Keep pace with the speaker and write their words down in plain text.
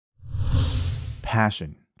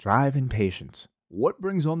passion, drive, and patience. What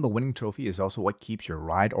brings home the winning trophy is also what keeps your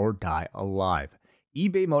ride or die alive.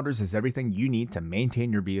 eBay Motors has everything you need to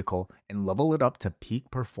maintain your vehicle and level it up to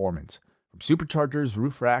peak performance. From superchargers,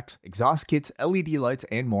 roof racks, exhaust kits, LED lights,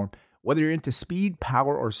 and more, whether you're into speed,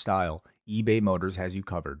 power, or style, eBay Motors has you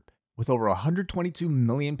covered. With over 122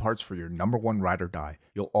 million parts for your number one ride or die,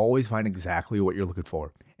 you'll always find exactly what you're looking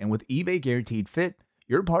for. And with eBay Guaranteed Fit,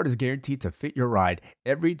 your part is guaranteed to fit your ride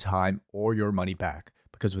every time or your money back.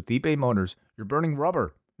 Because with eBay Motors, you're burning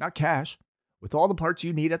rubber, not cash. With all the parts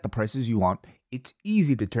you need at the prices you want, it's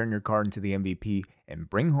easy to turn your car into the MVP and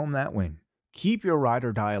bring home that win. Keep your ride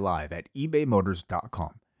or die alive at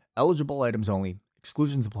ebaymotors.com. Eligible items only.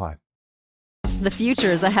 Exclusions apply. The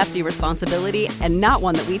future is a hefty responsibility and not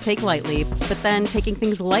one that we take lightly. But then taking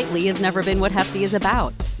things lightly has never been what Hefty is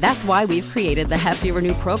about. That's why we've created the Hefty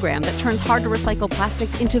Renew program that turns hard-to-recycle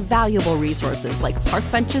plastics into valuable resources like park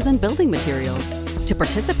benches and building materials. To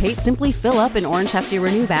participate, simply fill up an orange Hefty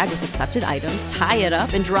Renew bag with accepted items, tie it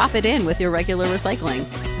up, and drop it in with your regular recycling.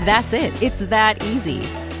 That's it. It's that easy.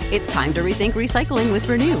 It's time to rethink recycling with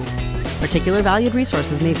Renew. Particular valued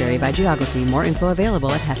resources may vary by geography. More info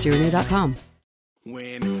available at heftyrenew.com.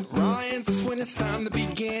 When it's time to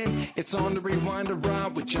begin, it's on the Rewind to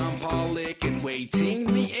Ride with John Pollock and Waiting.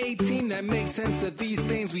 The A-Team that makes sense of these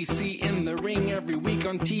things we see in the ring every week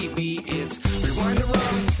on TV. It's Rewind to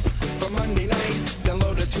Ride for Monday night.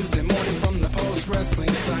 Download it Tuesday morning from the Post Wrestling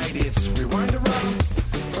site. It's Rewind to Ride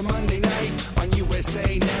for Monday night on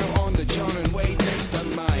USA Now on the John and Wai Take the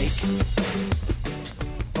Mic.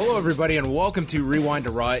 Hello, everybody, and welcome to Rewind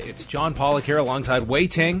to Raw. It's John Pollock here alongside Wai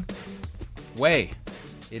Ting. Wai,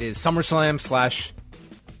 it is SummerSlam /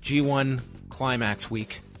 G1 Climax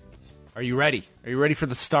week. Are you ready? Are you ready for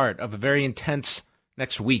the start of a very intense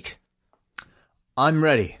next week? I'm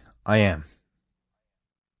ready. I am.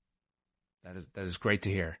 That is great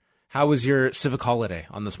to hear. How was your civic holiday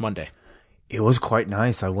on this Monday? It was quite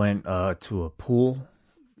nice. I went to a pool.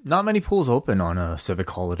 Not many pools open on a civic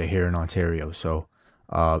holiday here in Ontario, so...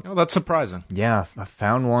 oh, that's surprising. Yeah, I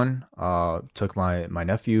found one. Took my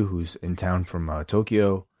nephew who's in town from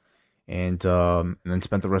Tokyo, and then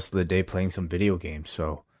spent the rest of the day playing some video games.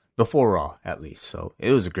 So before Raw, at least. So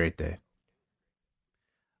it was a great day.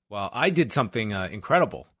 Well, I did something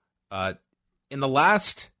incredible. In the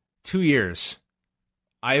last 2 years,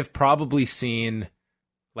 I have probably seen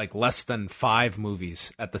like less than 5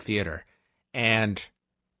 movies at the theater, and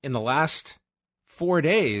in the last 4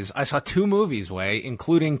 days, I saw 2 movies, Wai,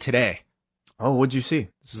 including today. Oh, what'd you see?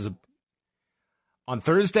 On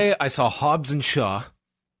Thursday, I saw Hobbs and Shaw,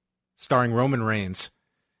 starring Roman Reigns.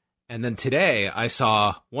 And then today, I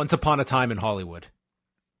saw Once Upon a Time in Hollywood.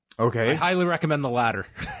 Okay. I highly recommend the latter.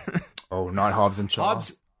 Oh, not Hobbs and Shaw?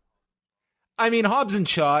 Hobbs and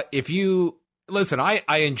Shaw, if you... Listen, I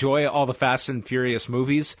enjoy all the Fast and Furious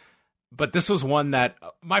movies, but this was one that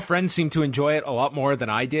my friends seemed to enjoy it a lot more than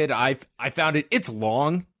I did. I found it's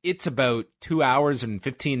long. It's about 2 hours and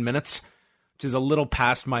 15 minutes, which is a little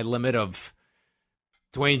past my limit of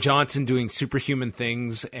Dwayne Johnson doing superhuman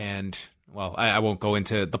things. And, well, I won't go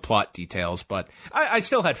into the plot details, but I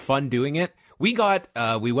still had fun doing it. We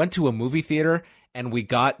went to a movie theater and we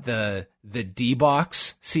got the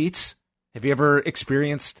D-Box seats. Have you ever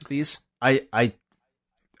experienced these?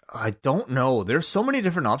 I don't know. There's so many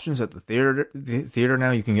different options at the theater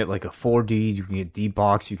now. You can get like a 4D, you can get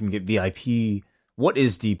D-Box, you can get VIP. What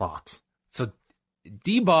is D-Box? So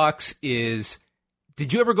D-Box is...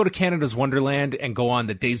 Did you ever go to Canada's Wonderland and go on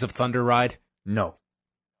the Days of Thunder ride? No.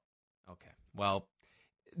 Okay. Well,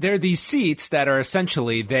 they're these seats that are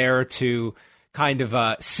essentially there to kind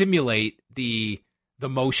of simulate the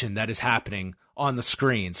motion that is happening on the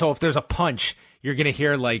screen. So if there's a punch, you're going to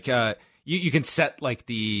hear like... You can set like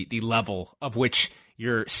the level of which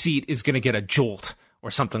your seat is going to get a jolt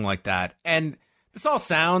or something like that. And this all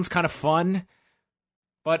sounds kind of fun,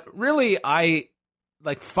 but really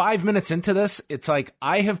like 5 minutes into this, it's like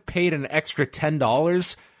I have paid an extra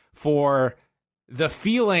 $10 for the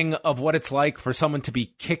feeling of what it's like for someone to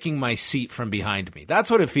be kicking my seat from behind me.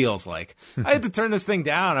 That's what it feels like. I had to turn this thing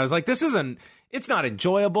down. I was like, it's not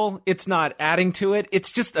enjoyable. It's not adding to it. It's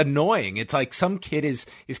just annoying. It's like some kid is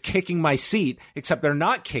kicking my seat, except they're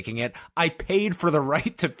not kicking it. I paid for the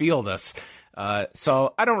right to feel this.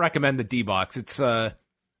 So I don't recommend the D-Box. It's like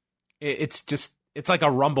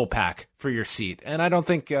a rumble pack for your seat. And I don't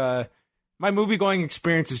think, my movie-going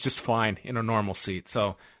experience is just fine in a normal seat.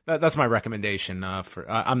 So that's my recommendation.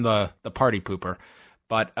 I'm the party pooper.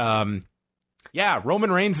 But, yeah,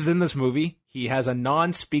 Roman Reigns is in this movie. He has a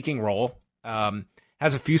non-speaking role.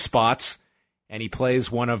 Has a few spots, and he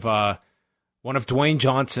plays one of Dwayne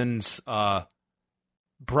Johnson's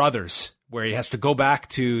brothers, where he has to go back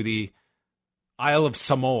to the Isle of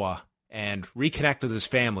Samoa and reconnect with his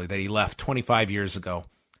family that he left 25 years ago,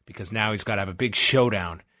 because now he's got to have a big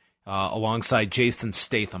showdown alongside Jason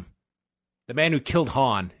Statham, the man who killed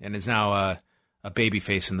Han and is now a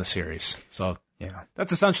babyface in the series. So Yeah.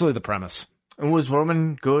 that's essentially the premise. And was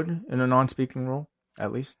Roman good in a non-speaking role,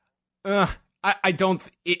 at least? I don't.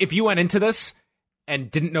 If you went into this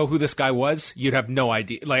and didn't know who this guy was, you'd have no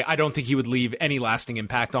idea. Like, I don't think he would leave any lasting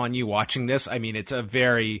impact on you watching this. I mean, it's a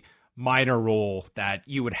very minor role that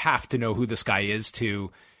you would have to know who this guy is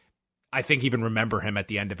to, I think, even remember him at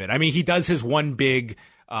the end of it. I mean, he does his one big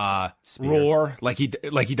roar like he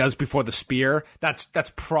does before the spear. That's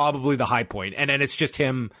probably the high point, and then it's just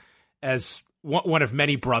him as one of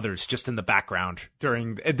many brothers just in the background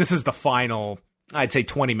during. This is the final, I'd say,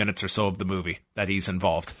 20 minutes or so of the movie that he's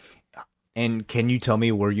involved. And can you tell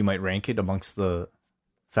me where you might rank it amongst the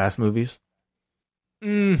Fast movies?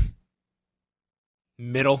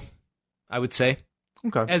 Middle, I would say.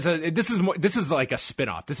 Okay. This is like a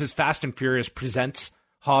spin-off. This is Fast and Furious presents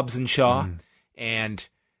Hobbs and Shaw, and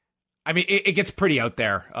I mean it gets pretty out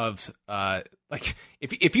there. Of like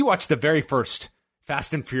if you watch the very first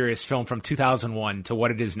Fast and Furious film from 2001 to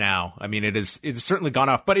what it is now, I mean it's certainly gone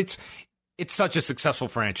off, but it's such a successful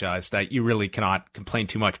franchise that you really cannot complain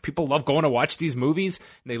too much. People love going to watch these movies,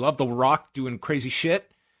 and they love The Rock doing crazy shit,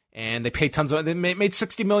 and they pay tons of. They made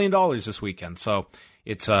 $60 million this weekend, so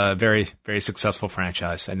it's a very, very successful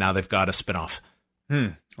franchise, and now they've got a spinoff.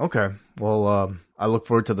 Okay. Well, I look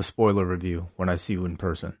forward to the spoiler review when I see you in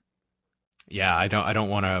person. Yeah, I don't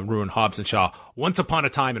want to ruin Hobbs and Shaw. Once Upon a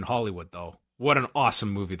Time in Hollywood, though, what an awesome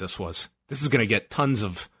movie this was. This is going to get tons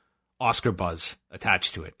of Oscar buzz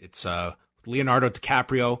attached to it. It's Leonardo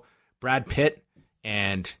DiCaprio, Brad Pitt,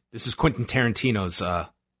 and this is Quentin Tarantino's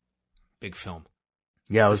big film.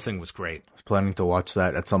 Yeah, this thing was great. I was planning to watch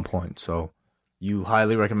that at some point, so you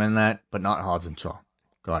highly recommend that, but not Hobbs and Shaw.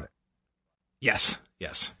 Got it. Yes.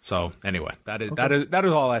 So anyway, that is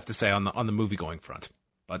all I have to say on the movie going front.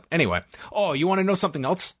 But anyway, you want to know something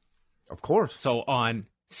else? Of course. So on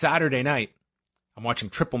Saturday night, I'm watching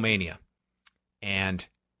Triple Mania, and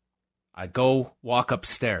I go walk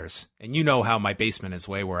upstairs, and you know how my basement is,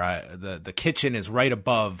 where the kitchen is right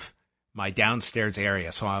above my downstairs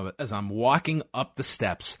area. So as I'm walking up the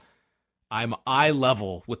steps, I'm eye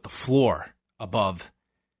level with the floor above,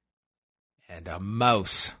 and a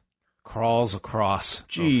mouse crawls across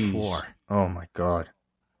the floor. Oh my God.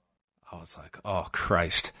 I was like, oh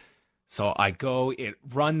Christ. So I go, it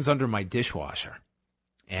runs under my dishwasher,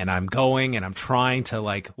 and I'm going and I'm trying to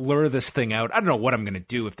like lure this thing out. I don't know what I'm going to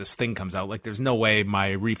do if this thing comes out. Like, there's no way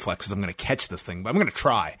my reflexes, I'm going to catch this thing, but I'm going to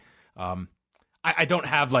try. I don't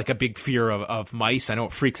have like a big fear of mice. I know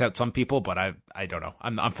it freaks out some people, but I don't know.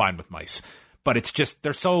 I'm fine with mice. But it's just,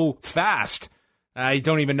 they're so fast. I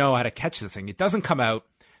don't even know how to catch this thing. It doesn't come out.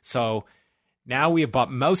 So now we have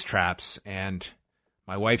bought mouse traps, and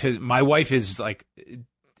my wife is like,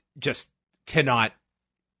 just cannot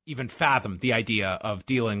even fathom the idea of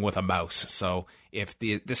dealing with a mouse. So if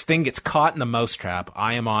this thing gets caught in the mouse trap,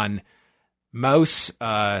 I am on mouse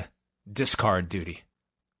discard duty.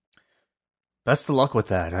 Best of luck with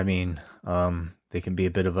that. I mean, they can be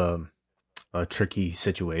a bit of a tricky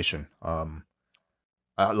situation.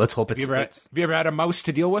 Let's hope it's. Have you ever had a mouse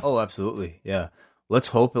to deal with? Oh, absolutely. Yeah. Let's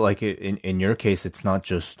hope, like in your case, it's not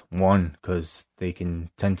just one, because they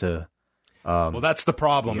can tend to. Well, that's the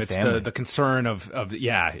problem. It's the concern of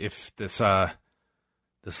if this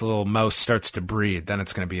little mouse starts to breed, then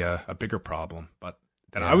it's going to be a bigger problem. But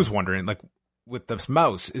then I was wondering, like, with this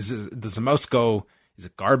mouse, does the mouse go? Is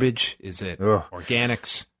it garbage? Is it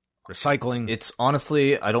organics? Recycling? It's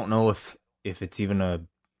honestly, I don't know if it's even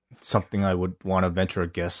something I would want to venture a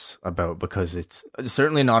guess about, because it's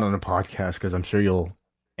certainly not on a podcast, because I'm sure you'll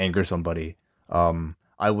anger somebody.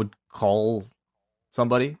 I would call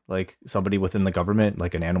somebody within the government,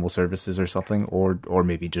 like an animal services or something, or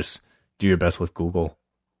maybe just do your best with Google.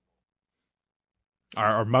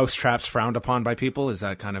 Are mouse traps frowned upon by people? Is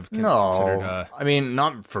that kind of considered? I mean,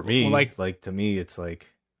 not for me. Well, like to me, it's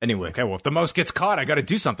like, anyway. Okay, well, if the mouse gets caught, I got to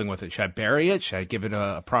do something with it. Should I bury it? Should I give it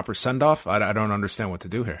a proper send off? I don't understand what to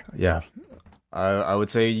do here. Yeah, I would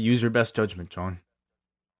say use your best judgment, John.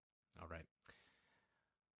 All right.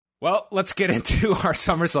 Well, let's get into our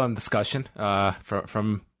SummerSlam discussion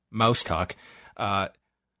from Mouse Talk.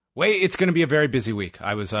 It's going to be a very busy week.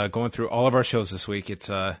 I was going through all of our shows this week. It's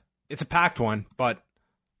a packed one, but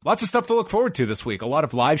lots of stuff to look forward to this week. A lot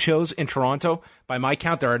of live shows in Toronto. By my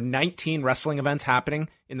count, there are 19 wrestling events happening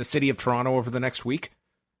in the city of Toronto over the next week.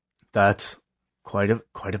 That's quite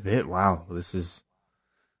a bit. Wow, this is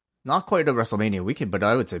Not quite a WrestleMania weekend, but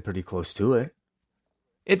I would say pretty close to it.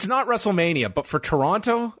 It's not WrestleMania, but for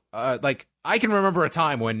Toronto, like I can remember a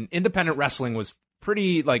time when independent wrestling was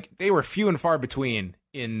pretty, like they were few and far between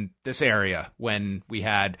in this area when we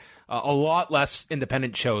had a lot less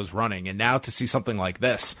independent shows running. And now to see something like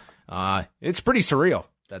this, it's pretty surreal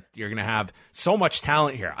that you're going to have so much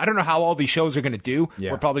talent here. I don't know how all these shows are going to do.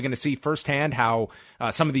 Yeah. We're probably going to see firsthand how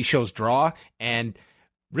some of these shows draw, and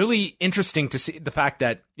really interesting to see the fact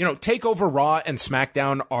that, you know, TakeOver, Raw, and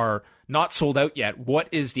SmackDown are not sold out yet. What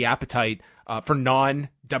is the appetite for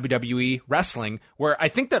non-WWE wrestling, where I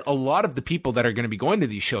think that a lot of the people that are going to be going to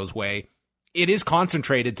these shows, it is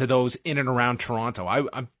concentrated to those in and around Toronto.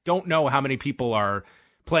 I don't know how many people are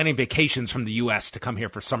planning vacations from the U.S. to come here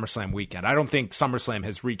for SummerSlam weekend. I don't think SummerSlam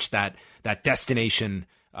has reached that destination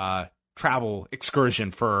travel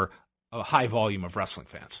excursion for a high volume of wrestling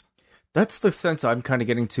fans. That's the sense I'm kind of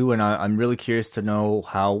getting to, and I'm really curious to know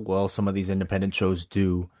how well some of these independent shows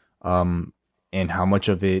do, and how much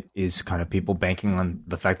of it is kind of people banking on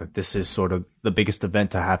the fact that this is sort of the biggest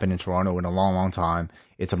event to happen in Toronto in a long, long time.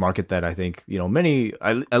 It's a market that I think, you know, many,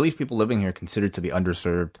 at least people living here, consider to be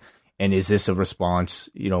underserved. And is this a response,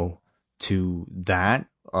 you know, to that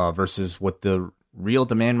versus what the real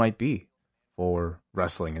demand might be for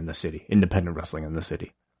wrestling in the city, independent wrestling in the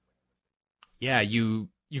city? Yeah, you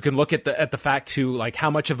can look at the fact too, like how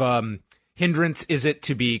much of a hindrance is it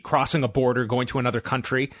to be crossing a border, going to another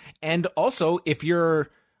country, and also if you're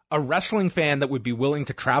a wrestling fan that would be willing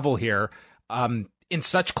to travel here in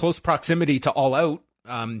such close proximity to All Out,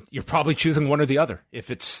 you're probably choosing one or the other if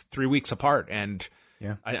it's 3 weeks apart. And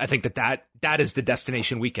yeah, I think that is the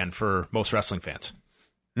destination weekend for most wrestling fans.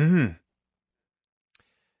 Mm-hmm.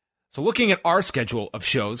 So looking at our schedule of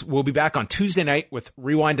shows, we'll be back on Tuesday night with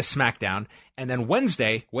Rewind to SmackDown. And then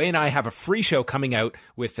Wednesday, Wai and I have a free show coming out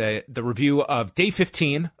with the review of Day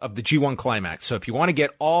 15 of the G1 Climax. So if you want to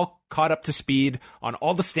get all caught up to speed on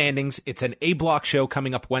all the standings, it's an A-block show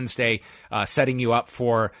coming up Wednesday, setting you up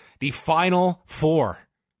for the final 4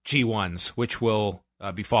 G1s, which will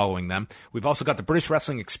be following them. We've also got the British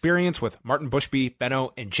Wrestling Experience with Martin Bushby,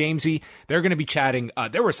 Benno, and Jamesy. They're going to be chatting.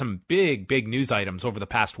 There were some big news items over the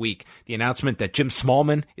past week. The announcement that Jim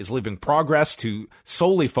Smallman is leaving Progress to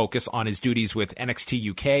solely focus on his duties with NXT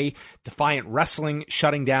UK. Defiant Wrestling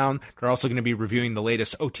shutting down. They're also going to be reviewing the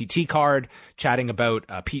latest OTT card, chatting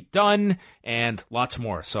about Pete Dunne, and lots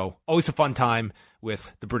more. So always a fun time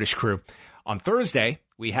with the British crew. On Thursday,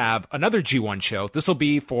 we have another G1 show. This will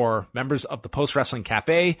be for members of the Post Wrestling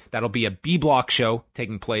Cafe. That'll be a B-block show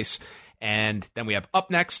taking place. And then we have Up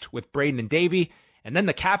Next with Braden and Davey. And then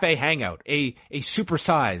the Cafe Hangout, a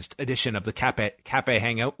supersized edition of the Cafe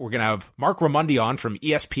Hangout. We're going to have Mark Ramundi on from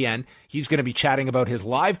ESPN. He's going to be chatting about his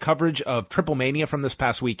live coverage of Triple Mania from this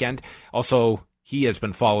past weekend. Also, he has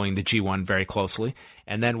been following the G1 very closely.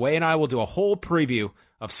 And then Wai and I will do a whole preview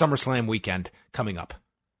of SummerSlam weekend coming up.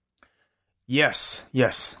 Yes.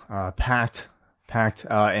 Packed.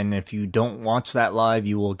 And if you don't watch that live,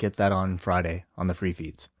 you will get that on Friday on the free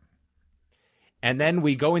feeds. And then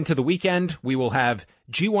we go into the weekend. We will have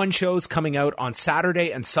G1 shows coming out on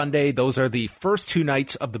Saturday and Sunday. Those are the first 2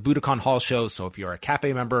 nights of the Budokan Hall shows. So if you're a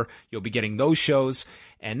Cafe member, you'll be getting those shows.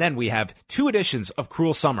 And then we have 2 editions of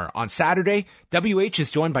Cruel Summer. On Saturday, WH is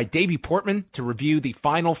joined by Davey Portman to review the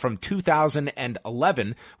final from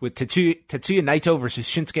 2011 with Tetsuya Naito versus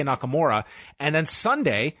Shinsuke Nakamura. And then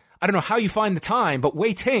Sunday, I don't know how you find the time, but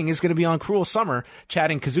Wai Ting is going to be on Cruel Summer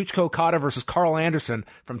chatting Kazuchika Okada versus Carl Anderson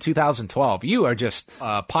from 2012. You are just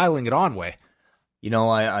piling it on, Wai. You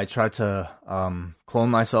know, I try to clone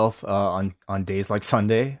myself on days like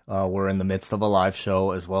Sunday. We're in the midst of a live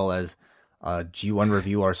show as well as G1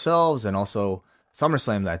 review ourselves, and also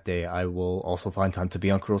SummerSlam that day. I will also find time to be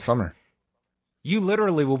on Cruel Summer. You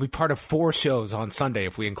literally will be part of 4 shows on Sunday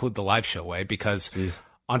if we include the live show, Wai, because Jeez.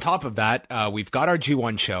 On top of that, we've got our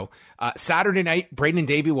G1 show. Saturday night, Braden and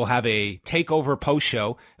Davey will have a takeover post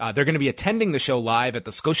show. They're going to be attending the show live at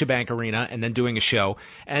the Scotiabank Arena and then doing a show.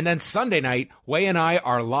 And then Sunday night, Wai and I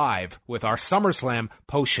are live with our SummerSlam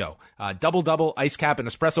post show. Double Ice Cap and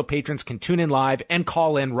Espresso patrons can tune in live and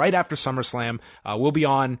call in right after SummerSlam. We'll be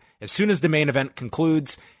on as soon as the main event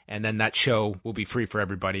concludes, and then that show will be free for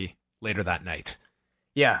everybody later that night.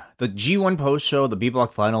 Yeah, the G1 post show, the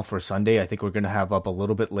B-Block final for Sunday, I think we're going to have up a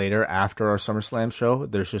little bit later after our SummerSlam show.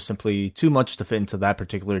 There's just simply too much to fit into that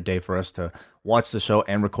particular day for us to watch the show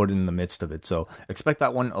and record it in the midst of it. So expect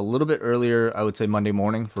that one a little bit earlier, I would say Monday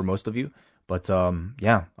morning for most of you. But a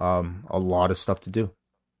lot of stuff to do.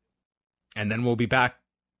 And then we'll be back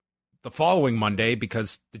the following Monday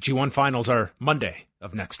because the G1 finals are Monday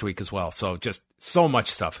of next week as well. So just so much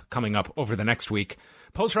stuff coming up over the next week.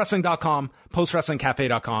 postwrestling.com,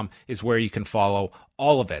 postwrestlingcafe.com is where you can follow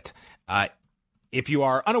all of it. If you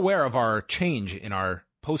are unaware of our change in our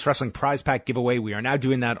post-wrestling prize pack giveaway, we are now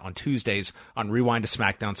doing that on Tuesdays on Rewind to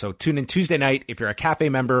SmackDown. So tune in Tuesday night. If you're a cafe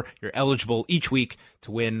member, you're eligible each week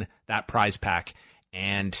to win that prize pack.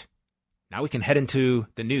 And now we can head into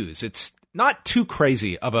the news. It's not too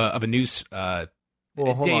crazy of a news day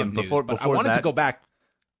of news, but I wanted to go back.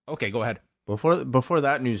 Okay, go ahead. Before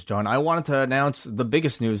that news, John, I wanted to announce the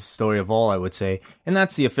biggest news story of all, I would say, and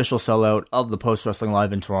that's the official sellout of the Post Wrestling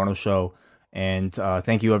Live in Toronto show. And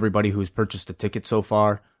thank you, everybody who's purchased a ticket so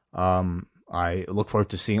far. I look forward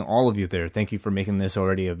to seeing all of you there. Thank you for making this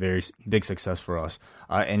already a very big success for us.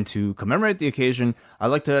 And to commemorate the occasion, I'd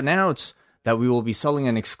like to announce that we will be selling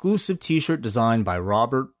an exclusive t-shirt designed by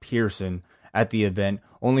Robert Pearson at the event.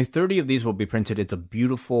 Only 30 of these will be printed. It's a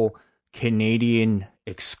beautiful Canadian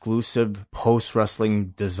exclusive post-wrestling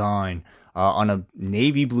design on a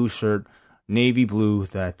navy blue shirt. Navy blue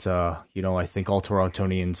that, I think all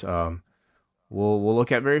Torontonians we'll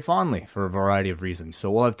look at very fondly for a variety of reasons. So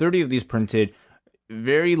we'll have 30 of these printed,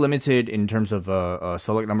 very limited in terms of a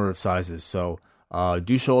select number of sizes. So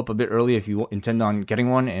do show up a bit early if you intend on getting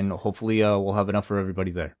one, and hopefully we'll have enough for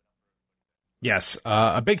everybody there. Yes,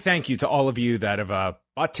 a big thank you to all of you that have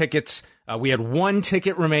bought tickets. We had one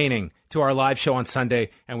ticket remaining to our live show on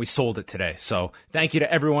Sunday, and we sold it today. So thank you to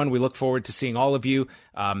everyone. We look forward to seeing all of you.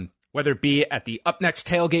 Whether it be at the Up Next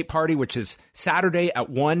tailgate party, which is Saturday at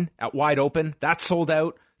 1 at Wide Open, that's sold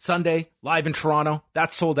out. Sunday, live in Toronto,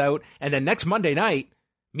 that's sold out. And then next Monday night,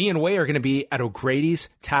 me and Way are going to be at O'Grady's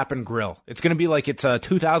Tap and Grill. It's going to be like it's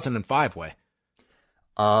 2005, Way.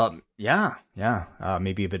 Yeah.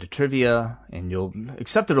 Maybe a bit of trivia, and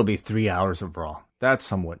except it'll be 3 hours of Raw. That's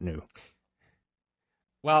somewhat new.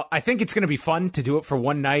 Well, I think it's going to be fun to do it for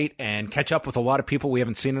one night and catch up with a lot of people we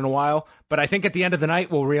haven't seen in a while. But I think at the end of the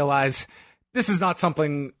night, we'll realize this is not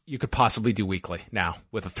something you could possibly do weekly now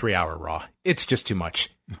with a 3-hour Raw. It's just too much.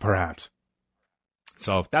 Perhaps.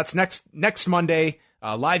 So that's next Monday,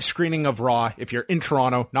 live screening of Raw. If you're in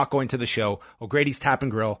Toronto, not going to the show, O'Grady's Tap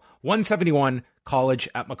and Grill, 171 College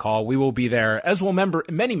at McCall. We will be there, as will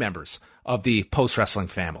many members of the Post Wrestling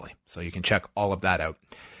family. So you can check all of that out.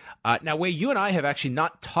 Now, Way, you and I have actually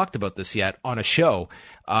not talked about this yet on a show.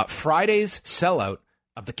 Friday's sellout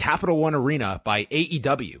of the Capital One Arena by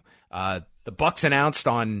AEW. The Bucks announced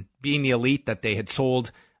on Being the Elite that they had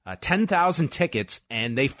sold 10,000 tickets,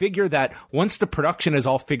 and they figure that once the production is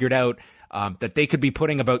all figured out, that they could be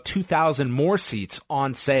putting about 2,000 more seats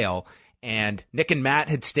on sale. And Nick and Matt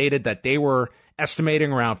had stated that they were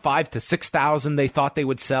estimating around 5,000 to 6,000 they thought they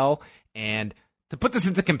would sell. And to put this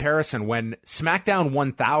into comparison, when SmackDown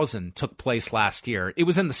 1000 took place last year, it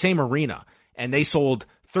was in the same arena, and they sold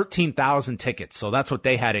 13,000 tickets. So that's what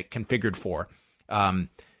they had it configured for.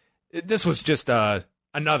 This was just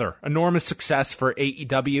another enormous success for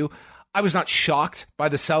AEW. I was not shocked by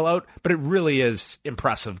the sellout, but it really is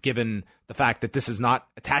impressive given the fact that this is not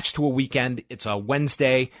attached to a weekend. It's a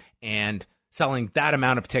Wednesday, and selling that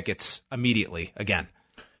amount of tickets immediately again.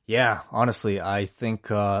 Yeah, honestly, I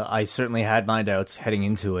think I certainly had my doubts heading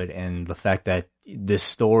into it, and the fact that this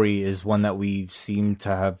story is one that we seem to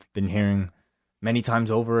have been hearing many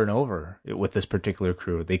times over and over with this particular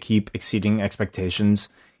crew. They keep exceeding expectations,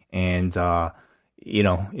 and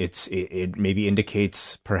it maybe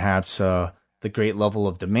indicates perhaps the great level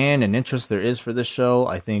of demand and interest there is for this show.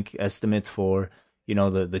 I think estimates for the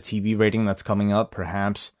TV rating that's coming up,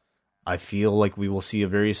 perhaps I feel like we will see a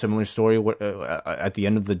very similar story at the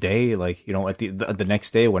end of the day, like, at the next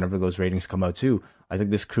day, whenever those ratings come out too. I think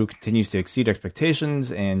this crew continues to exceed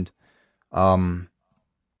expectations, and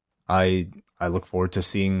I look forward to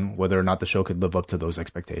seeing whether or not the show could live up to those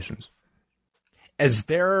expectations. As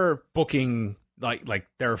they're booking, like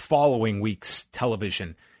their following week's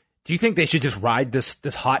television, do you think they should just ride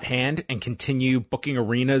this hot hand and continue booking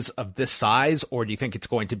arenas of this size, or do you think it's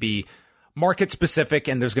going to be market specific,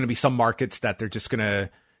 and there's going to be some markets that they're going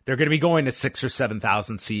to be going to 6,000 or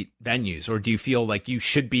 7,000 seat venues? Or do you feel like you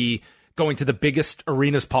should be going to the biggest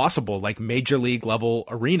arenas possible, like major league level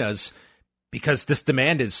arenas, because this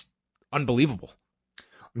demand is unbelievable?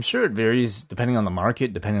 I'm sure it varies depending on the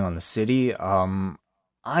market, depending on the city.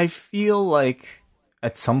 I feel like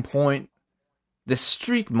at some point this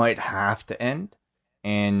streak might have to end,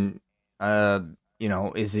 and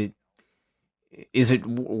is it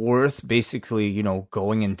worth basically,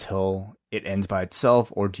 going until it ends by itself,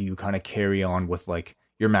 or do you kind of carry on with like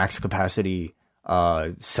your max capacity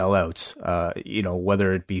sellouts,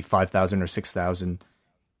 whether it be 5,000 or 6,000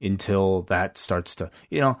 until that starts to,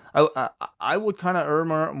 I would kind of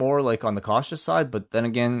err more like on the cautious side, but then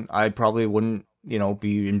again, I probably wouldn't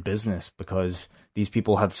be in business, because these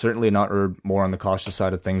people have certainly not erred more on the cautious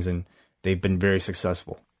side of things, and they've been very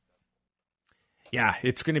successful. Yeah,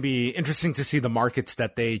 it's going to be interesting to see the markets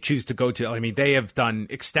that they choose to go to. I mean, they have done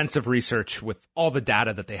extensive research with all the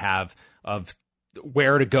data that they have of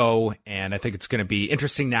where to go, and I think it's going to be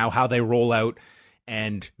interesting now how they roll out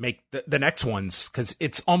and make the next ones, because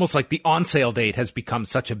it's almost like the on-sale date has become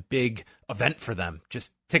such a big event for them.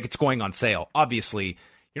 Just tickets going on sale. Obviously,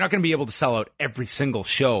 you're not going to be able to sell out every single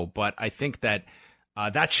show, but I think that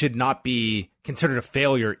that should not be considered a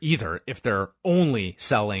failure either if they're only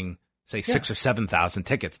selling, say, 6,000 or 7,000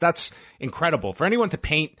 tickets. That's incredible. For anyone to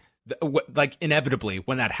paint, like, inevitably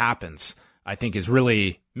when that happens, I think is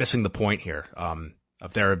really missing the point here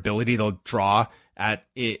of their ability to draw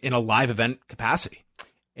in a live event capacity.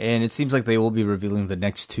 And it seems like they will be revealing the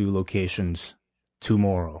next 2 locations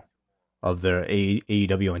tomorrow of their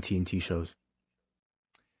AEW and TNT shows.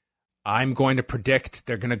 I'm going to predict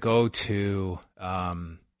they're going to go to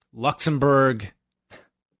Luxembourg.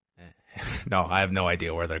 No, I have no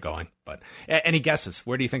idea where they're going. But any guesses?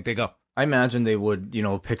 Where do you think they go? I imagine they would,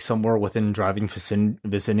 pick somewhere within driving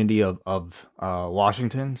vicinity of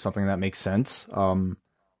Washington, something that makes sense.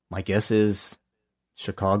 My guess is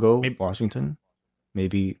Chicago, Washington,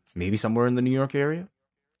 maybe somewhere in the New York area.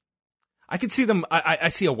 I could see them. I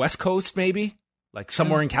see a West Coast, maybe like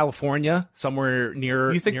somewhere in California, somewhere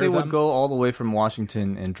near. You think near they them? would go all the way from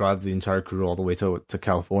Washington and drive the entire crew all the way to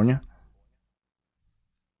California?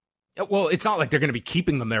 Well, it's not like they're going to be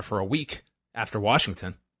keeping them there for a week after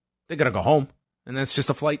Washington. They got to go home, and then it's just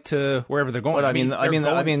a flight to wherever they're going. But I mean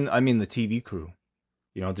the TV crew,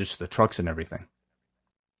 just the trucks and everything.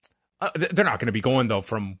 They're not going to be going though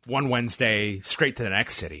from one Wednesday straight to the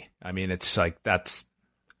next city. I mean, it's like that's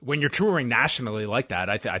when you're touring nationally like that.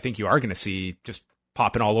 I think you are going to see just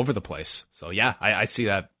popping all over the place. So yeah, I see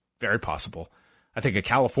that very possible. I think a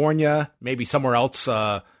California, maybe somewhere else,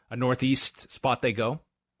 a Northeast spot they go.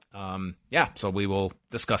 Yeah, so we will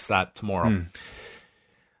discuss that tomorrow.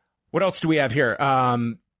 What else do we have here?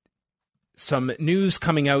 Some news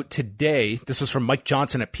coming out today. This was from Mike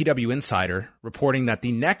Johnson at PW Insider, reporting that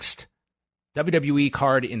the next WWE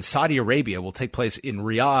card in Saudi Arabia will take place in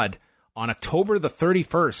Riyadh on October the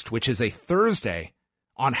 31st, which is a Thursday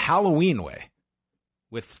on Halloween way,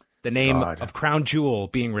 with the name of Crown Jewel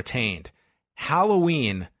being retained.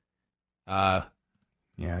 Halloween. Yeah,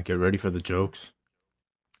 get ready for the jokes.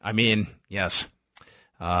 I mean, yes.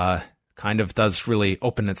 Kind of does really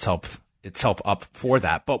open itself up for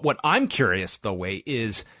that. But what I'm curious, though, Wei,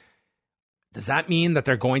 is does that mean that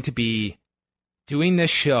they're going to be doing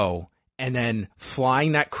this show and then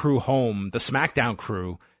flying that crew home, the SmackDown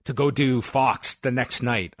crew, to go do Fox the next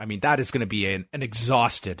night? I mean, that is going to be an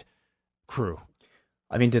exhausted crew.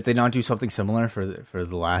 I mean, did they not do something similar for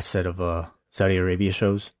the last set of Saudi Arabia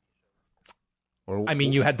shows? I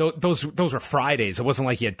mean, you had those were Fridays. It wasn't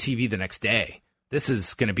like you had TV the next day. This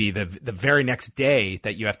is going to be the very next day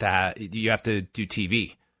that you have to do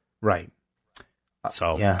TV. Right.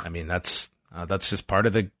 So, yeah. I mean, that's just part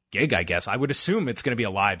of the gig, I guess. I would assume it's going to be a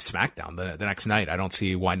live SmackDown the next night. I don't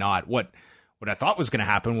see why not. What I thought was going to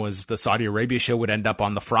happen was the Saudi Arabia show would end up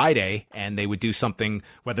on the Friday, and they would do something,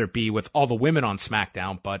 whether it be with all the women on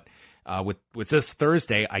SmackDown, but with this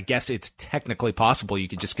Thursday, I guess it's technically possible you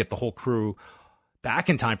could just get the whole crew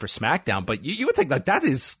back in time for SmackDown. But you would think that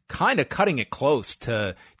is kind of cutting it close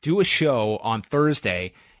to do a show on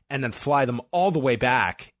Thursday and then fly them all the way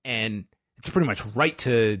back, and it's pretty much right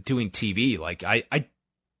to doing TV. Like I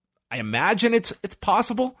imagine it's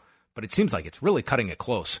possible, but it seems like it's really cutting it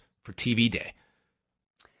close for TV day.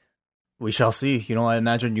 We shall see. I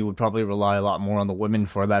imagine you would probably rely a lot more on the women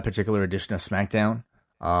for that particular edition of SmackDown.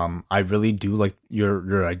 I really do like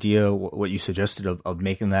your idea, what you suggested of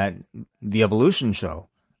making that the Evolution show,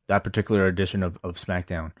 that particular edition of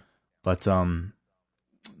SmackDown. But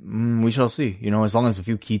we shall see. As long as a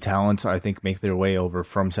few key talents, I think, make their way over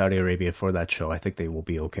from Saudi Arabia for that show, I think they will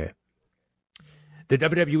be okay. The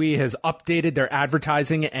WWE has updated their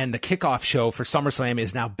advertising, and the kickoff show for SummerSlam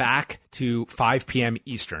is now back to 5 p.m.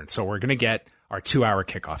 Eastern. So we're going to get our 2-hour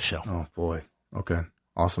kickoff show. Oh, boy. Okay.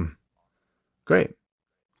 Awesome. Great.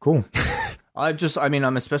 Cool.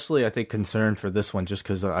 I'm especially, I think, concerned for this one just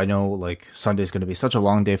because I know, like, Sunday's going to be such a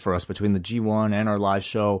long day for us between the G1 and our live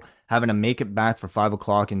show, having to make it back for 5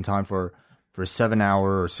 o'clock in time for a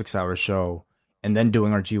 7-hour or 6-hour show, and then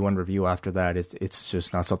doing our G1 review after that. It's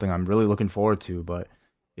just not something I'm really looking forward to. But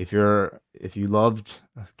if you loved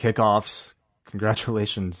kickoffs,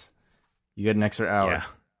 congratulations. You get an extra hour. Yeah.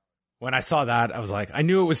 When I saw that, I was like, I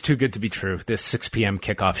knew it was too good to be true. This 6 p.m.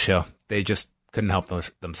 kickoff show. They just couldn't help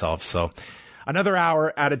themselves. So another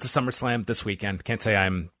hour added to SummerSlam this weekend. Can't say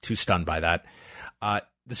I'm too stunned by that.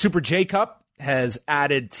 The Super J Cup has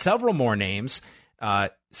added several more names.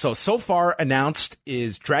 So far announced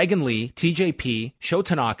is Dragon Lee, TJP, Sho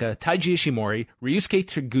Tanaka, Taiji Ishimori, Ryusuke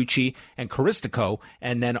Taguchi, and Karistako.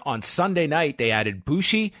 And then on Sunday night, they added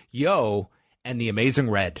Bushi, Yo, and the Amazing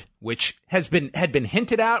Red, which had been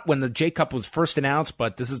hinted at when the J Cup was first announced,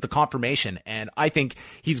 but this is the confirmation. And I think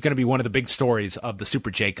he's going to be one of the big stories of the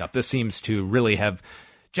Super J Cup. This seems to really have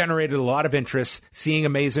generated a lot of interest, seeing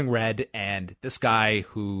Amazing Red and this guy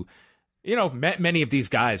who, you know, many of these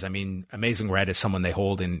guys, I mean, Amazing Red is someone they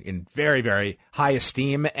hold in very, very high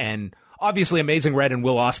esteem. And obviously Amazing Red and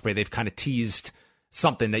Will Ospreay, they've kind of teased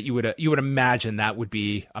something that you would imagine that would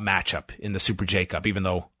be a matchup in the Super J Cup, even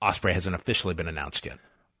though Ospreay hasn't officially been announced yet.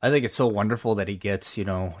 I think it's so wonderful that he gets,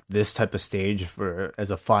 this type of stage as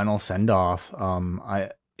a final send-off.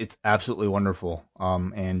 It's absolutely wonderful.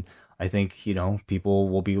 And I think, people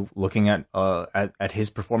will be looking at his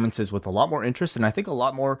performances with a lot more interest, and I think a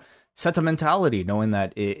lot more sentimentality, knowing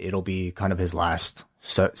that it'll be kind of his last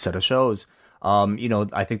set of shows.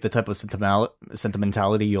 I think the type of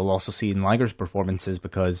sentimentality you'll also see in Liger's performances,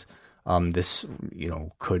 because this,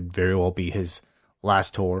 could very well be his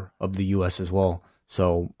last tour of the U.S. as well.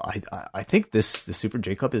 So I think the Super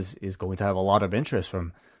J Cup is going to have a lot of interest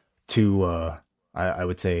from two, I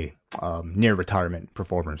would say, near retirement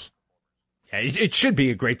performers. Yeah, it should be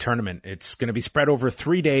a great tournament. It's going to be spread over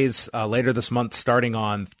 3 days later this month, starting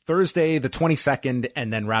on Thursday, the 22nd,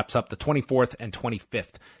 and then wraps up the 24th and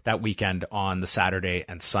 25th that weekend on the Saturday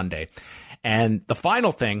and Sunday. And the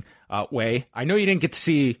final thing, Wei, I know you didn't get to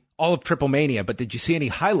see all of Triple Mania, but did you see any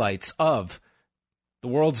highlights of the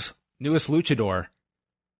world's newest luchador,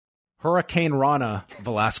 Hurricane Rana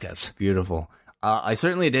Velasquez? Beautiful. I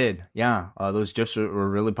certainly did. Yeah, those GIFs were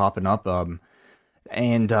really popping up.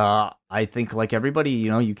 And I think, like everybody,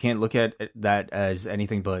 you can't look at that as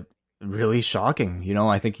anything but really shocking.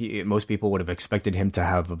 I think most people would have expected him to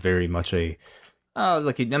have very much like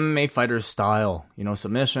an MMA fighter's style.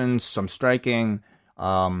 Submissions, some striking,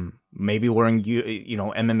 maybe wearing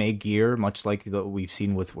MMA gear, much like we've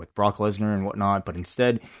seen with Brock Lesnar and whatnot. But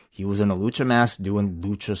instead, he was in a lucha mask doing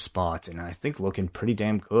lucha spots, and I think looking pretty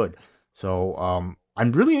damn good. So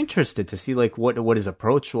I'm really interested to see what his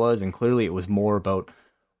approach was, and clearly it was more about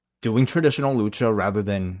doing traditional lucha rather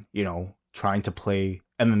than trying to play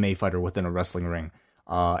MMA fighter within a wrestling ring.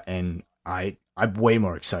 And I'm way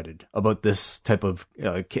more excited about this type of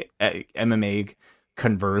MMA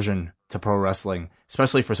conversion to pro wrestling,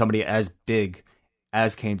 especially for somebody as big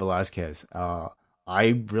as Cain Velasquez.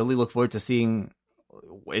 I really look forward to seeing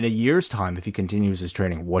in a year's time, if he continues his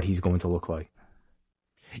training, what he's going to look like.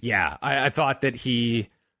 Yeah, I thought that he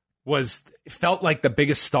felt like the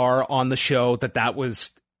biggest star on the show, that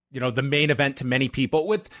was, the main event to many people,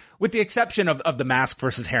 with the exception of the mask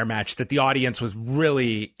versus hair match that the audience was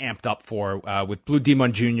really amped up for, with Blue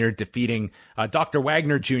Demon Jr. defeating Dr.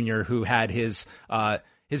 Wagner Jr., who had his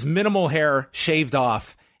minimal hair shaved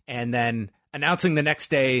off, and then announcing the next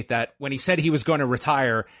day that when he said he was going to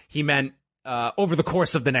retire, he meant over the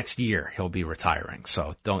course of the next year, he'll be retiring.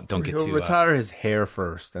 So don't get too... He'll retire his hair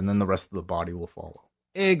first, and then the rest of the body will follow.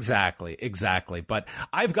 Exactly. But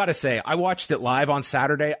I've got to say, I watched it live on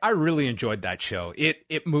Saturday. I really enjoyed that show.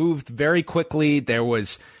 It moved very quickly. There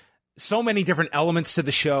was so many different elements to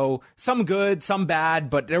the show, some good, some bad,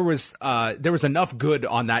 but there was enough good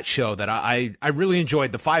on that show that I really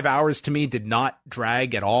enjoyed. The 5 hours to me did not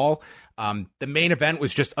drag at all. The main event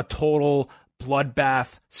was just a total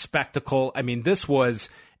bloodbath spectacle. I mean, this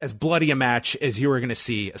was as bloody a match as you were going to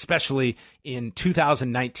see, especially in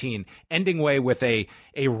 2019, ending way with a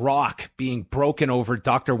rock being broken over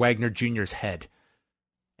Dr. Wagner Jr.'s head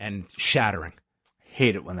and shattering.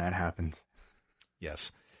 Hate it when that happens.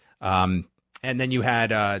 Yes. And then you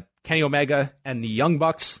had Kenny Omega and the Young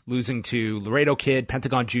Bucks losing to Laredo Kid,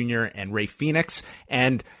 Pentagon Jr., and Rey Fenix.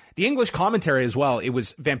 And the English commentary as well.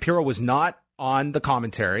 Vampiro was not on the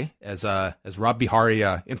commentary, as Rob Bihari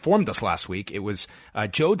informed us last week. It was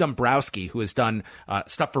Joe Dombrowski, who has done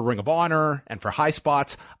stuff for Ring of Honor and for High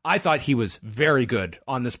Spots. I thought he was very good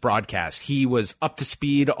on this broadcast. He was up to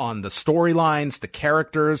speed on the storylines, the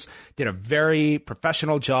characters, did a very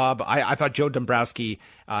professional job. I thought Joe Dombrowski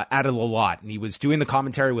added a lot, and he was doing the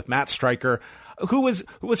commentary with Matt Stryker, who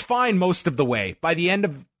was fine most of the way. By the end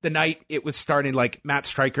of the night, it was starting like Matt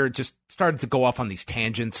Stryker just started to go off on these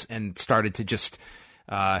tangents and started to just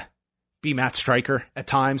be Matt Stryker at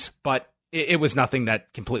times. But it was nothing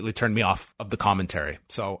that completely turned me off of the commentary.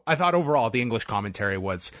 So I thought overall the English commentary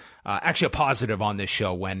was actually a positive on this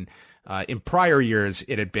show when in prior years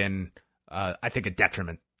it had been, I think, a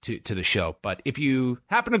detriment to the show. But if you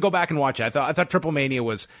happen to go back and watch it, I thought Triple Mania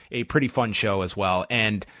was a pretty fun show as well.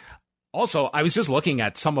 And also, I was just looking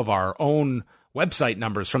at some of our own website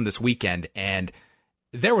numbers from this weekend, and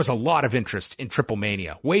there was a lot of interest in Triple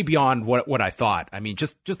Mania, way beyond what I thought. I mean,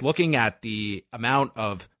 just looking at the amount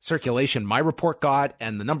of circulation my report got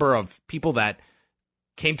and the number of people that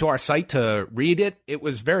came to our site to read it, it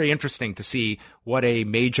was very interesting to see what a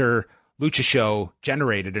major lucha show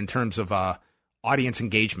generated in terms of audience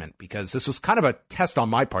engagement, because this was kind of a test on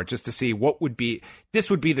my part just to see this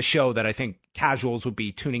would be the show that I think casuals would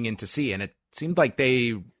be tuning in to see, and it seemed like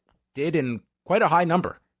they did in quite a high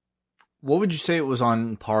number. What would you say it was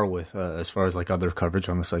on par with as far as like other coverage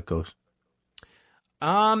on the site goes?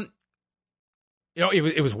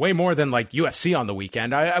 It was way more than like UFC on the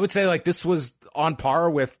weekend. I would say like this was on par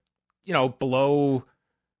with, below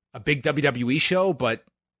a big WWE show, but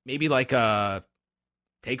maybe like a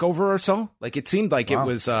TakeOver or so. Like it seemed like It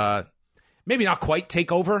was maybe not quite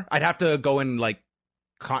TakeOver. I'd have to go and like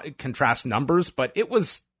contrast numbers, but it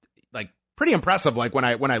was like pretty impressive. Like when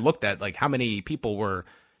I looked at like how many people were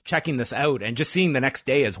checking this out, and just seeing the next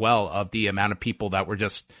day as well of the amount of people that were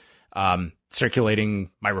just circulating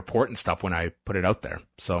my report and stuff when I put it out there.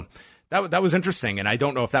 So that was interesting. And I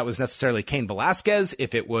don't know if that was necessarily Cain Velasquez,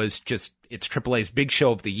 if it was just, it's AAA's big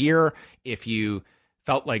show of the year, if you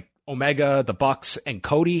felt like Omega, the Bucks, and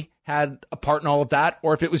Cody had a part in all of that,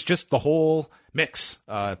 or if it was just the whole mix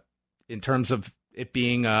in terms of it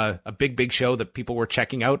being a big show that people were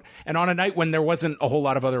checking out, and on a night when there wasn't a whole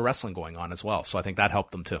lot of other wrestling going on as well. So I think that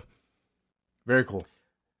helped them too. Very cool.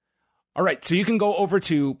 All right, so you can go over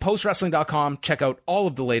to postwrestling.com, check out all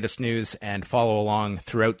of the latest news, and follow along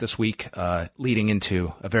throughout this week, leading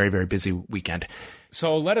into a very, very busy weekend.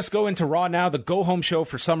 So let us go into Raw now, the go-home show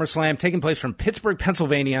for SummerSlam, taking place from Pittsburgh,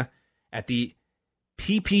 Pennsylvania, at the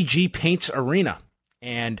PPG Paints Arena.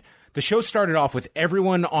 And the show started off with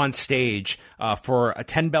everyone on stage for a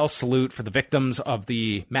 10-bell salute for the victims of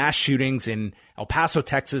the mass shootings in El Paso,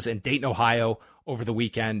 Texas, and Dayton, Ohio over the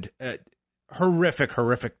weekend.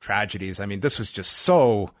 Horrific tragedies. I mean, this was just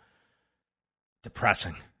so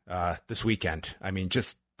depressing this weekend. I mean,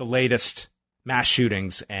 just the latest mass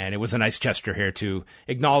shootings, and it was a nice gesture here to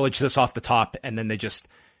acknowledge this off the top, and then they just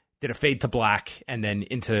did a fade to black and then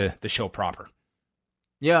into the show proper.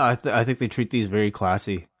 Yeah, I think they treat these very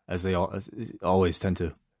classy, as they always tend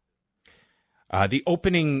to. The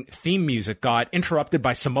opening theme music got interrupted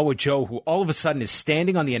by Samoa Joe, who all of a sudden is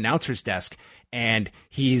standing on the announcer's desk, and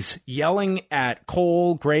he's yelling at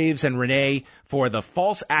Cole, Graves, and Renee for the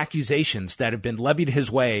false accusations that have been levied his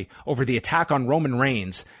way over the attack on Roman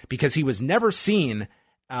Reigns, because he was never seen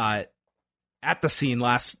at the scene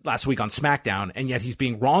last week on SmackDown, and yet he's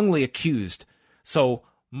being wrongly accused. So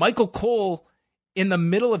Michael Cole, in the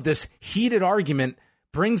middle of this heated argument,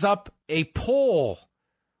 brings up a poll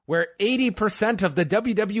where 80% of the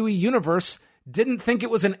WWE universe didn't think it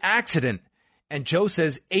was an accident. And Joe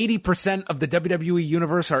says 80% of the WWE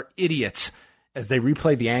universe are idiots as they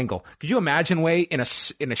replay the angle. Could you imagine, Way, in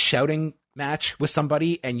a shouting match with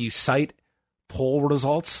somebody and you cite poll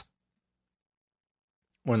results?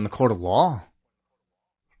 Or in the court of law,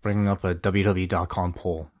 bringing up a WWE.com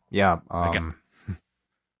poll. Yeah.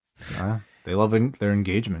 They love their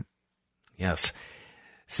engagement. Yes.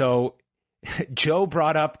 So Joe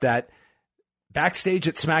brought up that backstage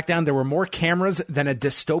at SmackDown, there were more cameras than a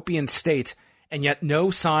dystopian state, and yet no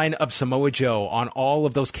sign of Samoa Joe on all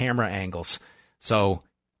of those camera angles. So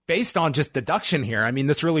based on just deduction here, I mean,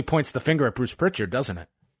 this really points the finger at Bruce Pritchard, doesn't it?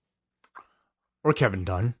 Or Kevin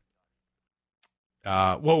Dunn.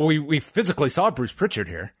 Well, we physically saw Bruce Pritchard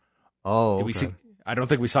here. Oh, Did we see? I don't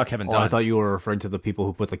think we saw Kevin Dunn. I thought you were referring to the people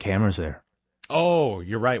who put the cameras there. Oh,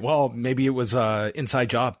 you're right. Well, maybe it was an inside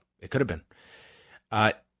job. It could have been.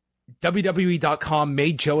 WWE.com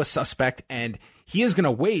made Joe a suspect, and he is going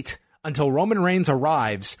to wait until Roman Reigns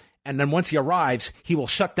arrives, and then once he arrives, he will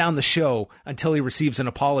shut down the show until he receives an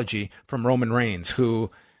apology from Roman Reigns, who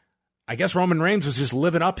I guess Roman Reigns was just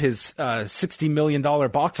living up his $60 million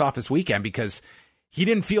box office weekend because he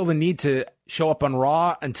didn't feel the need to show up on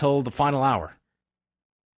Raw until the final hour.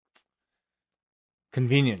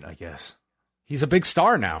 Convenient, I guess. He's a big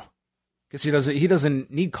star now because he doesn't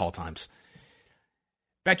need call times.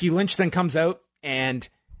 Becky Lynch then comes out, and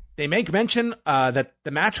they make mention that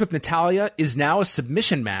the match with Natalya is now a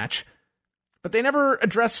submission match, but they never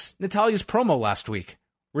address Natalya's promo last week,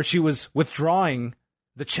 where she was withdrawing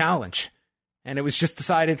the challenge, and it was just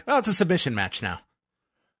decided, well, it's a submission match now.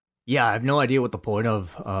 Yeah, I have no idea what the point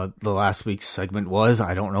of the last week's segment was.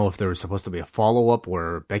 I don't know if there was supposed to be a follow-up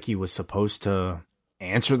where Becky was supposed to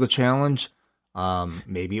answer the challenge.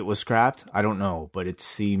 Maybe it was scrapped. I don't know, but it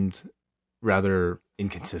seemed rather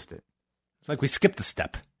inconsistent. It's like we skipped a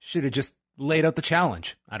step. Should have just laid out the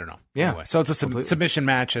challenge. I don't know. Yeah. Anyway, so it's a submission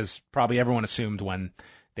match, as probably everyone assumed when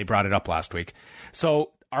they brought it up last week.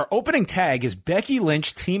 So our opening tag is Becky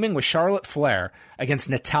Lynch teaming with Charlotte Flair against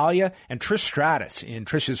Natalya and Trish Stratus in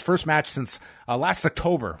Trish's first match since last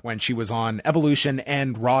October, when she was on Evolution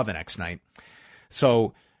and Raw the next night.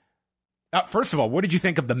 So, first of all, what did you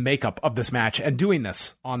think of the makeup of this match and doing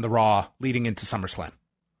this on the Raw leading into SummerSlam?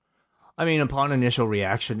 I mean, upon initial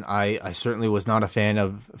reaction, I certainly was not a fan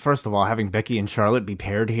of, first of all, having Becky and Charlotte be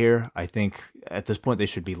paired here. I think at this point they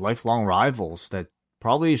should be lifelong rivals that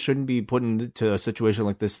probably shouldn't be put into a situation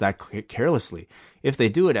like this that carelessly. If they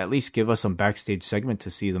do it, at least give us some backstage segment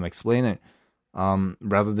to see them explain it,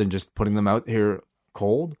 rather than just putting them out here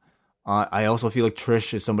cold. I also feel like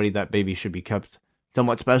Trish is somebody that maybe should be kept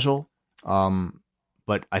somewhat special.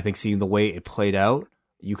 But I think seeing the way it played out,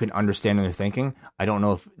 you can understand their thinking. I don't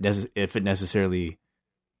know if it necessarily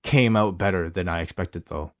came out better than I expected,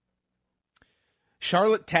 though.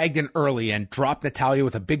 Charlotte tagged in early and dropped Natalya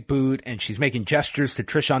with a big boot, and she's making gestures to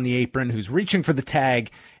Trish on the apron, who's reaching for the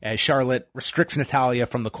tag as Charlotte restricts Natalya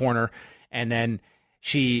from the corner. And then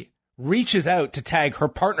she reaches out to tag her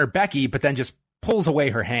partner Becky, but then just pulls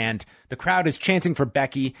away her hand. The crowd is chanting for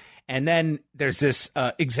Becky, and then there's this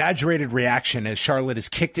exaggerated reaction as Charlotte is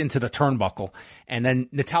kicked into the turnbuckle. And then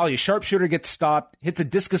Natalya's sharpshooter gets stopped, hits a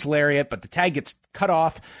discus lariat, but the tag gets cut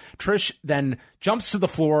off. Trish then jumps to the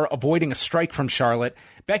floor, avoiding a strike from Charlotte.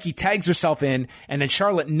 Becky tags herself in, and then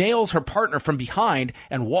Charlotte nails her partner from behind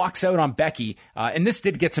and walks out on Becky. And this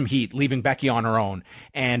did get some heat, leaving Becky on her own.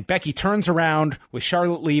 And Becky turns around with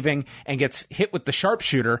Charlotte leaving and gets hit with the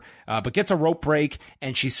sharpshooter, but gets a rope break,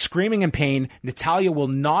 and she's screaming in pain. Natalya will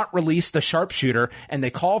not release the sharpshooter, and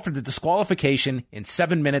they call for the disqualification in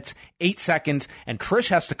 7 minutes, 8 seconds, and Trish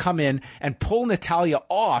has to come in and pull Natalya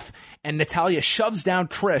off, and Natalya shoves down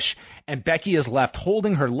Trish, and Becky is left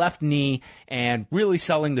holding her left knee and really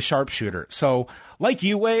selling the sharpshooter. So, like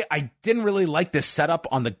you, Wei, I didn't really like this setup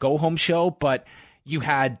on the Go Home show, but you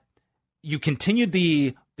continued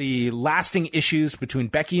the lasting issues between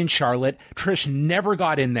Becky and Charlotte. Trish never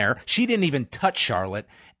got in there. She didn't even touch Charlotte.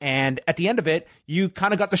 And at the end of it, you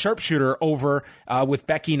kind of got the sharpshooter over with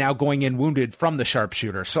Becky now going in wounded from the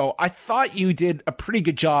sharpshooter. So I thought you did a pretty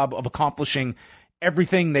good job of accomplishing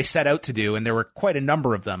everything they set out to do, and there were quite a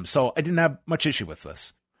number of them. So I didn't have much issue with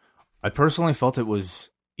this. I personally felt it was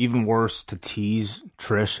even worse to tease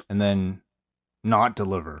Trish and then not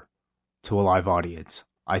deliver to a live audience.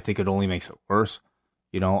 I think it only makes it worse.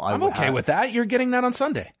 You know, I'm okay with that. You're getting that on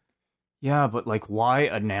Sunday. Yeah, but like, why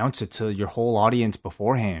announce it to your whole audience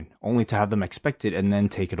beforehand, only to have them expect it and then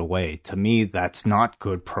take it away? To me, that's not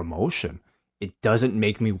good promotion. It doesn't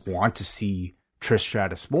make me want to see Trish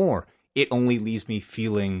Stratus more. It only leaves me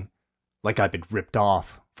feeling like I've been ripped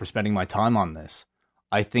off for spending my time on this.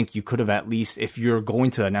 I think you could have at least, if you're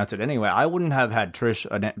going to announce it anyway, I wouldn't have had Trish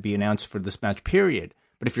be announced for this match, period.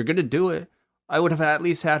 But if you're going to do it, I would have at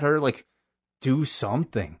least had her, like, do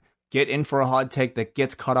something. Get in for a hot take that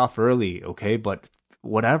gets cut off early, okay? But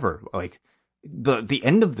whatever. Like, the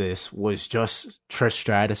end of this was just Trish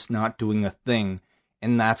Stratus not doing a thing,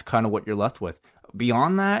 and that's kind of what you're left with.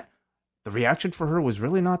 Beyond that, the reaction for her was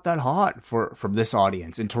really not that hot from this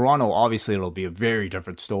audience. In Toronto, obviously, it'll be a very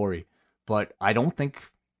different story. But I don't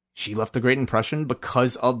think she left a great impression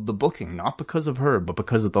because of the booking, not because of her, but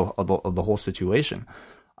because of the whole situation.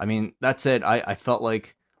 I mean, that said, I felt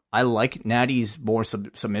like I like Natty's more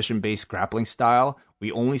submission-based grappling style.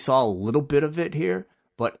 We only saw a little bit of it here,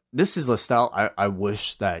 but this is a style I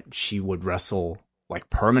wish that she would wrestle like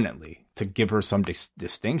permanently to give her some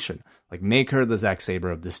distinction. Like, make her the Zack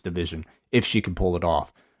Sabre of this division if she can pull it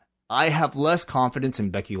off. I have less confidence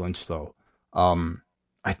in Becky Lynch, though.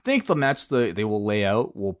 I think the match they will lay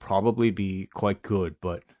out will probably be quite good,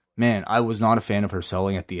 but man, I was not a fan of her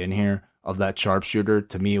selling at the end here of that sharpshooter.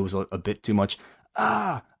 To me, it was a bit too much.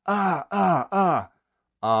 I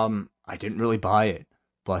didn't really buy it.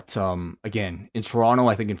 But again, in Toronto,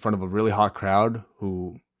 I think in front of a really hot crowd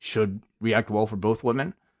who should react well for both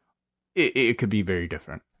women, it could be very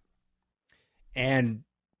different. And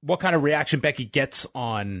what kind of reaction Becky gets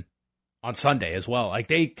on Sunday as well? Like,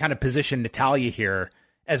 they kind of position Natalya here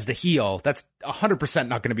as the heel. That's 100%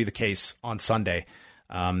 not going to be the case on Sunday.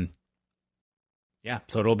 Yeah,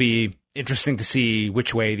 so it'll be interesting to see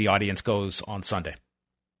which way the audience goes on Sunday.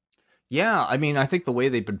 Yeah, I mean, I think the way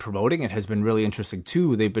they've been promoting it has been really interesting,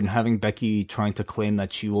 too. They've been having Becky trying to claim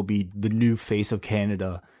that she will be the new face of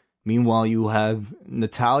Canada. Meanwhile, you have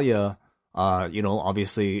Natalya,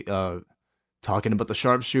 obviously talking about the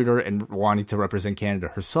sharpshooter and wanting to represent Canada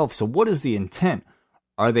herself. So what is the intent?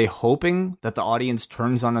 Are they hoping that the audience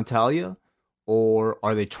turns on Natalya, or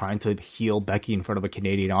are they trying to heel Becky in front of a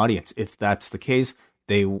Canadian audience? If that's the case,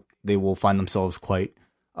 they will find themselves quite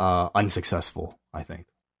unsuccessful, I think.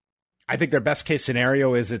 I think their best case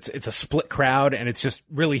scenario is it's a split crowd and it's just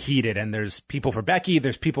really heated, and there's people for Becky,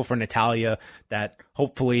 there's people for Natalya, that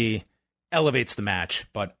hopefully elevates the match,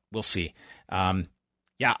 but we'll see. I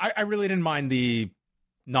really didn't mind the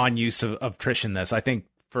non-use of Trish in this. I think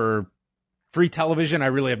for free television, I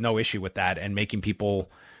really have no issue with that and making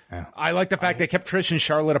people... Yeah. I like the fact they kept Trish and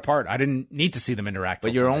Charlotte apart. I didn't need to see them interact.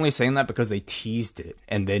 But you're only saying that because they teased it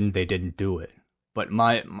and then they didn't do it. But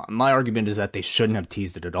my argument is that they shouldn't have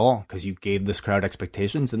teased it at all, because you gave this crowd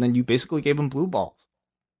expectations and then you basically gave them blue balls.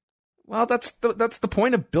 Well, that's the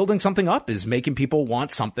point of building something up, is making people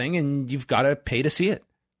want something, and you've got to pay to see it.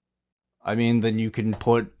 I mean, then you can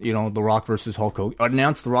put, The Rock versus Hulk Hogan,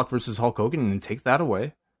 announce The Rock versus Hulk Hogan and take that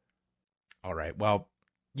away. All right. Well,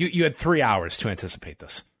 you had 3 hours to anticipate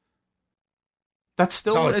this. That's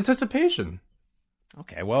still anticipation.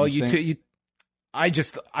 Okay. Well,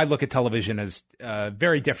 I look at television as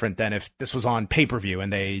very different than if this was on pay-per-view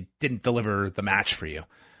and they didn't deliver the match for you.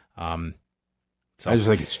 I just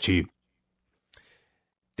think it's cheap.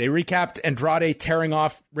 They recapped Andrade tearing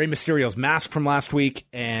off Rey Mysterio's mask from last week,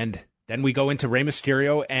 and then we go into Rey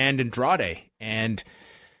Mysterio and Andrade. And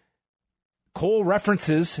Cole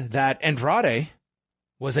references that Andrade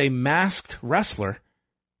was a masked wrestler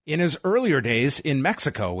in his earlier days in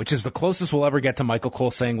Mexico, which is the closest we'll ever get to Michael Cole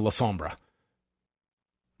saying La Sombra.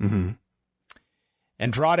 Mm-hmm.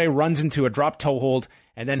 Andrade runs into a drop toe hold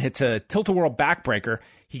and then hits a tilt-a-whirl backbreaker.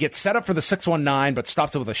 He gets set up for the 619, but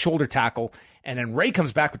stops it with a shoulder tackle. And then Rey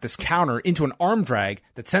comes back with this counter into an arm drag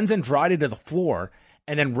that sends Andrade to the floor.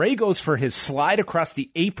 And then Rey goes for his slide across the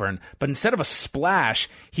apron, but instead of a splash,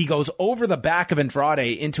 he goes over the back of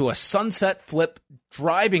Andrade into a sunset flip,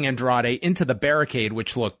 driving Andrade into the barricade,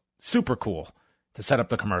 which looked super cool to set up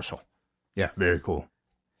the commercial. Yeah, very cool.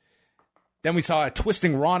 Then we saw a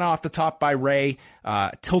twisting Rana off the top by Rey,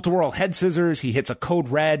 tilt-a-whirl head scissors. He hits a code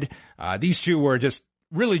red. These two were just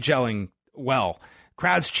really gelling well.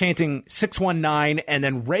 Crowds chanting 619, and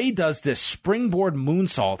then Rey does this springboard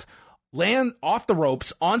moonsault, land off the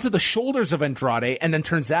ropes onto the shoulders of Andrade, and then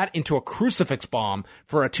turns that into a crucifix bomb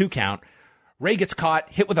for a 2 count. Rey gets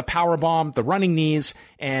caught, hit with a power bomb, the running knees,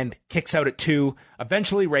 and kicks out at 2.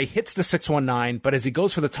 Eventually, Rey hits the 619, but as he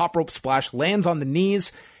goes for the top rope splash, lands on the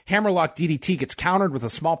knees. Hammerlock DDT gets countered with a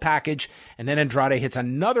small package, and then Andrade hits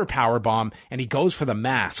another power bomb, and he goes for the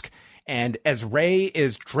mask. And as Rey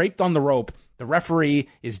is draped on the rope, the referee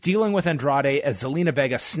is dealing with Andrade as Zelina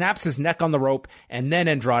Vega snaps his neck on the rope, and then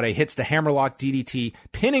Andrade hits the Hammerlock DDT,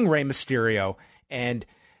 pinning Rey Mysterio, and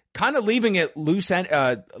kind of leaving it loose,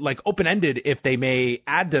 open-ended if they may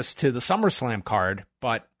add this to the SummerSlam card,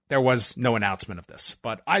 but there was no announcement of this.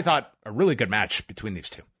 But I thought a really good match between these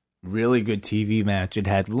two. Really good TV match. It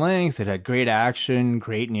had length, it had great action,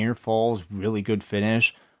 great near falls, really good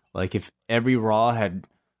finish. Like, if every Raw had,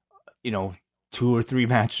 2 or 3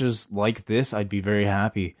 matches like this, I'd be very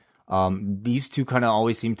happy. These two kind of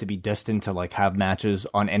always seem to be destined to have matches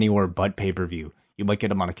on anywhere but pay-per-view. You might get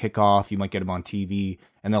them on a kickoff, you might get them on TV,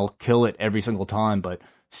 and they'll kill it every single time, but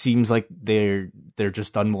seems like they're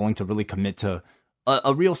just unwilling to really commit to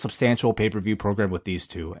a real substantial pay-per-view program with these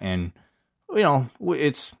two. And,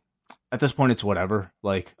 it's... At this point, it's whatever.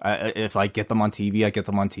 If I get them on TV, I get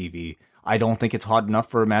them on TV. I don't think it's hot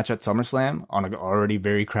enough for a match at SummerSlam on an already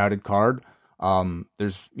very crowded card.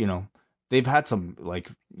 They've had some,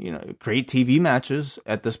 great TV matches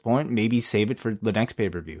at this point. Maybe save it for the next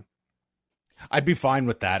pay-per-view. I'd be fine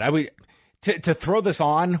with that. I would to throw this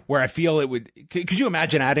on where I feel it would. Could you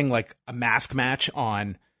imagine adding a mask match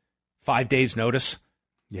on 5 days' notice?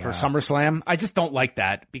 Yeah. For SummerSlam? I just don't like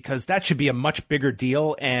that, because that should be a much bigger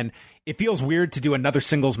deal, and it feels weird to do another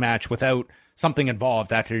singles match without something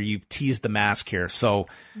involved after you've teased the mask here. So,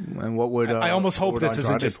 and what would I almost hope this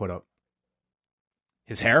isn't just put up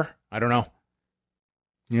his hair? I don't know.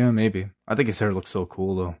 Yeah, maybe. I think his hair looks so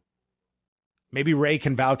cool though. Maybe Rey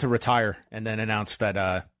can vow to retire and then announce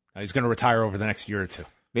that he's going to retire over the next year or two.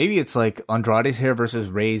 Maybe it's like Andrade's hair versus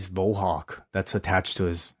Rey's mohawk that's attached to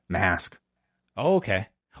his mask. Oh, okay.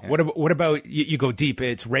 Yeah. What about you go deep?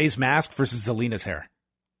 It's Rey's mask versus Zelina's hair.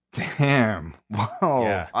 Damn. Wow.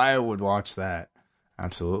 Yeah. I would watch that.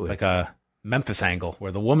 Absolutely. Like a Memphis angle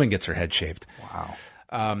where the woman gets her head shaved.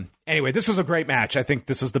 Wow. Anyway, this was a great match. I think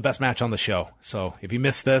this was the best match on the show. So if you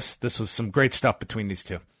missed this was some great stuff between these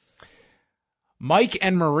two. Mike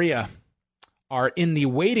and Maria are in the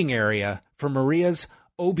waiting area for Maria's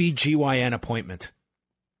OBGYN appointment.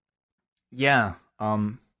 Yeah.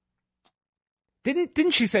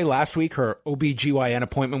 Didn't she say last week her OBGYN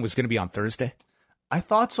appointment was going to be on Thursday? I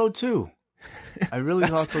thought so too. I really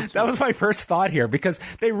thought so too. That was my first thought here because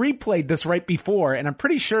they replayed this right before, and I'm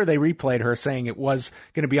pretty sure they replayed her saying it was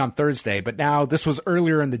going to be on Thursday, but now this was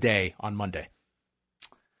earlier in the day on Monday.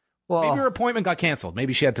 Well, maybe her appointment got canceled.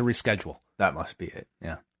 Maybe she had to reschedule. That must be it.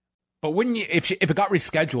 Yeah. But wouldn't you, if it got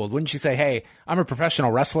rescheduled, wouldn't she say, "Hey, I'm a professional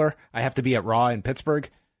wrestler. I have to be at Raw in Pittsburgh"?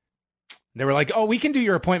 They were like, "Oh, we can do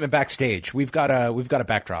your appointment backstage. We've got a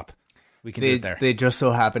backdrop. We can do it there." They just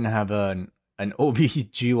so happen to have an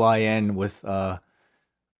OBGYN with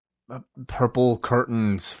purple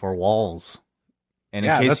curtains for walls. And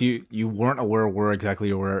in case you weren't aware where exactly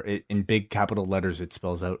you were, in big capital letters, it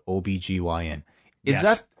spells out OBGYN.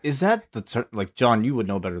 Is that the, like, John, you would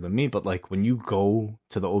know better than me, but like when you go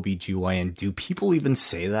to the OBGYN, do people even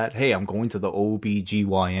say that? Hey, I'm going to the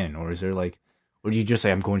OBGYN, or is there like, or do you just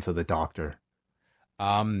say I'm going to the doctor?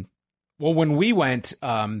 Well, when we went,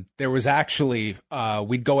 there was actually,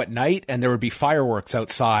 we'd go at night and there would be fireworks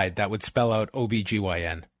outside that would spell out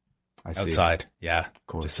OBGYN. I see. Outside. Yeah.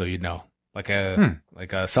 Cool. Just so you know, like a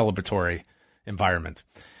celebratory environment.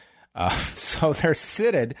 So they're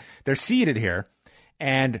seated here,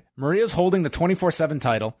 and Maria's holding the 24/7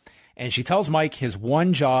 title, and she tells Mike his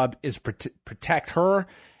one job is protect her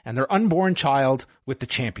and their unborn child with the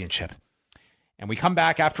championship. And we come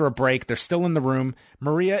back after a break. They're still in the room.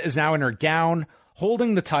 Maria is now in her gown,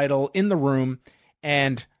 holding the title in the room,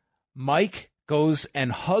 and Mike goes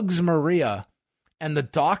and hugs Maria, and the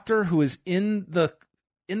doctor who is in the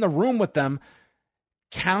room with them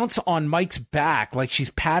counts on Mike's back like she's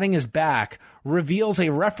patting his back, reveals a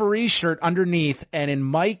referee shirt underneath, and in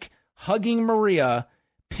Mike hugging Maria,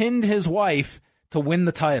 pinned his wife to win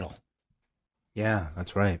the title. Yeah,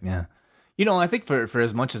 that's right. Yeah. You know, I think for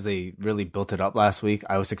as much as they really built it up last week,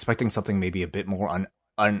 I was expecting something maybe a bit more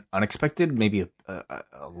unexpected, maybe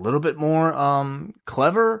a little bit more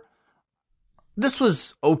clever. This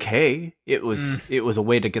was okay. It was a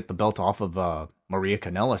way to get the belt off of Maria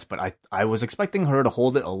Kanellis, but I was expecting her to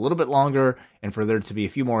hold it a little bit longer and for there to be a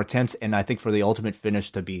few more attempts, and I think for the ultimate finish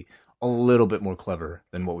to be a little bit more clever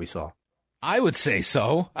than what we saw. I would say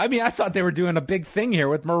so. I mean, I thought they were doing a big thing here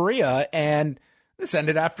with Maria, and this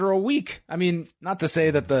ended after a week. I mean, not to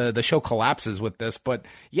say that the show collapses with this, but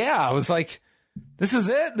yeah, I was like, this is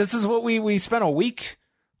it. This is what we spent a week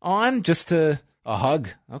on, just to a hug.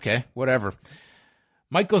 Okay, whatever.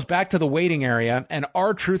 Mike goes back to the waiting area, and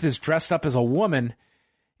R-Truth is dressed up as a woman,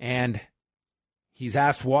 and he's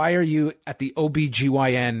asked, why are you at the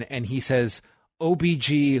OBGYN? And he says,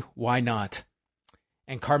 OBG, why not?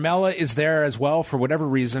 And Carmella is there as well for whatever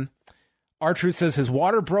reason. R-Truth says his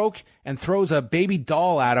water broke and throws a baby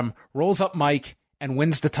doll at him, rolls up Mike, and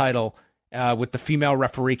wins the title with the female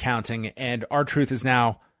referee counting, and R-Truth is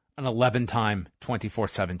now an 11-time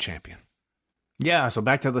 24/7 champion. Yeah, so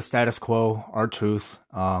back to the status quo, R-Truth.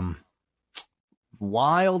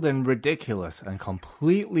 Wild and ridiculous and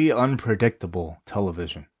completely unpredictable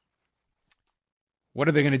television. What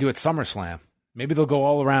are they going to do at SummerSlam? Maybe they'll go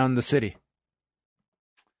all around the city.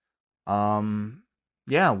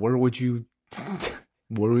 Yeah, where would you...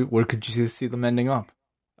 where could you see them ending up?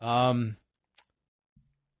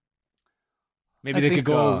 Maybe they could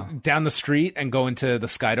go down the street and go into the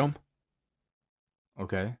Skydome.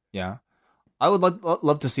 Okay, yeah. I would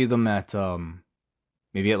love to see them at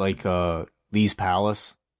maybe at like Lee's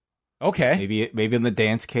Palace. Okay. Maybe in the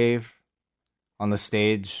dance cave on the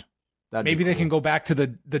stage. Maybe they can go back to the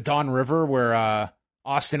Don River where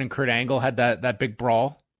Austin and Kurt Angle had that big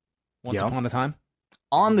brawl once upon a time.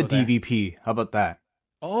 On the DVP. How about that?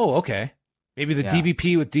 Oh, okay. Maybe the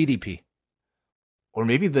DVP with DDP. Or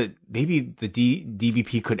maybe the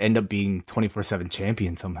DVP could end up being 24/7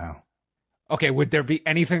 champion somehow. Okay, would there be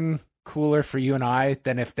anything cooler for you and I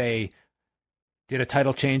than if they did a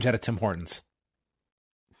title change at a Tim Hortons?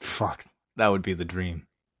 Fuck, that would be the dream.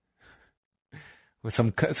 With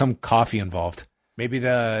some coffee involved. Maybe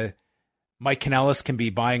the Mike Kanellis can be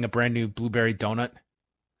buying a brand new blueberry donut.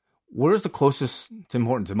 Where's the closest Tim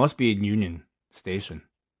Hortons? It must be in Union Station.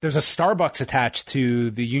 There's a Starbucks attached to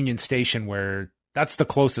the Union Station where that's the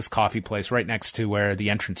closest coffee place, right next to where the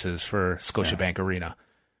entrance is for Scotiabank Arena.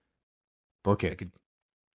 Book it.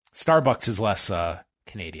 Starbucks is less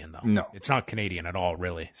Canadian, though. No. It's not Canadian at all,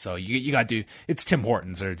 really. So you got to do, it's Tim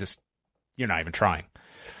Hortons, or just, you're not even trying.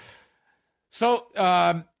 So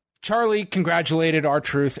Charlie congratulated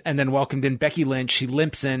R-Truth and then welcomed in Becky Lynch. She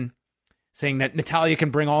limps in, saying that Natalya can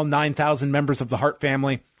bring all 9,000 members of the Hart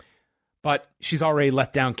family, but she's already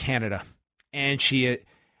let down Canada. And she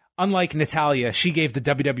unlike Natalya, she gave the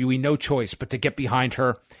WWE no choice but to get behind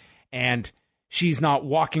her, and she's not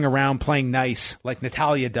walking around playing nice like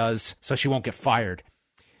Natalya does so she won't get fired.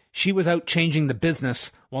 She was out changing the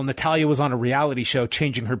business while Natalya was on a reality show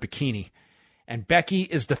changing her bikini. And Becky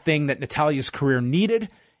is the thing that Natalya's career needed,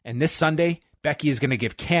 and this Sunday, Becky is going to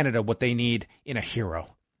give Canada what they need in a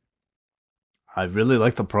hero. I really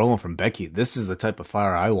like the promo from Becky. This is the type of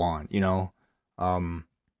fire I want,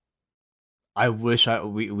 I wish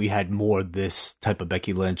we had more of this type of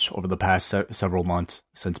Becky Lynch over the past several months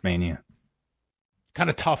since Mania. Kind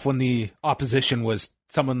of tough when the opposition was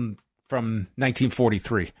someone from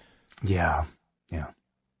 1943. Yeah.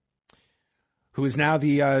 Who is now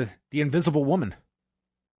the Invisible Woman.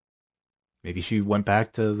 Maybe she went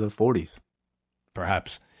back to the 40s.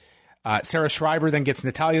 Perhaps. Sarah Shriver then gets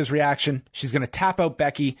Natalya's reaction. She's going to tap out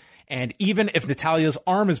Becky, and even if Natalya's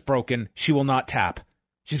arm is broken, she will not tap.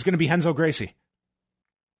 She's going to be Henzo Gracie.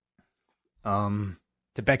 To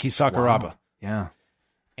Becky Sakuraba. Wow. Yeah.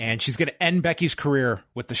 And she's going to end Becky's career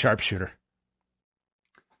with the sharpshooter.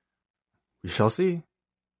 We shall see.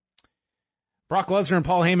 Brock Lesnar and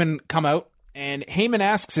Paul Heyman come out, and Heyman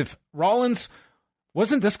asks if Rollins,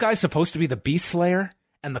 wasn't this guy supposed to be the Beast Slayer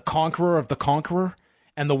and the Conqueror of the Conqueror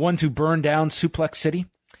and the one to burn down Suplex City?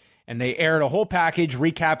 And they aired a whole package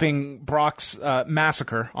recapping Brock's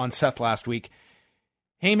massacre on Seth last week.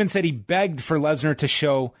 Heyman said he begged for Lesnar to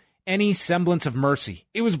show any semblance of mercy.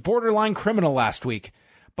 It was borderline criminal last week,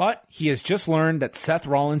 but he has just learned that Seth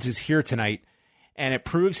Rollins is here tonight, and it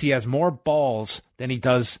proves he has more balls than he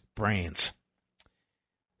does brains.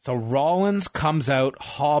 So Rollins comes out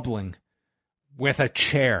hobbling with a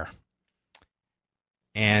chair,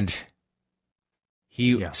 and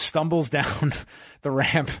he stumbles down the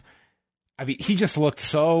ramp. I mean, he just looked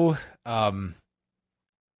so, I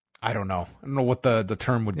don't know what the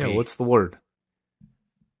term would be. Yeah, what's the word?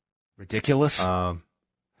 Ridiculous? I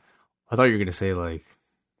thought you were going to say, like,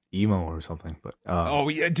 emo or something, but... oh,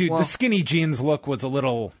 yeah, dude, the skinny jeans look was a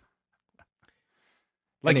little...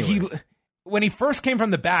 Like, anyway. When he first came from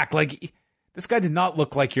the back, like, this guy did not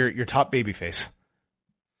look like your top babyface.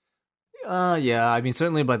 Yeah, I mean,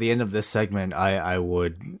 certainly by the end of this segment, I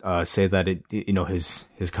would say that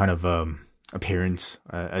his kind of appearance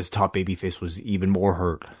as top babyface was even more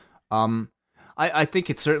hurt. I think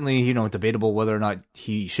it's certainly, debatable whether or not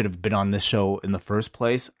he should have been on this show in the first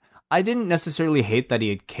place. I didn't necessarily hate that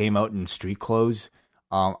he came out in street clothes.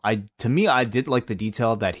 I did like the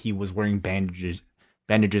detail that he was wearing bandages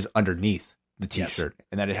underneath the t-shirt,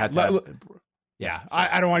 and that it had that. Yeah,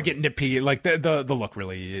 I don't want to get nitpicky. Like the look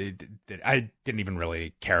really, I didn't even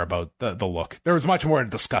really care about the look. There was much more to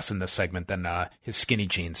discuss in this segment than his skinny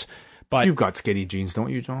jeans. But you've got skinny jeans,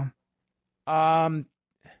 don't you, John? I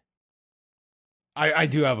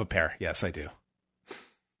do have a pair. Yes, I do.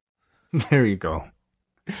 There you go.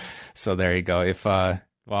 So there you go. If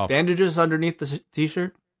bandages underneath the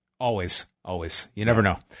t-shirt, always. You never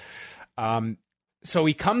know. So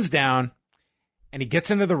he comes down and he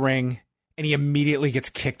gets into the ring and he immediately gets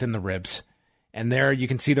kicked in the ribs. And there you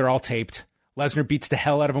can see they're all taped. Lesnar beats the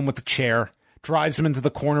hell out of him with the chair, drives him into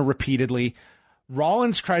the corner repeatedly.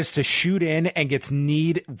 Rollins tries to shoot in and gets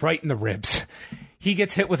kneed right in the ribs. He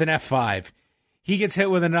gets hit with an F5. He gets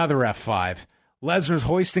hit with another F5. Lesnar's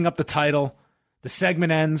hoisting up the title. The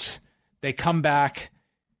segment ends. They come back,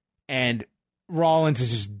 and Rollins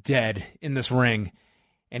is just dead in this ring.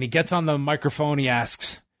 And he gets on the microphone. He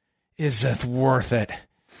asks, "Is it worth it?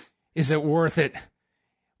 Is it worth it?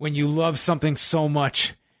 When you love something so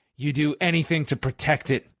much, you do anything to protect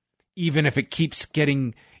it, even if you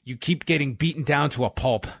keep getting beaten down to a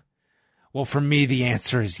pulp." Well, for me, the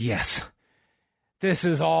answer is yes. This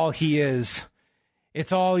is all he is.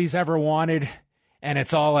 It's all he's ever wanted, and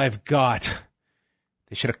it's all I've got.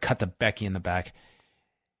 They should have cut the Becky in the back.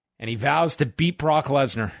 And he vows to beat Brock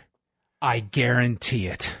Lesnar. I guarantee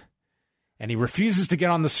it. And he refuses to get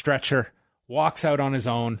on the stretcher, walks out on his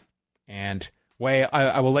own, and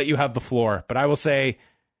I will let you have the floor. But I will say,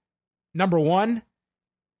 number one,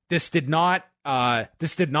 this did not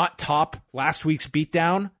top last week's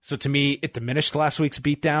beatdown. So to me, it diminished last week's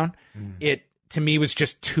beatdown. It, to me, was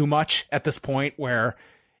just too much at this point, where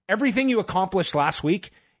everything you accomplished last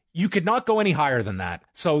week, you could not go any higher than that.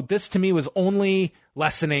 So this, to me, was only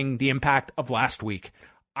lessening the impact of last week.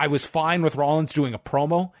 I was fine with Rollins doing a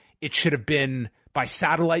promo. It should have been by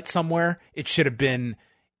satellite somewhere. It should have been,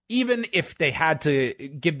 even if they had to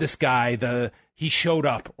give this guy he showed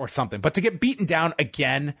up or something. But to get beaten down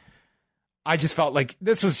again, I just felt like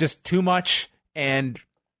this was just too much. And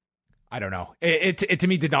I don't know. It to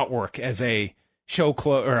me did not work as a show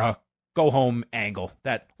or a go home angle.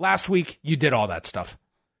 That last week you did all that stuff.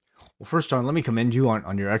 Well, first, John, let me commend you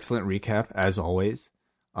on your excellent recap, as always.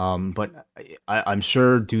 But I'm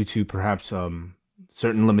sure due to perhaps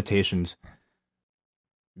certain limitations,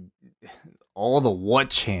 all the what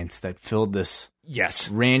chants that filled this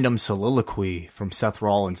random soliloquy from Seth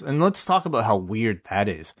Rollins. And let's talk about how weird that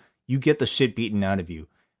is. You get the shit beaten out of you.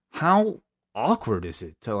 How awkward is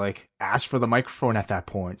it to like ask for the microphone at that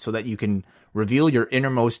point so that you can reveal your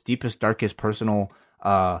innermost, deepest, darkest personal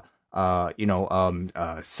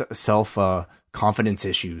self confidence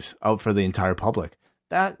issues out for the entire public?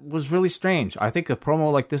 That was really strange. I think a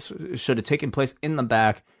promo like this should have taken place in the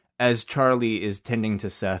back as Charlie is tending to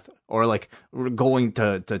Seth, or like going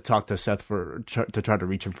to talk to Seth to try to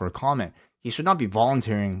reach him for a comment. He should not be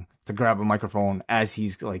volunteering to grab a microphone as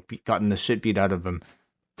he's like gotten the shit beat out of him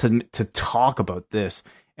to talk about this.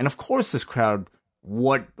 And of course, this crowd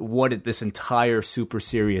wanted this entire super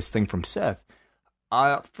serious thing from Seth.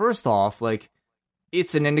 First off, like,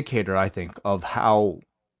 it's an indicator, I think, of how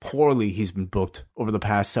poorly he's been booked over the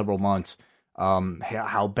past several months.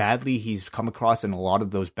 How badly he's come across in a lot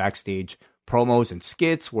of those backstage promos and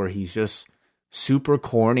skits where he's just super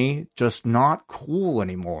corny, just not cool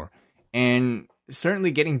anymore. And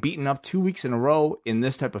certainly getting beaten up 2 weeks in a row in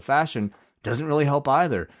this type of fashion doesn't really help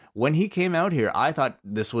either. When he came out here, I thought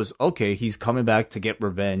this was, okay, he's coming back to get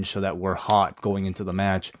revenge so that we're hot going into the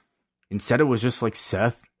match. Instead, it was just like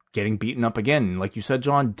Seth getting beaten up again. Like you said,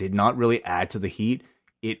 John, did not really add to the heat.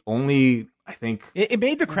 It only, I think... It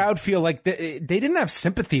made the crowd feel like they didn't have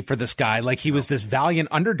sympathy for this guy. Like he was this valiant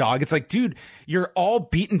underdog. It's like, dude, you're all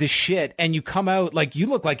beaten to shit and you come out like you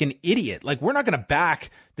look like an idiot. Like, we're not going to back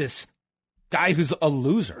this guy who's a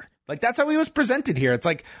loser. Like, that's how he was presented here. It's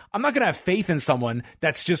like, I'm not going to have faith in someone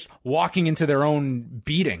that's just walking into their own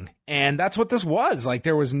beating. And that's what this was. Like,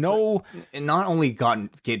 there was no... And not only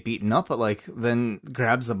get beaten up, but, like, then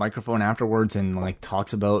grabs the microphone afterwards and, like,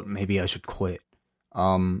 talks about, maybe I should quit.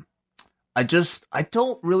 I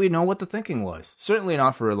don't really know what the thinking was. Certainly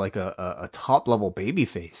not for, like, a top-level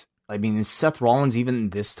babyface. I mean, is Seth Rollins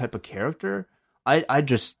even this type of character? I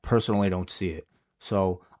just personally don't see it.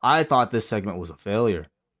 So, I thought this segment was a failure.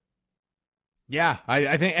 Yeah,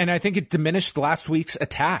 I think it diminished last week's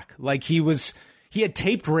attack. Like he had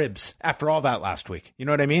taped ribs after all that last week. You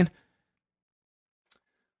know what I mean?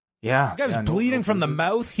 Yeah. The guy was bleeding from the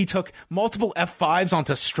mouth. He took multiple F5s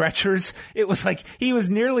onto stretchers. It was like he was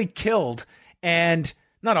nearly killed and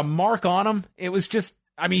not a mark on him. It was just,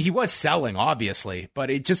 I mean, he was selling, obviously, but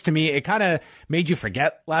it just, to me, it kind of made you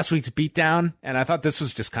forget last week's beatdown. And I thought this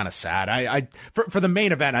was just kind of sad. For the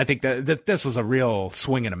main event, I think that this was a real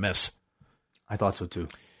swing and a miss. I thought so too.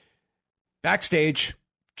 Backstage,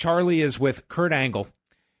 Charlie is with Kurt Angle,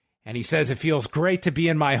 and he says it feels great to be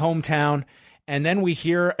in my hometown. And then we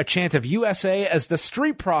hear a chant of USA as the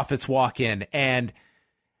Street Profits walk in. And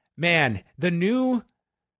man, the new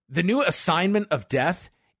assignment of death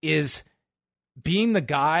is being the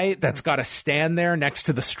guy that's got to stand there next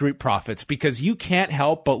to the Street Profits, because you can't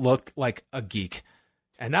help but look like a geek.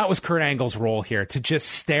 And that was Kurt Angle's role here, to just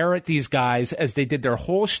stare at these guys as they did their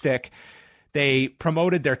whole shtick. They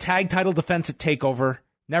promoted their tag title defense at TakeOver,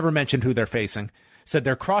 never mentioned who they're facing, said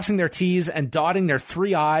they're crossing their T's and dotting their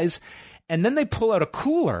three I's, and then they pull out a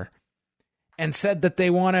cooler and said that they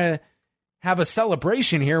want to have a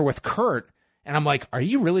celebration here with Kurt. And I'm like, are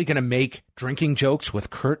you really going to make drinking jokes with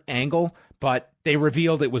Kurt Angle? But they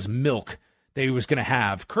revealed it was milk that he was going to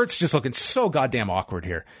have. Kurt's just looking so goddamn awkward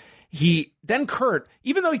here. Kurt,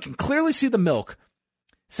 even though he can clearly see the milk,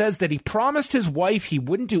 says that he promised his wife he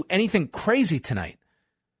wouldn't do anything crazy tonight.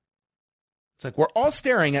 It's like we're all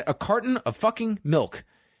staring at a carton of fucking milk.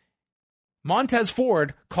 Montez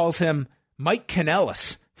Ford calls him Mike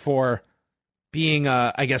Kanellis for being,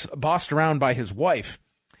 bossed around by his wife.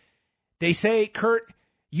 They say, Kurt,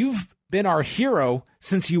 you've been our hero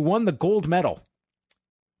since you won the gold medal.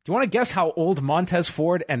 Do you want to guess how old Montez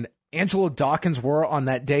Ford and Angelo Dawkins were on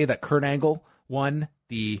that day that Kurt Angle won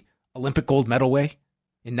the Olympic gold medal in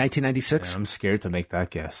 1996? Yeah, I'm scared to make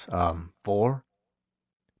that guess. 4?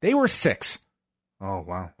 They were 6. Oh,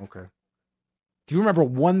 wow. Okay. Do you remember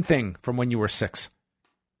one thing from when you were 6?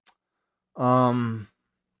 Let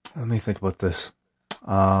me think about this.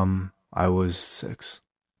 I was 6.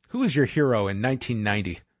 Who was your hero in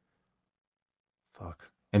 1990? Fuck.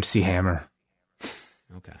 MC Hammer.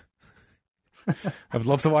 Okay. I'd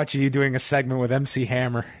love to watch you doing a segment with MC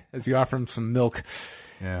Hammer as you offer him some milk.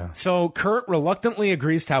 Yeah. So Kurt reluctantly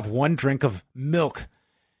agrees to have one drink of milk.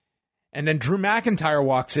 And then Drew McIntyre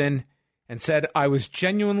walks in and said, I was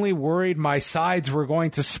genuinely worried my sides were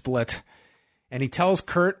going to split. And he tells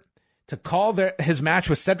Kurt to call his match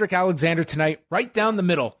with Cedric Alexander tonight right down the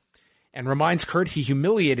middle. and reminds Kurt he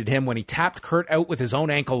humiliated him when he tapped Kurt out with his own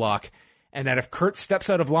ankle lock, and that if Kurt steps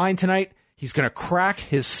out of line tonight, he's going to crack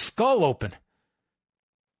his skull open.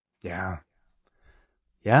 Yeah.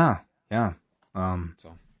 So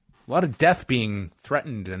a lot of death being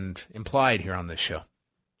threatened and implied here on this show.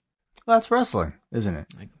 Well, that's wrestling, isn't it?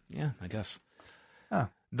 I guess. Oh,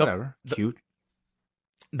 whatever. Cute.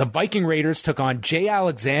 The Viking Raiders took on Jay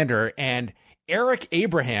Alexander and Eric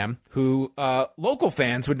Abraham, who local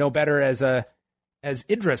fans would know better as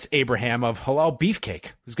Idris Abraham of Halal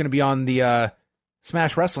Beefcake, who's going to be on the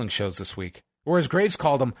Smash Wrestling shows this week. Or as Graves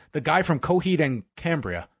called him, the guy from Coheed and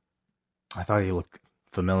Cambria. I thought he looked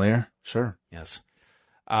familiar. Sure. Yes.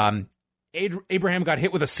 Abraham got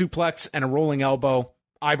hit with a suplex and a rolling elbow.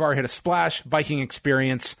 Ivar hit a splash. Viking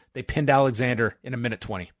experience. They pinned Alexander in a minute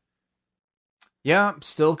 20. Yeah,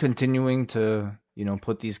 still continuing to,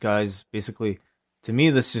 put these guys basically. To me,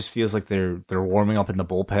 this just feels like they're warming up in the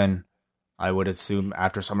bullpen. I would assume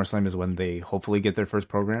after SummerSlam is when they hopefully get their first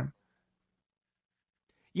program.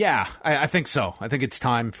 Yeah, I think so. I think it's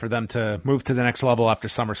time for them to move to the next level after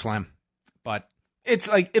SummerSlam. But it's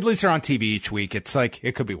like, at least they're on TV each week. It's like,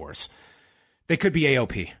 it could be worse. They could be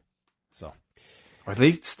AOP. So, are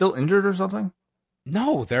they still injured or something?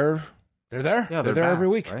 No, they're there. Yeah, they're there back, every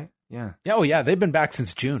week. Right? Yeah. Yeah. Oh, yeah. They've been back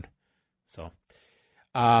since June. So,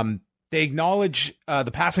 they acknowledge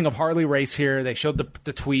the passing of Harley Race here. They showed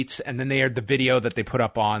the tweets, and then they aired the video that they put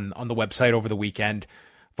up on the website over the weekend,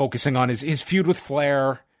 focusing on his feud with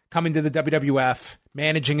Flair, coming to the WWF,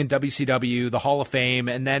 managing in WCW, the Hall of Fame,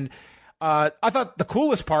 and then I thought the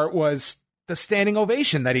coolest part was the standing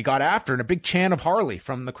ovation that he got after and a big chant of Harley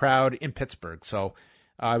from the crowd in Pittsburgh. So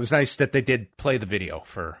it was nice that they did play the video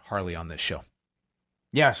for Harley on this show.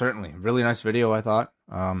 Yeah, certainly. Really nice video, I thought.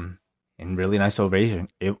 And really nice ovation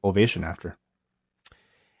after.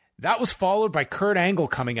 That was followed by Kurt Angle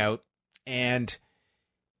coming out, and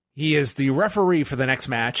he is the referee for the next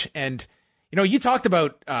match. And, you talked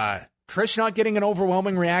about Trish not getting an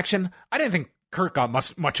overwhelming reaction. I didn't think Kurt got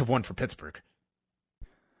much of one for Pittsburgh.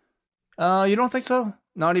 You don't think so?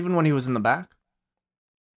 Not even when he was in the back?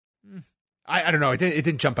 I don't know. It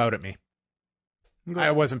didn't jump out at me. Okay.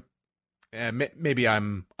 I wasn't. Maybe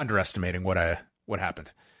I'm underestimating what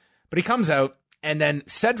happened. But he comes out, and then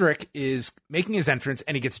Cedric is making his entrance,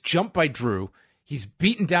 and he gets jumped by Drew. He's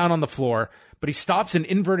beaten down on the floor, but he stops an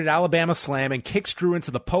inverted Alabama slam and kicks Drew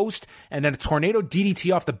into the post, and then a tornado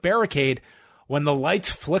DDT off the barricade. When the lights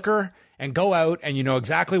flicker and go out, and you know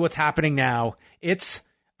exactly what's happening now, it's,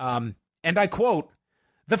 and I quote,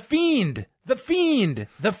 "The Fiend, the Fiend,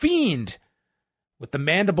 the Fiend," with the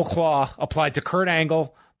mandible claw applied to Kurt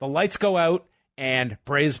Angle. The lights go out, and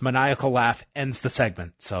Bray's maniacal laugh ends the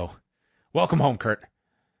segment. So, welcome home, Kurt.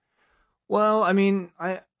 Well, I mean,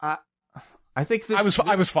 I think that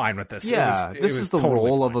I was fine with this. Yeah, this is the totally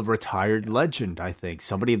role fine. of a retired legend. I think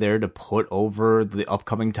somebody there to put over the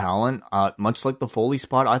upcoming talent. Much like the Foley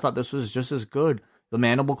spot, I thought this was just as good. The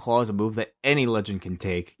mandible claw is a move that any legend can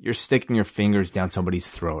take. You're sticking your fingers down somebody's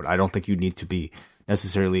throat. I don't think you need to be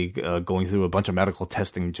necessarily going through a bunch of medical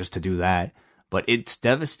testing just to do that. But it's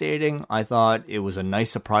devastating. I thought it was a nice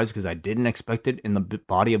surprise because I didn't expect it in the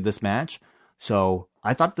body of this match. So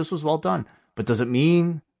I thought this was well done. But does it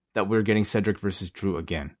mean that we're getting Cedric versus Drew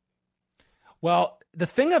again? Well, the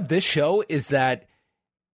thing of this show is that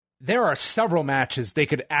there are several matches they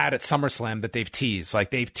could add at SummerSlam that they've teased.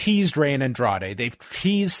 Like, they've teased Rey and Andrade. They've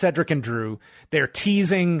teased Cedric and Drew. They're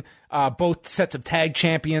teasing both sets of tag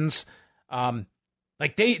champions.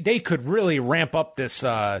 Like, they could really ramp up this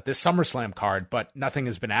SummerSlam card, but nothing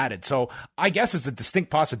has been added. So I guess it's a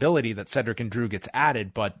distinct possibility that Cedric and Drew gets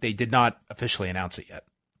added, but they did not officially announce it yet.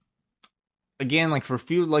 Again, like for a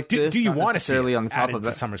feud like this, do you want to see it on the top of to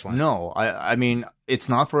it? SummerSlam? No, I mean, it's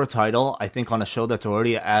not for a title. I think on a show that's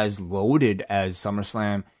already as loaded as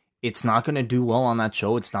SummerSlam, it's not going to do well on that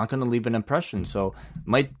show. It's not going to leave an impression. So it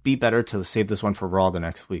might be better to save this one for Raw the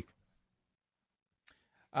next week.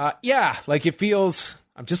 Yeah, like it feels,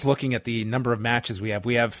 I'm just looking at the number of matches we have.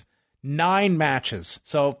 We have 9 matches.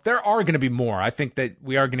 So there are going to be more. I think that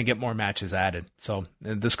we are going to get more matches added. So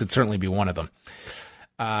this could certainly be one of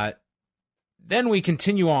them. Then we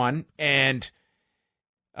continue on, and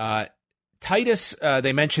Titus,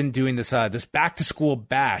 they mentioned doing this back-to-school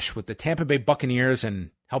bash with the Tampa Bay Buccaneers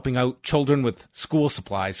and helping out children with school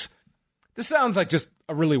supplies. This sounds like just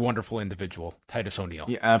a really wonderful individual, Titus O'Neil.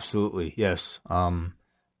 Yeah, absolutely, yes.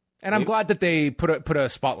 And I'm glad that they put a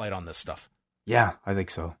spotlight on this stuff. Yeah, I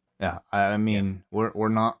think so. Yeah, I mean, we're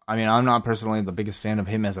not. I mean, I'm not personally the biggest fan of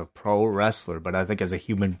him as a pro wrestler, but I think as a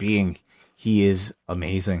human being, he is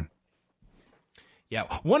amazing. Yeah.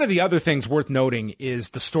 One of the other things worth noting is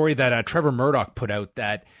the story that Trevor Murdoch put out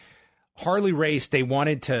that Harley Race, they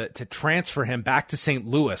wanted to transfer him back to St.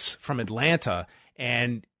 Louis from Atlanta,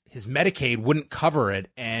 and his Medicaid wouldn't cover it.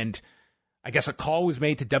 And I guess a call was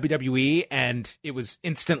made to WWE, and it was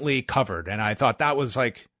instantly covered. And I thought that was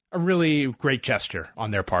like a really great gesture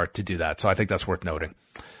on their part to do that. So I think that's worth noting.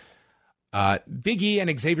 Big E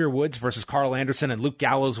and Xavier Woods versus Carl Anderson and Luke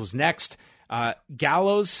Gallows was next.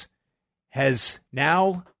 Gallows has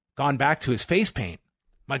now gone back to his face paint.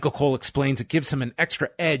 Michael Cole explains it gives him an extra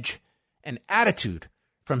edge and attitude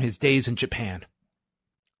from his days in Japan.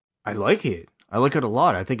 I like it. I like it a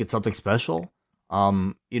lot. I think it's something special.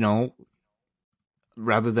 You know,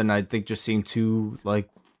 rather than I think just seeing two like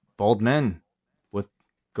bald men with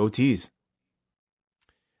goatees.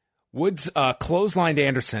 Woods clotheslined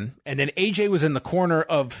Anderson, and then AJ was in the corner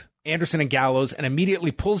of Anderson and Gallows and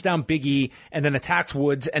immediately pulls down Big E and then attacks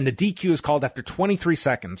Woods, and the DQ is called after 23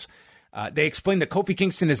 seconds. They explained that Kofi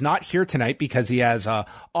Kingston is not here tonight because he has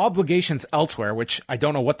obligations elsewhere, which I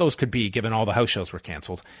don't know what those could be given all the house shows were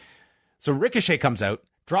canceled. So Ricochet comes out,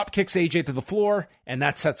 drop kicks AJ to the floor, and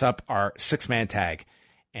that sets up our 6-man tag.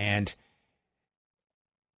 And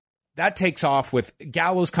that takes off with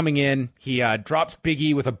Gallows coming in. He drops Big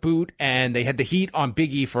E with a boot, and they had the heat on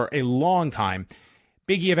Big E for a long time.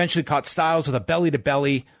 Big E eventually caught Styles with a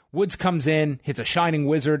belly-to-belly. Woods comes in, hits a Shining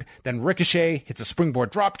Wizard. Then Ricochet hits a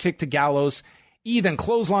springboard drop kick to Gallows. E then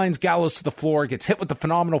clotheslines Gallows to the floor, gets hit with the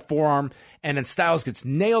phenomenal forearm, and then Styles gets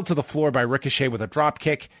nailed to the floor by Ricochet with a drop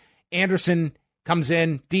kick. Anderson comes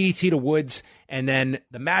in, DDT to Woods, and then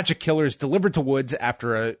the Magic Killers delivered to Woods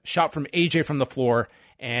after a shot from AJ from the floor,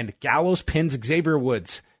 and Gallows pins Xavier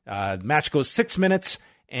Woods. The match goes 6 minutes,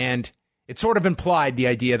 and it sort of implied the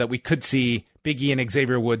idea that we could see Big E and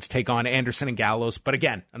Xavier Woods take on Anderson and Gallows. But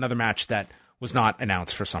again, another match that was not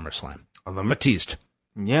announced for SummerSlam, but teased.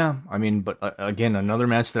 Yeah, I mean, but again, another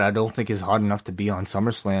match that I don't think is hot enough to be on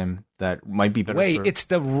SummerSlam that might be better. Wait, it's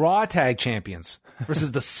the Raw Tag Champions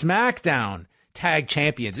versus the SmackDown Tag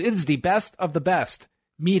Champions. It is the best of the best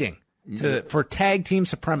meeting for tag team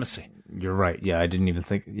supremacy. You're right. Yeah, I didn't even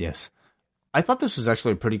think. Yes. I thought this was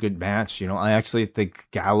actually a pretty good match. You know, I actually think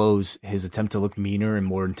Gallows, his attempt to look meaner and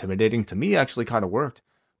more intimidating, to me actually kind of worked.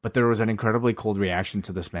 But there was an incredibly cold reaction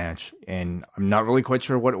to this match, and I'm not really quite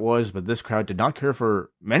sure what it was, but this crowd did not care for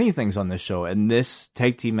many things on this show, and this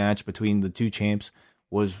tag team match between the two champs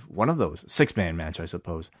was one of those. 6-man match, I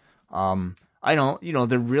suppose. I don't, you know,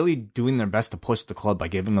 they're really doing their best to push the club by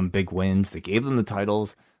giving them big wins. They gave them the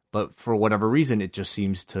titles, but for whatever reason, it just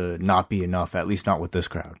seems to not be enough, at least not with this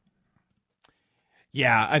crowd.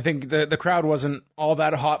 Yeah, I think the crowd wasn't all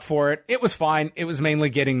that hot for it. It was fine. It was mainly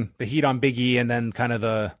getting the heat on Big E and then kind of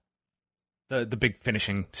the big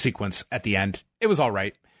finishing sequence at the end. It was all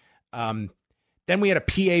right. Then we had a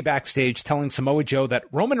PA backstage telling Samoa Joe that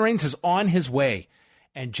Roman Reigns is on his way.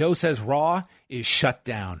 And Joe says Raw is shut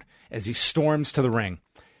down as he storms to the ring.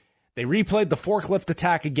 They replayed the forklift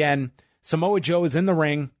attack again. Samoa Joe is in the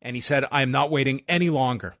ring, and he said, "I am not waiting any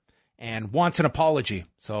longer," and wants an apology.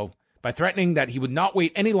 So by threatening that he would not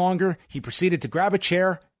wait any longer, he proceeded to grab a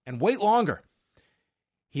chair and wait longer.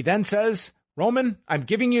 He then says, "Roman, I'm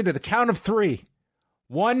giving you to the count of 3.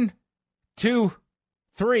 1, 2,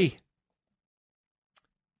 3.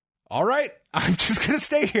 All right, I'm just going to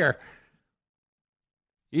stay here."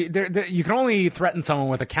 You can only threaten someone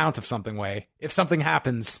with a count of something way if something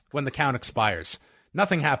happens when the count expires.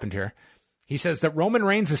 Nothing happened here. He says that Roman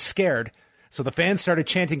Reigns is scared, so the fans started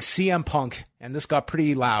chanting CM Punk, and this got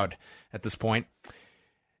pretty loud at this point.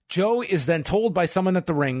 Joe is then told by someone at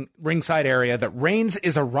the ringside area that Reigns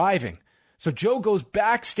is arriving. So Joe goes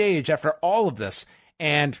backstage after all of this,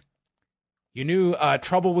 and you knew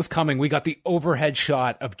trouble was coming. We got the overhead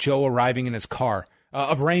shot of Joe arriving in his car,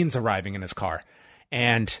 of Reigns arriving in his car.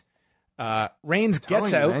 And Reigns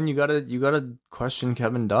gets out. Man, you gotta question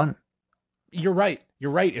Kevin Dunn. You're right.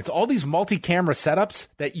 It's all these multi-camera setups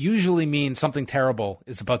that usually mean something terrible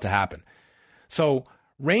is about to happen. So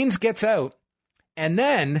Reigns gets out, and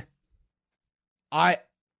then a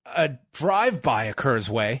drive-by occurs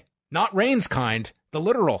way, not Reigns' kind, the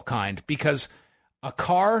literal kind, because a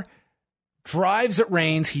car drives at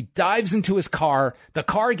Reigns. He dives into his car. The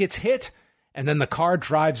car gets hit, and then the car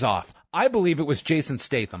drives off. I believe it was Jason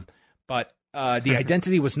Statham, but the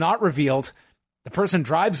identity was not revealed. The person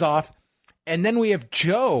drives off, and then we have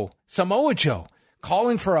Joe, Samoa Joe,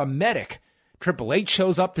 calling for a medic. Triple H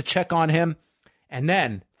shows up to check on him, and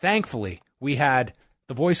then, thankfully, we had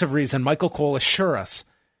the voice of reason, Michael Cole, assure us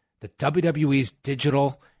that WWE's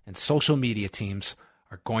digital and social media teams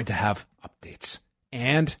are going to have updates,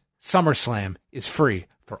 and SummerSlam is free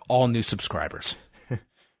for all new subscribers.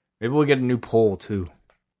 Maybe we'll get a new poll too.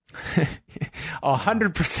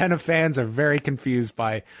 100% of fans are very confused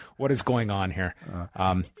by what is going on here.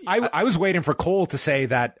 I was waiting for Cole to say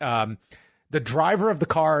that the driver of the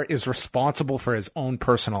car is responsible for his own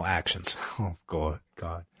personal actions. Oh, God.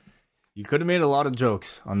 You could have made a lot of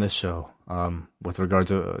jokes on this show with regard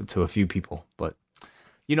to a few people. But,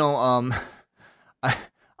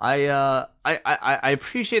 I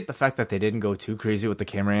appreciate the fact that they didn't go too crazy with the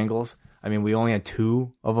camera angles. I mean, we only had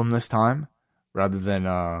 2 of them this time, rather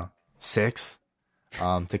than 6,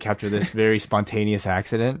 to capture this very spontaneous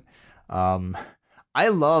accident. I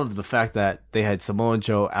love the fact that they had Samoa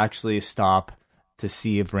Joe actually stop to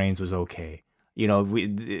see if Reigns was okay.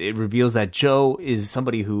 It reveals that Joe is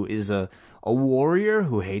somebody who is a warrior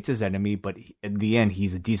who hates his enemy, but in the end,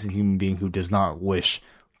 he's a decent human being who does not wish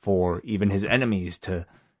for even his enemies to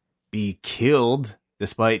be killed.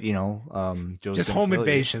 Despite, Joe's just home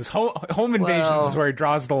invasions. Home invasions is where he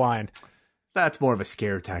draws the line. That's more of a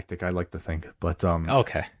scare tactic, I like to think. But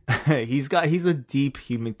okay, he's a deep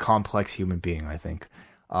complex human being, I think.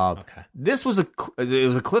 Okay. This was a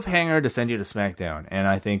cliffhanger to send you to SmackDown, and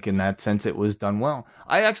I think in that sense it was done well.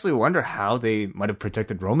 I actually wonder how they might have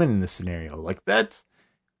protected Roman in this scenario. Like that,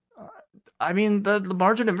 I mean, the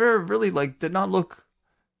margin of error really did not look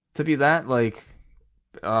to be that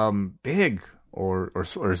big. Or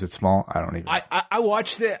is it small? I don't even. I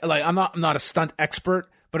watched it. I'm not a stunt expert,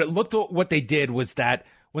 but it looked what they did was that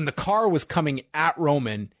when the car was coming at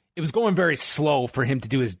Roman, it was going very slow for him to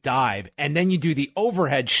do his dive, and then you do the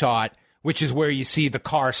overhead shot, which is where you see the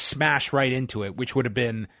car smash right into it, which would have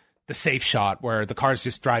been the safe shot where the car's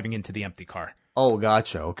just driving into the empty car. Oh,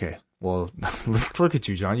 gotcha. Okay. Well, look at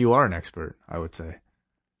you, John. You are an expert, I would say.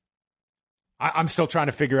 I'm still trying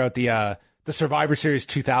to figure out the Survivor Series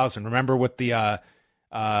 2000. Remember with the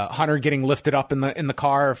Hunter getting lifted up in the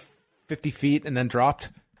car 50 feet and then dropped,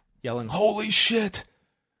 yelling, "Holy shit!"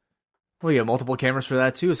 Well, you have multiple cameras for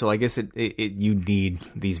that too, so I guess you need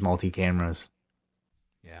these multi-cameras.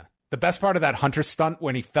 Yeah. The best part of that Hunter stunt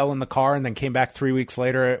when he fell in the car and then came back 3 weeks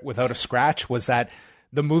later without a scratch was that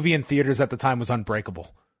the movie in theaters at the time was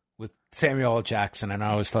Unbreakable with Samuel L. Jackson, and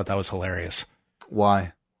I always thought that was hilarious.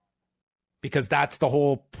 Why? Because that's the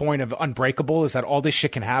whole point of Unbreakable, is that all this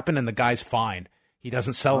shit can happen and the guy's fine. He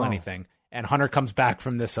doesn't sell anything. And Hunter comes back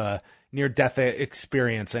from this near-death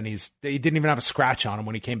experience, and he didn't even have a scratch on him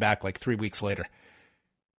when he came back 3 weeks later.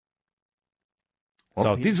 Well,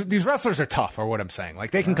 so these wrestlers are tough, or what I'm saying.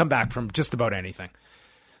 They can come back from just about anything.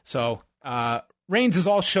 So Reigns is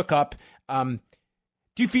all shook up. Do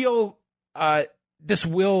you feel this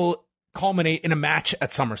will culminate in a match at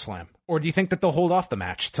SummerSlam? Or do you think that they'll hold off the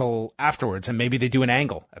match till afterwards and maybe they do an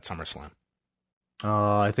angle at SummerSlam?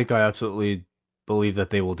 I think I absolutely believe that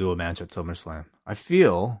they will do a match at SummerSlam. It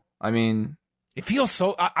feels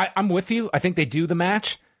so... I'm with you. I think they do the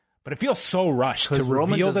match, but it feels so rushed to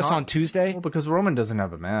reveal this on Tuesday. Well, because Roman doesn't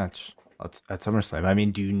have a match at SummerSlam. I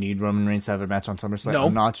mean, do you need Roman Reigns to have a match on SummerSlam? No.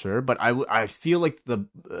 I'm not sure, but I feel like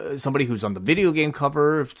somebody who's on the video game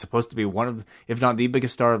cover, supposed to be one of, if not the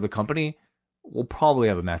biggest star of the company, will probably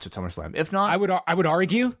have a match at SummerSlam. If not, I would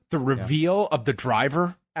argue the reveal of the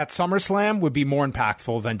driver at SummerSlam would be more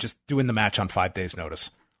impactful than just doing the match on 5 days'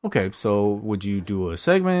 notice. Okay, so would you do a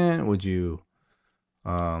segment? Would you?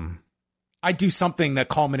 I'd do something that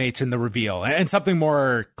culminates in the reveal, and something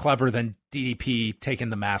more clever than DDP taking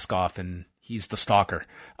the mask off and he's the stalker.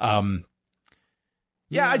 I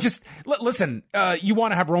just listen. You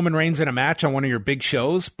want to have Roman Reigns in a match on one of your big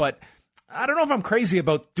shows, but I don't know if I'm crazy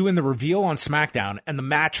about doing the reveal on SmackDown and the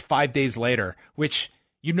match 5 days later, which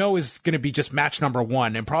is going to be just match number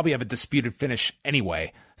 1 and probably have a disputed finish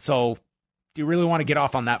anyway. So do you really want to get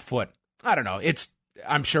off on that foot? I don't know.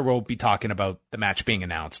 I'm sure we'll be talking about the match being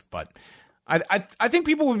announced, but I think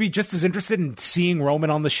people would be just as interested in seeing Roman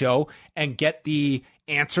on the show and get the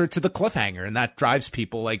answer to the cliffhanger, and that drives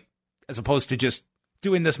people, as opposed to just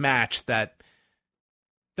doing this match that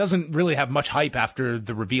doesn't really have much hype after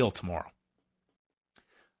the reveal tomorrow.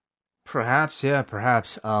 Perhaps, yeah,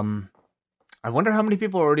 perhaps. I wonder how many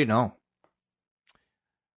people already know.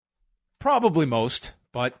 Probably most,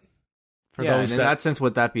 but for those in that sense,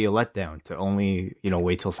 would that be a letdown to only,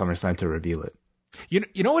 wait till SummerSlam to reveal it? You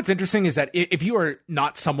know what's interesting is that if you are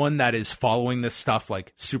not someone that is following this stuff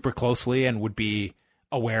super closely and would be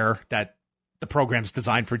aware that the program's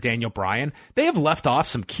designed for Daniel Bryan, they have left off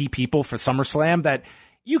some key people for SummerSlam that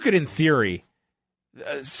you could, in theory,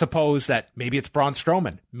 suppose that maybe it's Braun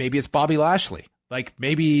Strowman, maybe it's Bobby Lashley,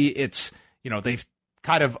 maybe it's, they've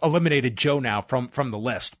kind of eliminated Joe now from the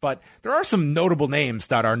list, but there are some notable names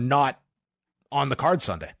that are not on the card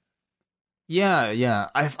Sunday. Yeah.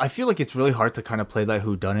 I feel like it's really hard to kind of play that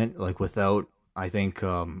whodunit, like without, I think,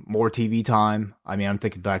 more TV time. I mean, I'm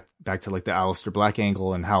thinking back to like the Aleister Black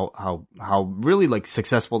angle and how really like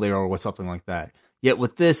successful they are with something like that. Yet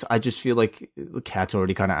with this, I just feel like the cat's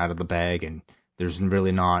already kind of out of the bag, and there's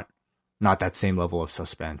really not that same level of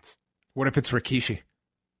suspense. What if it's Rikishi?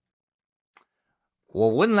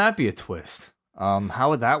 Well, wouldn't that be a twist? How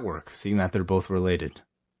would that work, seeing that they're both related?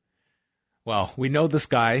 Well, we know this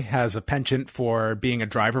guy has a penchant for being a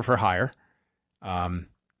driver for hire. Yeah.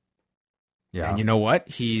 And you know what?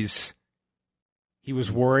 He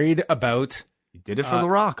was worried about... He did it for The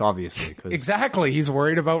Rock, obviously. Exactly. He's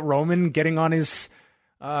worried about Roman getting on his...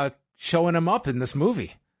 showing him up in this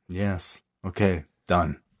movie. Yes. Okay.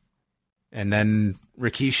 Done. And then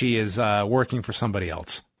Rikishi is working for somebody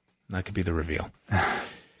else. That could be the reveal.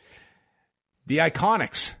 The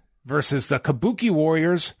Iconics versus the Kabuki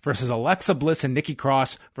Warriors versus Alexa Bliss and Nikki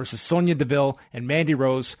Cross versus Sonya Deville and Mandy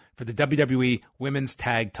Rose for the WWE Women's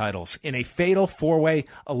Tag Titles in a fatal 4-way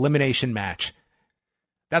elimination match.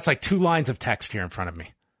 That's like 2 lines of text here in front of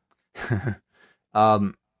me.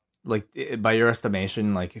 Like, by your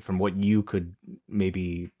estimation, like from what you could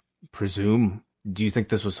maybe presume, do you think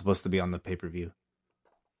this was supposed to be on the pay-per-view?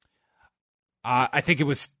 I think it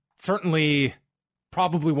was certainly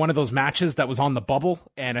probably one of those matches that was on the bubble,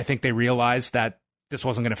 and I think they realized that this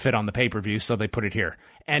wasn't going to fit on the pay-per-view, so they put it here.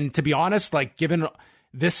 And to be honest, like, given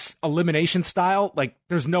this elimination style, like,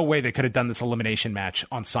 there's no way they could have done this elimination match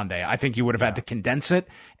on Sunday. I think you would have had to condense it,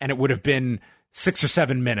 and it would have been 6 or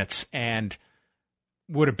 7 minutes, and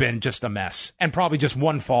would have been just a mess, and probably just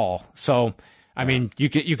one fall. So, I mean, you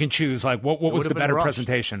can choose, like, what was the better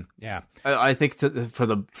presentation? Yeah. I think for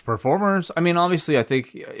the performers, I mean, obviously, I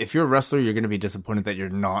think if you're a wrestler, you're going to be disappointed that you're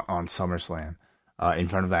not on SummerSlam in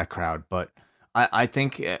front of that crowd. But I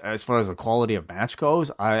think as far as the quality of match goes,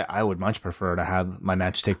 I would much prefer to have my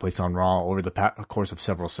match take place on Raw over the course of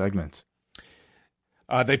several segments.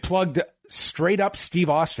 They plugged Straight Up Steve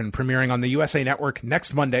Austin premiering on the USA Network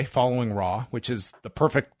next Monday following Raw, which is the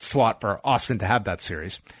perfect slot for Austin to have that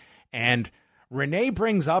series. And Renee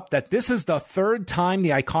brings up that this is the 3rd time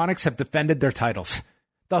the Iconics have defended their titles.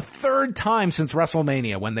 The 3rd time since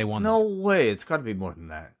WrestleMania when they won. No way. It's got to be more than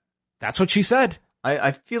that. That's what she said.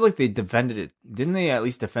 I feel like they defended it. Didn't they at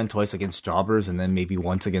least defend twice against Jobbers and then maybe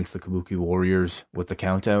once against the Kabuki Warriors with the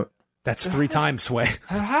count out? That's 3 times, Sway.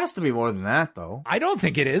 There has to be more than that, though. I don't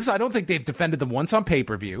think it is. I don't think they've defended them once on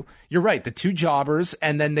pay-per-view. You're right. The 2 Jobbers,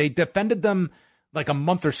 and then they defended them like a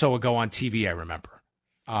month or so ago on TV, I remember.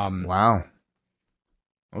 Wow.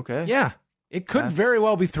 Okay. Yeah. It could very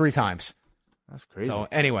well be 3 times. That's crazy. So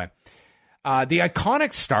anyway, the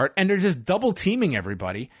Iconics start, and they're just double teaming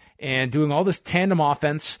everybody and doing all this tandem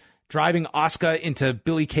offense, driving Asuka into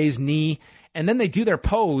Billie Kay's knee. And then they do their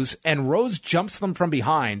pose, and Rose jumps them from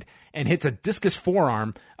behind and hits a discus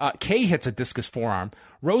forearm. Kay hits a discus forearm.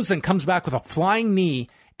 Rose then comes back with a flying knee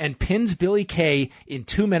and pins Billie Kay in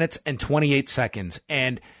 2 minutes and 28 seconds.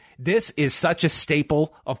 And this is such a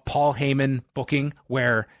staple of Paul Heyman booking,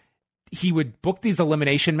 where he would book these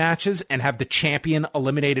elimination matches and have the champion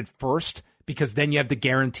eliminated first, because then you have the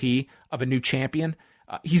guarantee of a new champion.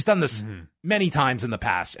 He's done this many times in the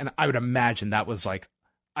past, and I would imagine that was like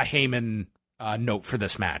a Heyman note for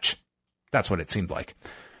this match. That's what it seemed like.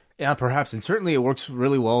 Yeah, perhaps. And certainly it works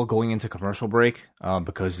really well going into commercial break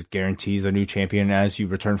because it guarantees a new champion as you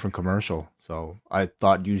return from commercial. So I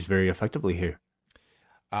thought used very effectively here.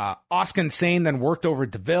 Asuka and Sane then worked over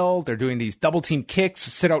Deville. They're doing these double team kicks,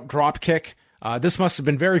 sit out drop kick. This must have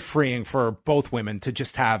been very freeing for both women to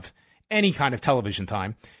just have any kind of television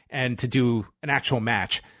time and to do an actual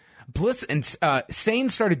match. Bliss and Sane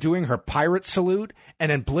started doing her pirate salute,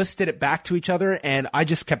 and then Bliss did it back to each other, and I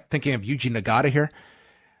just kept thinking of Yuji Nagata here.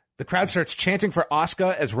 The crowd starts chanting for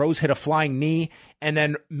Asuka as Rose hit a flying knee, and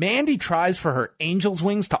then Mandy tries for her angel's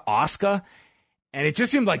wings to Asuka, and it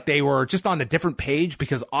just seemed like they were just on a different page,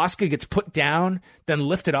 because Asuka gets put down, then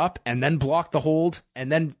lifted up, and then blocked the hold,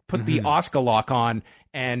 and then put the Asuka lock on,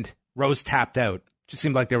 and Rose tapped out. Just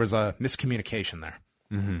seemed like there was a miscommunication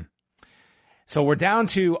there. So we're down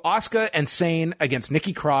to Asuka and Sane against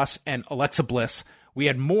Nikki Cross and Alexa Bliss. We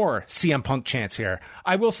had more CM Punk chants here.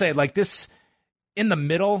 I will say, like, this in the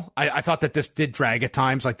middle, I thought that this did drag at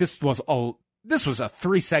times. Like, this was a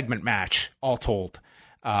 3-segment match, all told.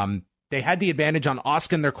 They had the advantage on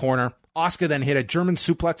Asuka in their corner. Asuka then hit a German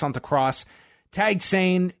suplex onto Cross, tagged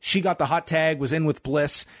Sane. She got the hot tag, was in with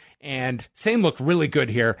Bliss, and Sane looked really good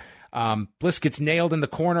here. Bliss gets nailed in the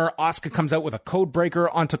corner. Asuka comes out with a code breaker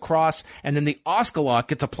onto Cross, and then the Asuka lock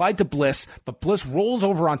gets applied to Bliss, but Bliss rolls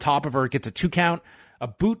over on top of her, gets a 2 count. A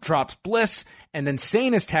boot drops Bliss, and then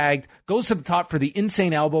Sane is tagged, goes to the top for the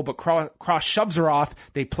insane elbow, but Cross shoves her off.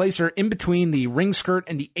 They place her in between the ring skirt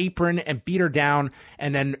and the apron and beat her down,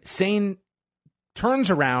 and then Sane turns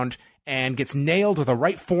around and gets nailed with a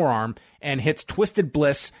right forearm and hits Twisted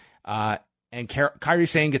Bliss, and Kairi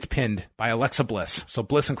Sane gets pinned by Alexa Bliss. So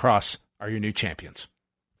Bliss and Cross are your new champions.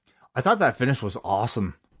 I thought that finish was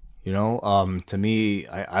awesome. To me,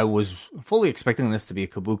 I was fully expecting this to be a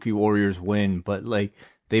Kabuki Warriors win, but like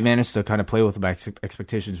they managed to kind of play with the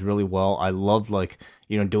expectations really well. I loved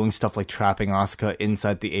doing stuff like trapping Asuka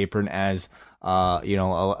inside the apron as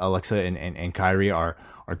Alexa and Kairi are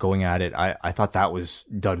going at it. I thought that was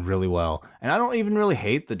done really well, and I don't even really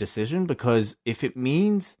hate the decision, because if it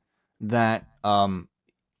means that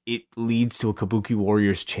it leads to a Kabuki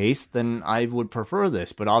Warriors chase, then I would prefer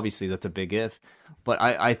this. But obviously, that's a big if. But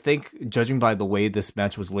I think, judging by the way this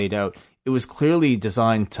match was laid out, it was clearly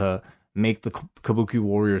designed to make the Kabuki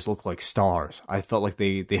Warriors look like stars. I felt like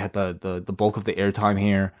they had the bulk of the airtime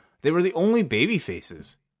here. They were the only baby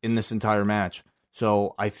faces in this entire match.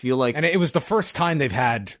 So I feel like... And it was the first time they've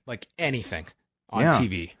had like anything on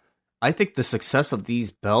TV. I think the success of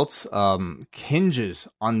these belts hinges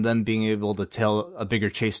on them being able to tell a bigger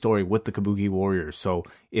chase story with the Kabuki Warriors. So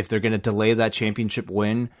if they're going to delay that championship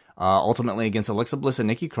win, ultimately against Alexa Bliss and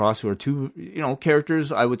Nikki Cross, who are two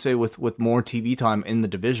characters, I would say, with more TV time in the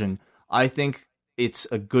division, I think it's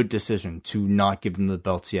a good decision to not give them the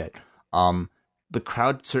belts yet. The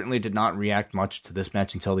crowd certainly did not react much to this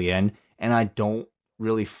match until the end, and I don't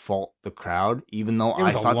really fault the crowd, even though it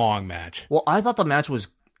was a long match. Well, I thought the match was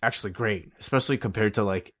actually great, especially compared to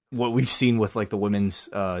like what we've seen with like the women's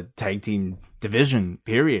tag team division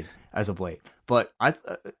period as of late. But I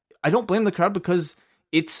don't blame the crowd, because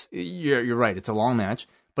you're right, it's a long match,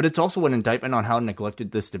 but it's also an indictment on how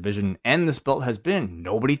neglected this division and this belt has been.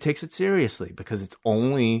 Nobody takes it seriously because it's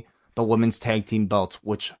only the women's tag team belts,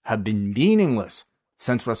 which have been meaningless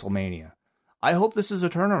since WrestleMania. I hope this is a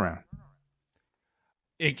turnaround.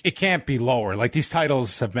 It can't be lower. Like, these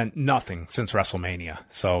titles have meant nothing since WrestleMania.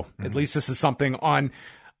 So at least this is something on,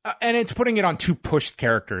 and it's putting it on two pushed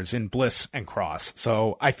characters in Bliss and Cross.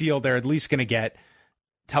 So I feel they're at least going to get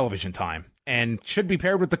television time and should be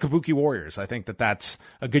paired with the Kabuki Warriors. I think that's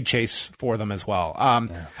a good chase for them as well.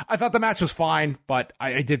 I thought the match was fine, but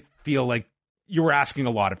I did feel like you were asking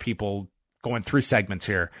a lot of people going through segments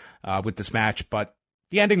here with this match, but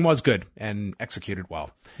the ending was good and executed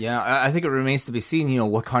well. Yeah, I think it remains to be seen,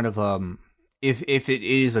 what kind of, if it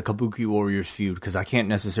is a Kabuki Warriors feud, because I can't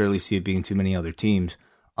necessarily see it being too many other teams.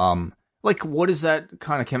 Like, what is that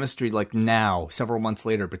kind of chemistry like now, several months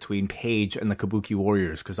later, between Paige and the Kabuki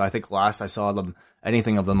Warriors? Because I think last I saw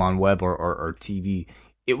anything of them on web or TV,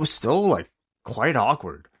 it was still like quite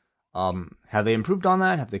awkward. Have they improved on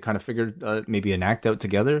that? Have they kind of figured maybe an act out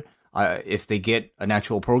together? If they get an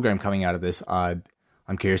actual program coming out of this,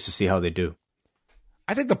 I'm curious to see how they do.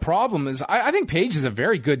 I think the problem is, I think Paige is a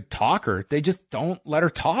very good talker. They just don't let her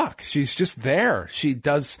talk. She's just there. She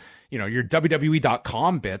does, your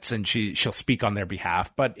WWE.com bits, and she'll speak on their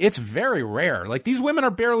behalf, but it's very rare. Like, these women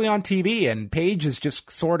are barely on TV, and Paige is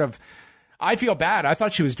just sort of, I feel bad. I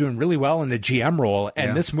thought she was doing really well in the GM role,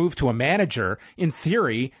 and this move to a manager, in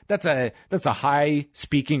theory, that's a high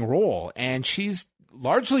speaking role, and she's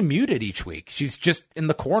largely muted each week. She's just in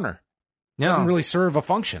the corner. Doesn't really serve a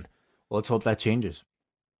function. Well, let's hope that changes.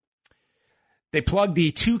 They plugged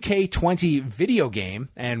the 2K20 video game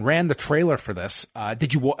and ran the trailer for this.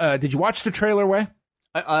 Did you watch the trailer, Way?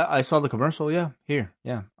 I saw the commercial. Yeah, here.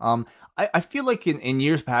 Yeah. I feel like in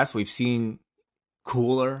years past we've seen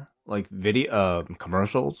cooler like video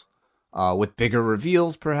commercials with bigger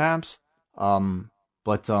reveals, perhaps.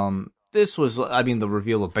 But this was, the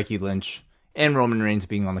reveal of Becky Lynch and Roman Reigns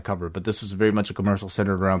being on the cover, but this was very much a commercial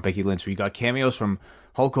centered around Becky Lynch. So you got cameos from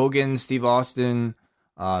Hulk Hogan, Steve Austin.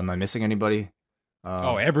 Am I missing anybody?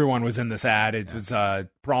 Everyone was in this ad. It was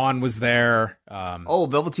Braun was there.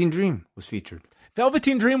 Velveteen Dream was featured.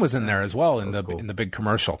 Velveteen Dream was in there as well in the big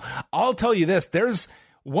commercial. I'll tell you this: there's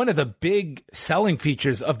one of the big selling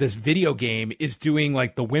features of this video game is doing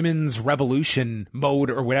like the women's revolution mode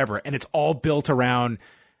or whatever, and it's all built around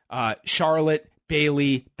Charlotte,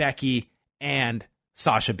 Bayley, Becky, and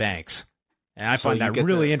Sasha Banks. And I find that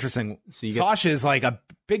really interesting. Sasha is like a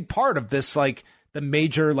big part of this, like the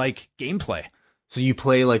major like gameplay. So you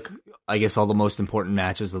play like, I guess, all the most important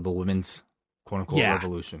matches of the women's quote unquote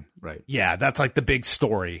revolution, right? Yeah, that's like the big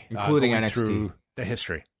story, including NXT through the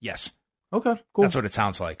history. Yes. Okay, cool. That's what it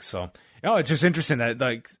sounds like. So, it's just interesting that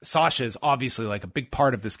like Sasha is obviously like a big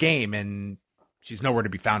part of this game, and she's nowhere to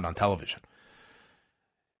be found on television.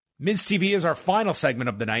 Miz TV is our final segment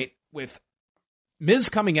of the night with Miz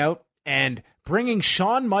coming out and bringing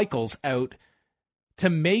Shawn Michaels out to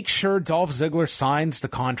make sure Dolph Ziggler signs the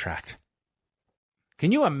contract.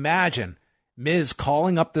 Can you imagine Miz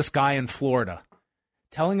calling up this guy in Florida,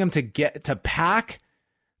 telling him to pack,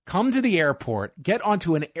 come to the airport, get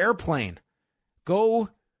onto an airplane, go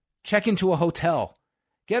check into a hotel,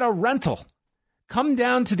 get a rental, come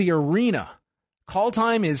down to the arena. Call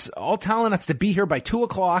time is all talent has to be here by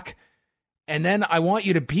 2:00. And then I want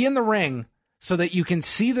you to be in the ring so that you can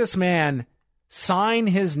see this man sign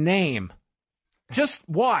his name. Just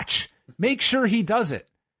watch. Make sure he does it.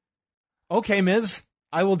 Okay, Miz,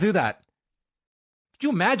 I will do that. Could you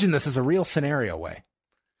imagine this as a real scenario, Way?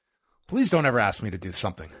 Please don't ever ask me to do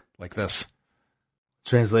something like this.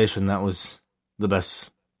 Translation, that was the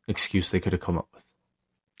best excuse they could have come up with.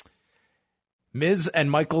 Miz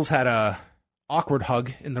and Michaels had a awkward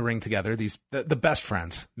hug in the ring together. The best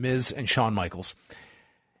friends, Miz and Shawn Michaels.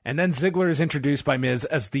 And then Ziggler is introduced by Miz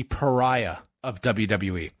as the pariah of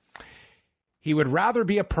WWE. He would rather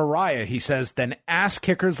be a pariah, he says, than ass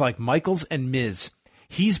kickers like Michaels and Miz.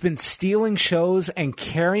 He's been stealing shows and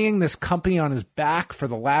carrying this company on his back for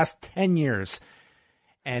the last 10 years.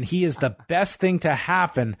 And he is the best thing to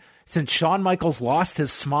happen since Shawn Michaels lost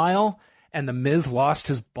his smile and the Miz lost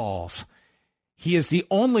his balls. He is the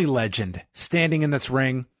only legend standing in this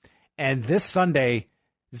ring. And this Sunday,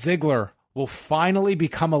 Ziggler will finally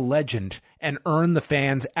become a legend and earn the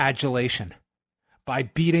fans' adulation by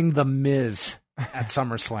beating The Miz at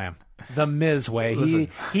SummerSlam. The Miz way.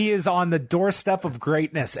 He is on the doorstep of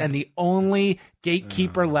greatness, and the only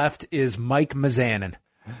gatekeeper left is Mike Mizanin.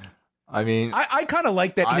 I mean, I kind of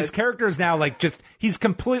like that his character is now like he's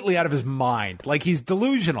completely out of his mind. Like he's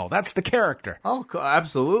delusional. That's the character. Oh,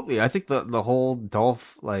 absolutely. I think the whole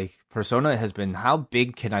Dolph persona has been, how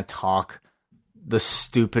big can I talk the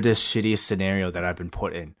stupidest, shittiest scenario that I've been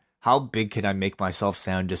put in? How big can I make myself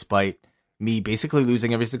sound despite me basically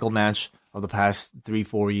losing every single match of the past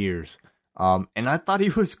 3-4 years? And I thought he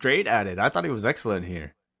was great at it. I thought he was excellent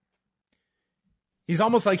here. He's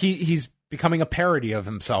almost like he's becoming a parody of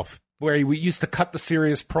himself, where we used to cut the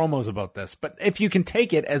serious promos about this. But if you can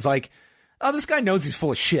take it as like, oh, this guy knows he's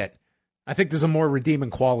full of shit, I think there's a more redeeming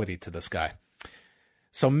quality to this guy.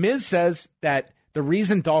 So Miz says that the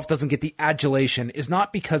reason Dolph doesn't get the adulation is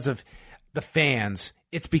not because of the fans,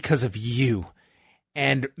 it's because of you.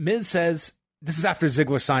 And Miz says, this is after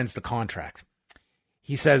Ziggler signs the contract.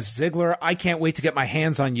 He says, Ziggler, I can't wait to get my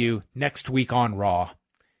hands on you next week on Raw.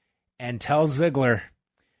 And tells Ziggler,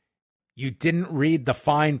 you didn't read the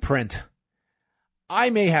fine print. I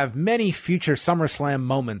may have many future SummerSlam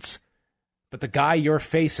moments, but the guy you're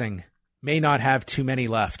facing may not have too many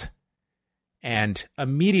left. And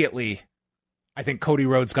immediately, I think Cody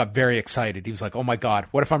Rhodes got very excited. He was like, oh my God,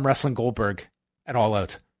 what if I'm wrestling Goldberg at All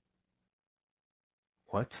Out?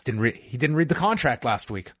 What? He didn't read the contract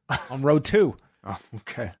last week on Road 2. Oh,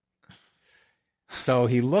 okay. So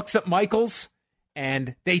he looks at Michaels,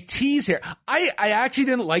 and they tease here. I actually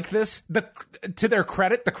didn't like this. To their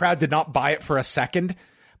credit, the crowd did not buy it for a second.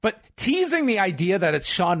 But teasing the idea that it's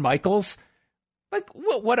Shawn Michaels, like,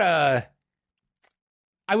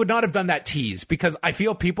 I would not have done that tease, because I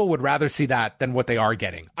feel people would rather see that than what they are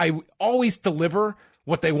getting. I always deliver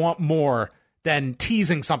what they want more than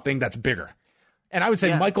teasing something that's bigger. And I would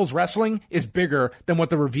say Michaels wrestling is bigger than what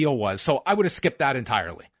the reveal was. So I would have skipped that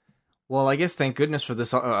entirely. Well, I guess thank goodness for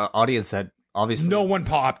this audience that obviously no one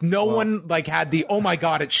popped. No one had the, oh my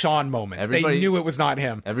God, it's Shawn moment. They knew it was not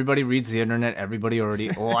him. Everybody reads the internet. Everybody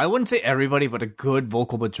already, well, I wouldn't say everybody, but a good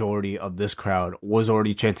vocal majority of this crowd was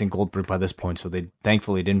already chanting Goldberg by this point. So they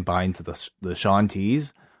thankfully didn't buy into the Shawn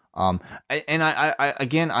tease. I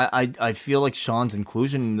feel like Shawn's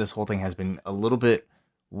inclusion in this whole thing has been a little bit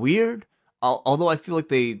weird. Although I feel like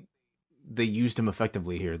they used him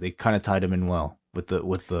effectively here. They kind of tied him in well with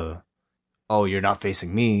the oh, you're not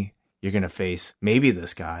facing me. You're going to face maybe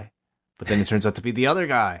this guy. But then it turns out to be the other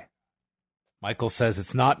guy. Michael says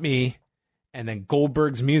it's not me. And then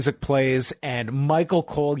Goldberg's music plays and Michael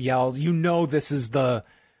Cole yells, you know, this is the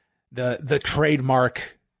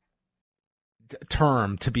trademark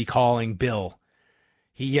term to be calling Bill.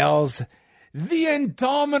 He yells, the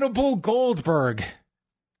indomitable Goldberg.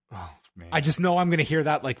 Oh, man. I just know I'm going to hear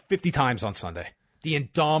that like 50 times on Sunday. The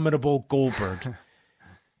indomitable Goldberg.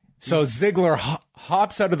 So Ziggler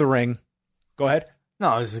hops out of the ring. Go ahead. No,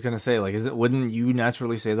 I was just going to say, like, wouldn't you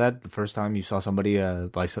naturally say that the first time you saw somebody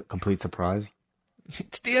by complete surprise?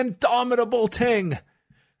 It's the indomitable Ting.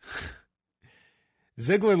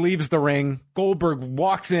 Ziggler leaves the ring. Goldberg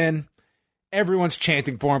walks in. Everyone's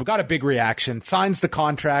chanting for him. Got a big reaction. Signs the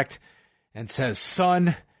contract and says,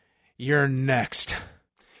 son, you're next.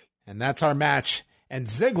 And that's our match. And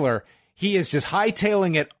Ziggler, he is just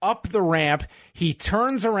hightailing it up the ramp. He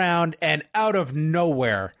turns around, and out of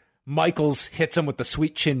nowhere, Michaels hits him with the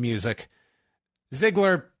sweet chin music.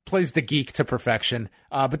 Ziggler plays the geek to perfection.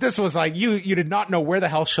 But this was like, you did not know where the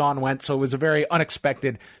hell Shawn went, so it was a very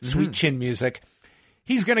unexpected sweet chin music.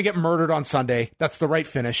 He's going to get murdered on Sunday. That's the right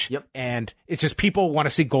finish. Yep. And it's just people want to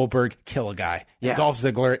see Goldberg kill a guy. Yeah. And Dolph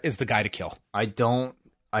Ziggler is the guy to kill. I don't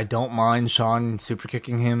mind Shawn super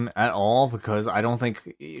kicking him at all, because I don't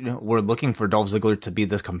think we're looking for Dolph Ziggler to be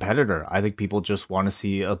this competitor. I think people just want to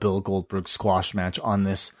see a Bill Goldberg squash match on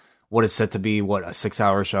this, what is set to be, a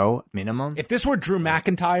 6-hour show minimum. If this were Drew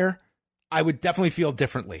McIntyre, I would definitely feel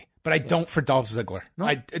differently. But I don't for Dolph Ziggler. No.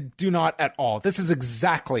 I do not at all. This is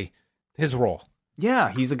exactly his role.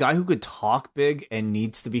 Yeah, he's a guy who could talk big and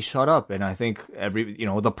needs to be shut up. And I think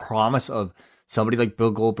the promise of somebody like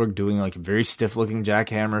Bill Goldberg doing like a very stiff looking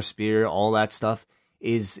jackhammer spear, all that stuff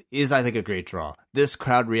is I think a great draw. This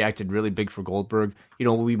crowd reacted really big for Goldberg.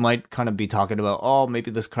 We might kind of be talking about, oh,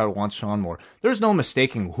 maybe this crowd wants Shawn more. There's no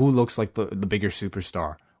mistaking who looks like the bigger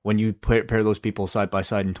superstar when you pair those people side by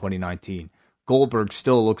side in 2019. Goldberg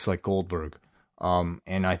still looks like Goldberg.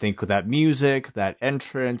 And I think that music, that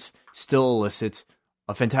entrance still elicits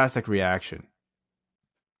a fantastic reaction.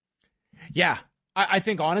 Yeah. I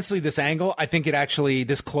think, honestly, this angle,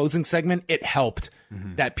 this closing segment, it helped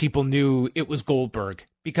that people knew it was Goldberg.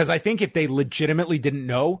 Because I think if they legitimately didn't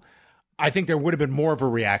know, I think there would have been more of a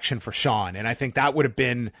reaction for Shawn. And I think that would have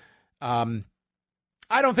been, I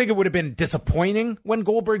don't think it would have been disappointing when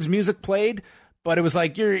Goldberg's music played, but it was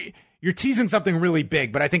like, you're teasing something really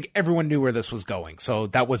big, but I think everyone knew where this was going. So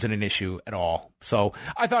that wasn't an issue at all. So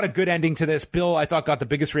I thought a good ending to this. Bill, I thought, got the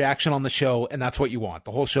biggest reaction on the show, and that's what you want.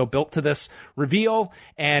 The whole show built to this reveal,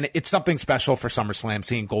 and it's something special for SummerSlam,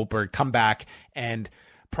 seeing Goldberg come back and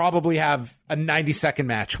probably have a 90-second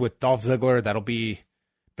match with Dolph Ziggler that'll be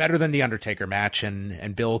better than the Undertaker match,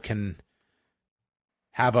 and Bill can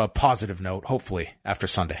have a positive note, hopefully, after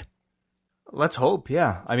Sunday. Let's hope,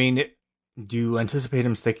 yeah. I mean, do you anticipate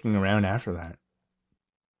him sticking around after that?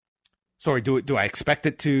 Sorry, do I expect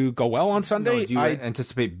it to go well on Sunday? No, do you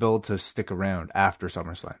anticipate Bill to stick around after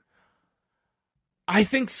SummerSlam? I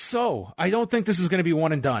think so. I don't think this is going to be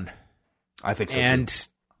one and done. I think so, and too.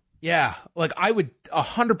 Yeah, like I would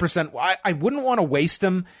 100%. I wouldn't want to waste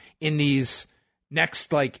him in these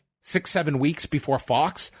next 6-7 weeks before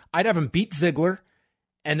Fox. I'd have him beat Ziggler,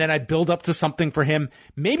 and then I'd build up to something for him.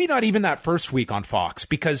 Maybe not even that first week on Fox,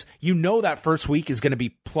 because that first week is going to be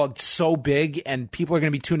plugged so big and people are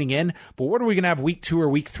going to be tuning in. But what are we going to have week 2 or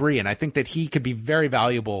week 3? And I think that he could be very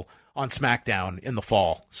valuable on SmackDown in the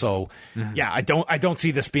fall. So yeah, I don't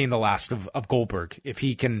see this being the last of Goldberg. If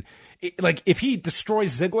he can, if he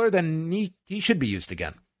destroys Ziggler, then he should be used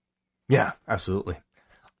again. Yeah, absolutely.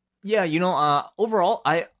 Yeah, overall,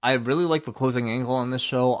 I really like the closing angle on this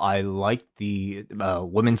show. I liked the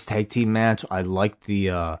women's tag team match. I liked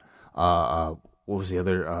the what was the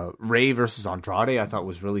other, Ray versus Andrade. I thought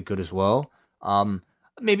was really good as well.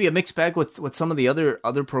 Maybe a mixed bag with some of the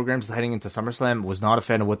other programs heading into SummerSlam. Was not a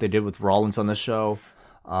fan of what they did with Rollins on this show.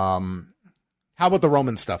 How about the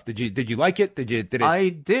Roman stuff? Did you like it? Did it? I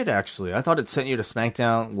did, actually. I thought it sent you to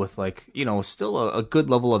SmackDown with still a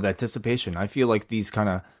good level of anticipation. I feel like these kind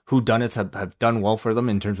of whodunits have done well for them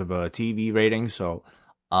in terms of a TV rating. So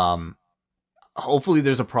hopefully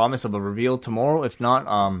there's a promise of a reveal tomorrow. If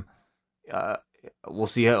not, we'll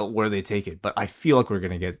see where they take it. But I feel like we're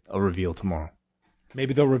going to get a reveal tomorrow.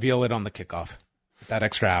 Maybe they'll reveal it on the kickoff. That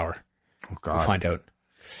extra hour. Oh, God. We'll find out.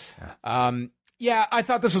 Yeah. Yeah, I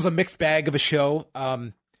thought this was a mixed bag of a show.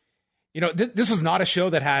 This was not a show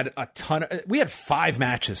that had a ton of... We had 5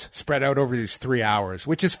 matches spread out over these 3 hours,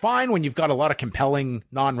 which is fine when you've got a lot of compelling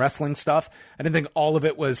non-wrestling stuff. I didn't think all of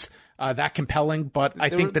it was that compelling, but I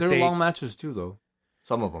think that they're long matches too, though.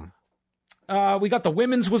 Some of them. We got the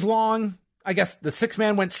women's was long. I guess the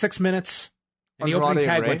 6-man went 6 minutes, and the opening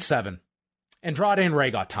tag went 7. Andrade and Ray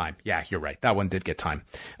got time. Yeah, you're right. That one did get time.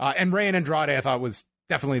 And Ray and Andrade, I thought, was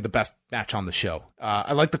definitely the best match on the show.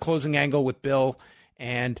 I like the closing angle with Bill,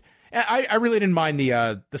 and I really didn't mind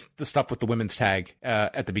the stuff with the women's tag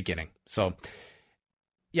at the beginning. So,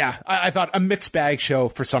 yeah, I thought a mixed bag show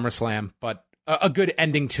for SummerSlam, but a good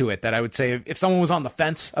ending to it. That I would say, if someone was on the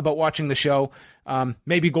fence about watching the show,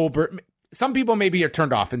 maybe Goldberg. Some people maybe are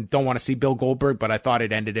turned off and don't want to see Bill Goldberg, but I thought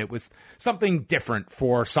it ended it with something different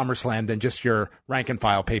for SummerSlam than just your rank and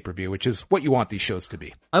file pay-per-view, which is what you want these shows to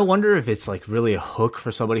be. I wonder if it's really a hook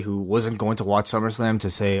for somebody who wasn't going to watch SummerSlam to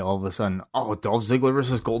say all of a sudden, oh, Dolph Ziggler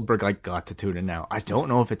versus Goldberg, I got to tune in now. I don't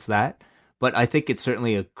know if it's that, but I think it's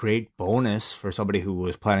certainly a great bonus for somebody who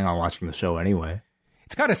was planning on watching the show anyway.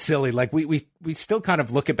 it's kind of silly. Like we still kind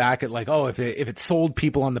of look it back at like, oh, if it sold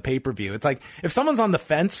people on the pay-per-view, it's like if someone's on the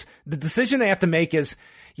fence, the decision they have to make is,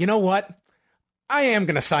 you know what? I am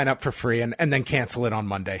going to sign up for free and then cancel it on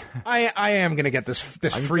Monday. I am going to get this free show on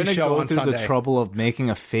Sunday. I'm going to go through the trouble of making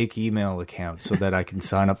a fake email account so that I can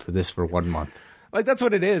sign up for this for 1 month. Like, that's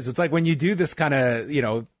what it is. It's like when you do this kind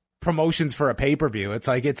of, promotions for a pay-per-view, it's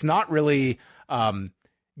like it's not really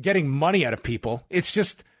getting money out of people. It's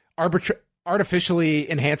just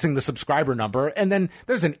artificially enhancing the subscriber number. And then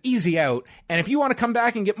there's an easy out. And if you want to come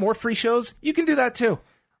back and get more free shows, you can do that too.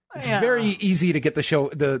 It's very easy to get the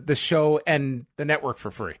show and the network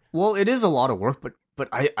for free. Well, it is a lot of work, but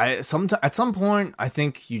at some point, I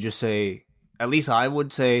think you just say, at least I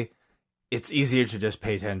would say, it's easier to just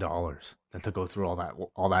pay $10 than to go through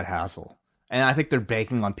all that hassle. And I think they're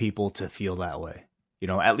banking on people to feel that way.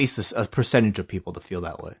 At least a percentage of people to feel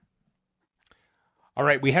that way. All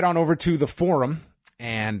right, we head on over to the forum,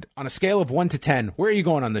 and on a scale of 1 to 10, where are you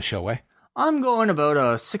going on this show, eh? I'm going about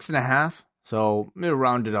a 6.5. So maybe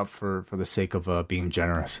round it up for the sake of being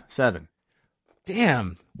generous. 7.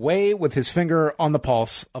 Damn. Way with his finger on the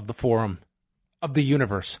pulse of the forum of the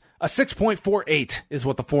universe. A 6.48 is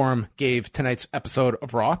what the forum gave tonight's episode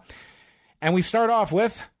of Raw. And we start off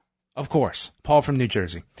with, of course, Paul from New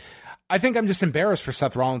Jersey. I think I'm just embarrassed for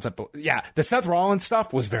Seth Rollins. Yeah, the Seth Rollins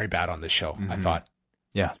stuff was very bad on this show, I thought.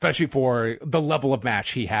 Yeah. Especially for the level of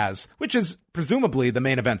match he has, which is presumably the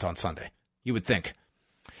main event on Sunday, you would think.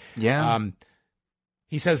 Yeah.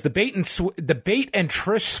 He says the bait and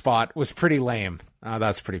Trish spot was pretty lame.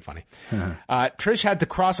 That's pretty funny. Trish had to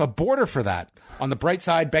cross a border for that. On the bright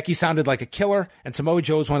side, Becky sounded like a killer, and Samoa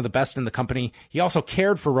Joe is one of the best in the company. He also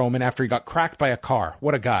cared for Roman after he got cracked by a car.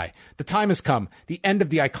 What a guy. The time has come. The end of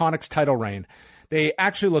the Iconics title reign. They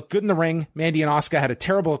actually look good in the ring. Mandy and Asuka had a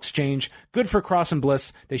terrible exchange. Good for Cross and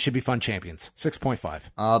Bliss. They should be fun champions.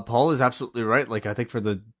 6.5. Paul is absolutely right. Like, I think for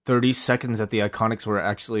the 30 seconds that the Iconics were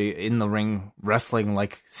actually in the ring wrestling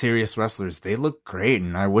like serious wrestlers, they looked great.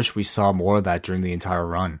 And I wish we saw more of that during the entire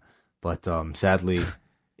run. But sadly,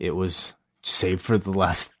 it was saved for the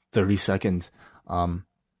last 30 seconds. I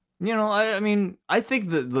think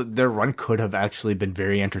that their run could have actually been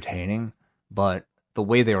very entertaining. But the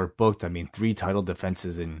way they were booked, 3 title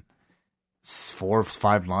defenses in 4 or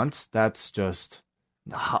 5 months, that's just,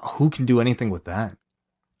 who can do anything with that?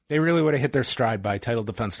 They really would have hit their stride by title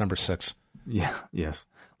defense number 6. Yeah, yes.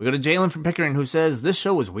 We got a Jalen from Pickering who says, this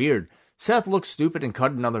show was weird. Seth looked stupid and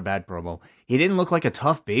cut another bad promo. He didn't look like a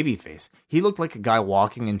tough babyface. He looked like a guy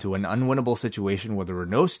walking into an unwinnable situation where there were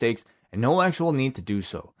no stakes and no actual need to do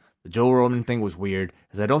so. The Joe Roman thing was weird,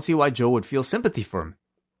 as I don't see why Joe would feel sympathy for him.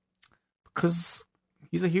 Because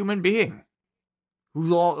he's a human being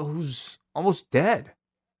who's almost dead.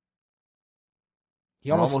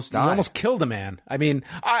 He almost killed a man.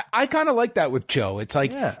 I kind of like that with Joe. It's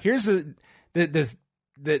like, here's this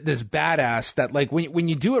badass that, like, when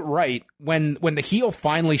you do it right, when the heel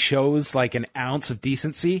finally shows like an ounce of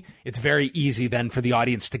decency, it's very easy then for the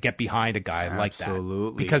audience to get behind a guy like that.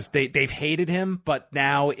 Absolutely. Because they've hated him, but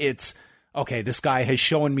now it's, okay, this guy has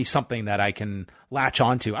shown me something that I can latch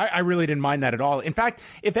onto. I really didn't mind that at all. In fact,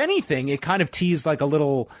 if anything, it kind of teased like a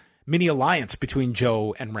little mini alliance between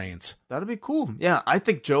Joe and Reigns. That'd be cool. Yeah, I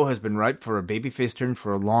think Joe has been ripe for a babyface turn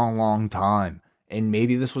for a long, long time. And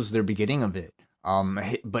maybe this was their beginning of it.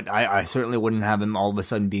 But I certainly wouldn't have him all of a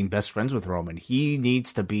sudden being best friends with Roman. He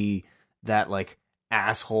needs to be that, like,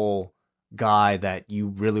 asshole guy that you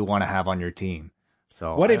really want to have on your team.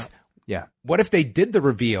 So what if they did the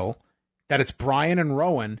reveal that it's Bryan and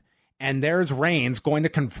Rowan, and there's Reigns going to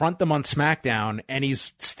confront them on SmackDown, and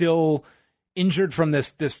he's still injured from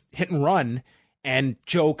this hit and run, and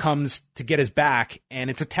Joe comes to get his back, and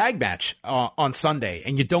it's a tag match on Sunday,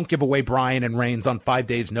 and you don't give away Bryan and Reigns on 5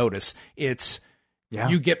 days' notice. It's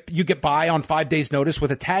you get by on 5 days' notice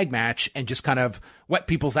with a tag match and just kind of whet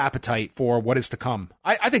people's appetite for what is to come.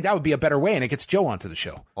 I think that would be a better way, and it gets Joe onto the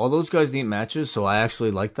show. All those guys need matches, so I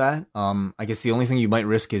actually like that. I guess the only thing you might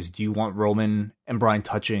risk is, do you want Roman and Bryan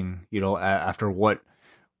touching, after what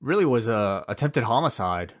really was a attempted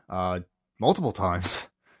homicide multiple times?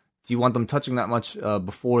 Do you want them touching that much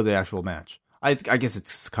before the actual match? I guess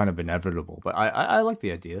it's kind of inevitable, but I like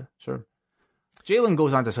the idea. Sure. Jalen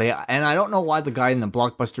goes on to say, and I don't know why the guy in the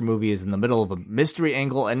blockbuster movie is in the middle of a mystery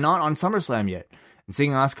angle and not on SummerSlam yet. And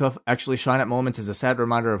seeing Asuka actually shine at moments is a sad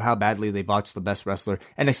reminder of how badly they botched the best wrestler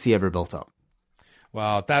NXT ever built up.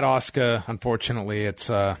 Well, that Asuka, unfortunately, it's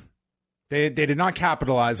they did not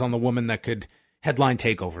capitalize on the woman that could headline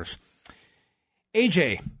takeovers.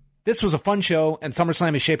 AJ, This was a fun show, and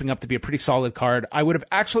SummerSlam is shaping up to be a pretty solid card. I would have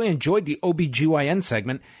actually enjoyed the OBGYN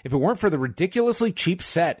segment if it weren't for the ridiculously cheap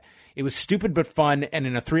set. It was stupid but fun, and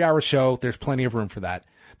in a 3-hour show, there's plenty of room for that.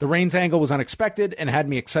 The Reigns angle was unexpected and had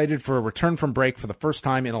me excited for a return from break for the first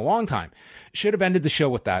time in a long time. Should have ended the show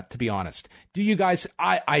with that, to be honest. Do you guys...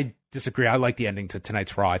 I disagree. I like the ending to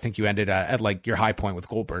tonight's Raw. I think you ended at like your high point with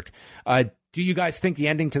Goldberg. Do you guys think the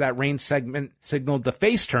ending to that Reigns segment signaled the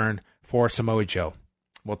face turn for Samoa Joe?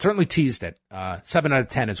 Well, it certainly teased it. 7 out of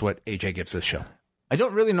 10 is what AJ gives this show. I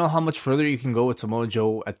don't really know how much further you can go with Samoa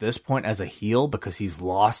Joe at this point as a heel because he's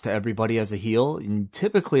lost to everybody as a heel. And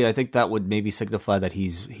typically, I think that would maybe signify that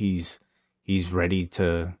he's ready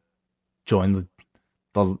to join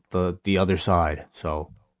the other side.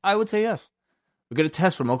 So I would say yes. We get a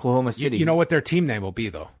test from Oklahoma City. You know what their team name will be,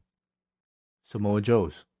 though? Samoa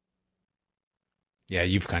Joe's. Yeah,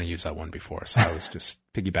 you've kind of used that one before, so I was just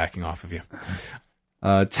piggybacking off of you.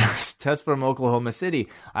 Test from Oklahoma City.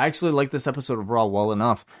 I actually like this episode of Raw well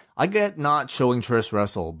enough. I get not showing Trish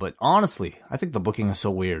wrestle, but honestly, I think the booking is so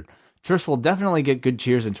weird. Trish will definitely get good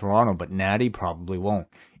cheers in Toronto, but Natty probably won't.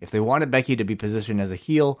 If they wanted Becky to be positioned as a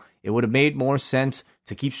heel, it would have made more sense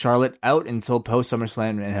to keep Charlotte out until post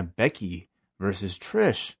SummerSlam and have Becky versus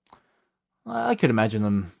Trish. I could imagine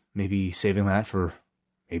them maybe saving that for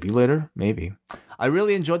maybe later, maybe. I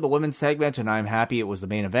really enjoyed the women's tag match, and I'm happy it was the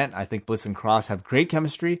main event. I think Bliss and Cross have great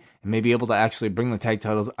chemistry and may be able to actually bring the tag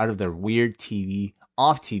titles out of their weird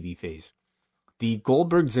off-TV phase. The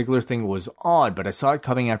Goldberg-Ziggler thing was odd, but I saw it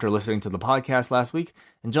coming after listening to the podcast last week,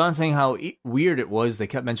 and John saying how weird it was they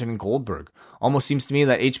kept mentioning Goldberg. Almost seems to me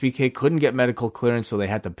that HBK couldn't get medical clearance, so they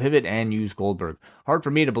had to pivot and use Goldberg. Hard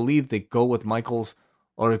for me to believe they go with Michaels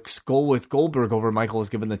or go with Goldberg over Michaels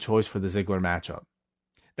given the choice for the Ziggler matchup.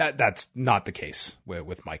 That's not the case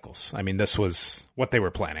with Michaels. I mean, this was what they were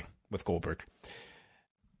planning with Goldberg.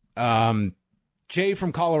 Jay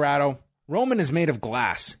from Colorado. Roman is made of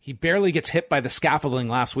glass. He barely gets hit by the scaffolding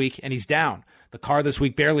last week, and he's down. The car this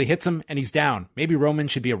week barely hits him, and he's down. Maybe Roman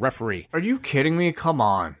should be a referee. Are you kidding me? Come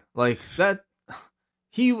on. Like, that...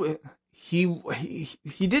 He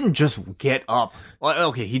didn't just get up. Well,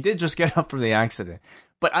 okay, he did just get up from the accident.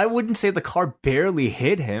 But I wouldn't say the car barely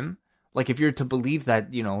hit him. Like, if you're to believe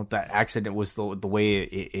that, you know, that accident was the way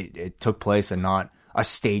it took place and not a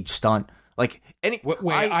stage stunt. Like,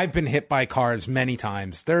 I've been hit by cars many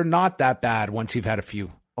times. They're not that bad once you've had a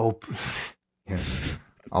few. Oh, yes.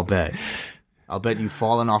 I'll bet you've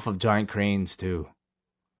fallen off of giant cranes, too.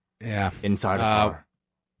 Yeah. Inside a car.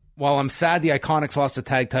 While I'm sad the Iconics lost the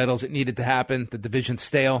tag titles, it needed to happen. The division's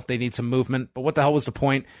stale. They need some movement. But what the hell was the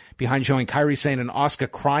point behind showing Kairi Sane and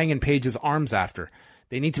Asuka crying in Paige's arms after?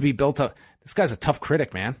 They need to be built up. This guy's a tough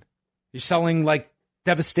critic, man. You're selling, like,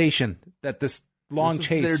 devastation that this long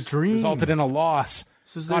chase resulted in a loss.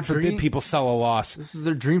 God forbid people sell a loss. This is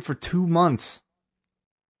their dream for 2 months.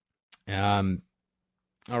 All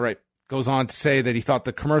right. Goes on to say that he thought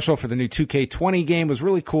the commercial for the new 2K20 game was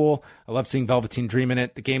really cool. I love seeing Velveteen Dream in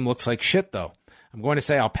it. The game looks like shit, though. I'm going to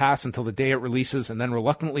say I'll pass until the day it releases and then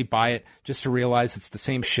reluctantly buy it just to realize it's the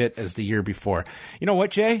same shit as the year before. You know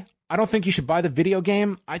what, Jay? I don't think you should buy the video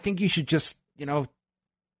game. I think you should just, do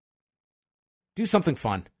something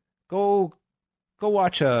fun. Go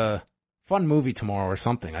watch a fun movie tomorrow or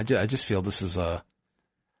something. I just feel this is a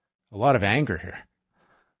lot of anger here.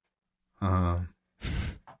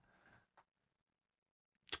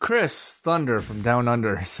 Chris Thunder from Down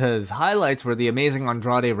Under says, highlights were the amazing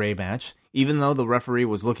Andrade Ray match, even though the referee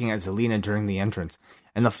was looking at Zelina during the entrance.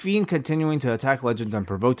 And the Fiend continuing to attack Legends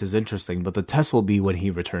unprovoked is interesting, but the test will be when he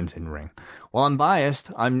returns in ring. While I'm biased,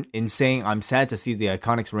 I'm saying I'm sad to see the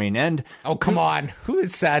Iconics reign end. Oh, come on. Who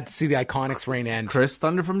is sad to see the Iconics reign end? Chris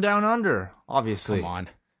Thunder from Down Under, obviously. Come on.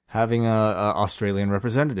 Having Australian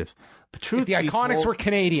representatives. But if the Iconics were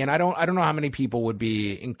Canadian, I don't know how many people would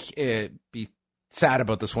be sad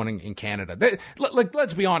about this one in Canada.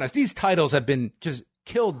 Let's be honest. These titles have been just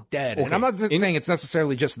killed dead. Okay. And I'm not saying it's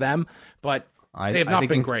necessarily just them, but they have not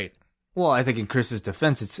been great. Well, I think in Chris's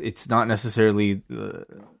defense, it's not necessarily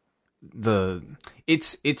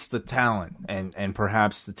it's the talent and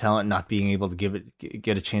perhaps the talent not being able to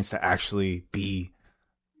get a chance to actually be,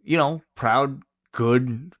 proud,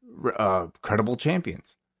 good, credible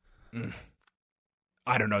champions.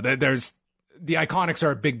 I don't know. The Iconics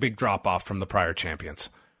are a big drop off from the prior champions.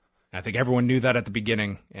 I think everyone knew that at the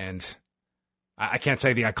beginning, and I can't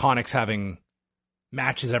say the Iconics having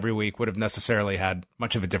matches every week would have necessarily had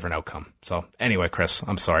much of a different outcome. So anyway, Chris,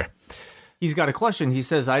 I'm sorry. He's got a question. He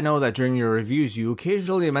says, I know that during your reviews, you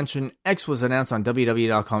occasionally mention X was announced on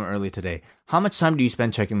WWE.com early today. How much time do you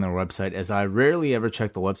spend checking their website, as I rarely ever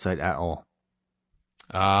check the website at all?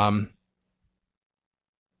 I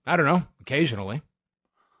don't know. Occasionally.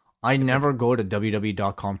 I never go to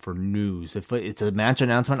WWE.com for news. If it's a match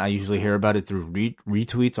announcement, I usually hear about it through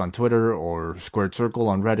retweets on Twitter or Squared Circle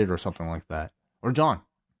on Reddit or something like that. Or John.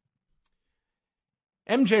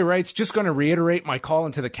 MJ writes, just going to reiterate my call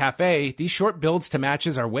into the cafe. These short builds to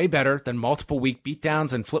matches are way better than multiple week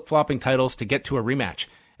beatdowns and flip-flopping titles to get to a rematch.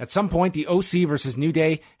 At some point, the OC versus New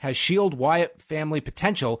Day has Shield Wyatt family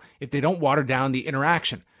potential if they don't water down the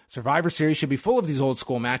interaction. Survivor Series should be full of these old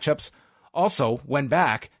school matchups. Also, when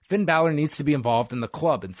back, Finn Balor needs to be involved in the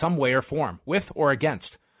club in some way or form, with or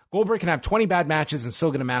against. Goldberg can have 20 bad matches and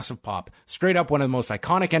still get a massive pop. Straight up one of the most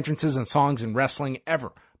iconic entrances and songs in wrestling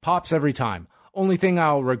ever. Pops every time. Only thing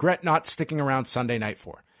I'll regret not sticking around Sunday night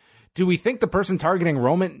for. Do we think the person targeting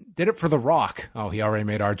Roman did it for The Rock? Oh, he already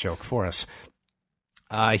made our joke for us.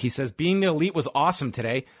 He says, being the Elite was awesome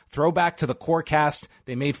today. Throwback to the core cast.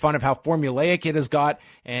 They made fun of how formulaic it has got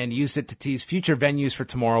and used it to tease future venues for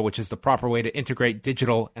tomorrow, which is the proper way to integrate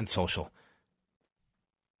digital and social.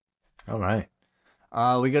 All right.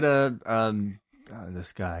 We got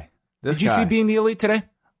this guy. Did you see Being the Elite today?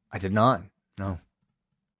 I did not. No.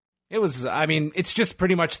 It was, it's just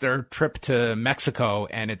pretty much their trip to Mexico,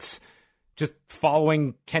 and it's just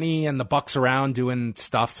following Kenny and the Bucks around doing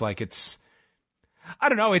stuff. Like, it's, I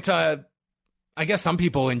don't know, I guess some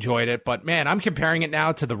people enjoyed it, but man, I'm comparing it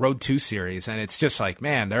now to the Road 2 series, and it's just like,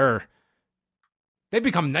 man, they've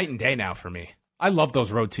become night and day now for me. I love those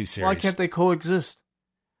Road 2 series. Why can't they coexist?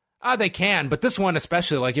 They can, but this one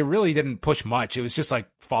especially, like, it really didn't push much. It was just like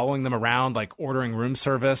following them around, like ordering room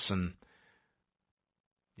service, and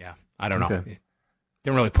yeah, I don't know. It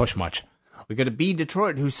didn't really push much. We got a B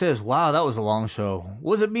Detroit who says, wow, that was a long show.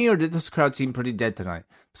 Was it me or did this crowd seem pretty dead tonight?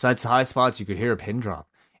 Besides the high spots, you could hear a pin drop.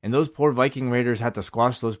 And those poor Viking Raiders had to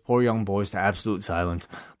squash those poor young boys to absolute silence.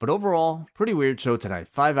 But overall, pretty weird show tonight.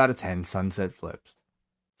 5 out of 10 Sunset Flips.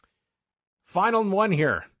 Final one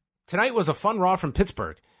here. Tonight was a fun Raw from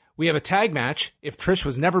Pittsburgh. We have a tag match if Trish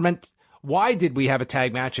was never meant... Why did we have a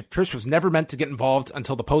tag match if Trish was never meant to get involved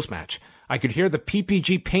until the post-match? I could hear the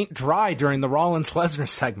PPG paint dry during the Rollins-Lesnar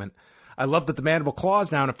segment. I love that the Mandible Claw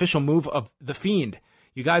is now an official move of The Fiend.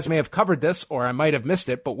 You guys may have covered this, or I might have missed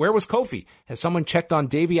it, but where was Kofi? Has someone checked on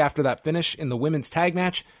Davey after that finish in the women's tag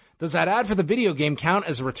match? Does that ad for the video game count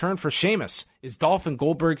as a return for Sheamus? Is Dolph and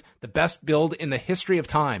Goldberg the best build in the history of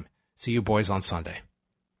time? See you boys on Sunday.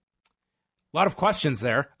 A lot of questions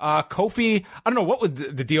there. Kofi, I don't know what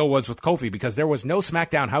the deal was with Kofi because there was no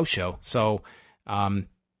SmackDown house show. So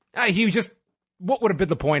he just, what would have been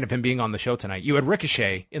the point of him being on the show tonight? You had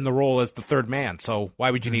Ricochet in the role as the third man. So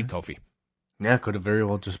why would you need Kofi? Yeah, it could have very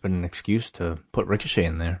well just been an excuse to put Ricochet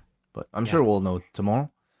in there. But I'm sure we'll know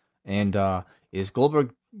tomorrow. And is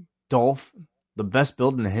Goldberg Dolph the best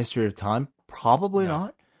build in the history of time? Probably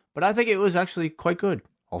not. But I think it was actually quite good,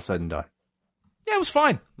 all said and done. Yeah, it was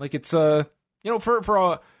fine. Like, it's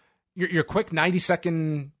for your quick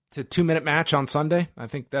 90-second to 2-minute match on Sunday, I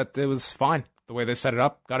think that it was fine. The way they set it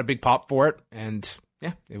up, got a big pop for it, and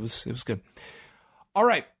yeah, it was good. All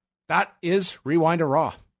right, that is Rewind to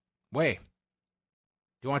Raw. Way,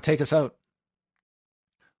 do you want to take us out?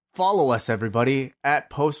 Follow us, everybody,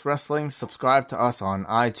 at Post Wrestling. Subscribe to us on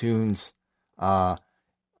iTunes.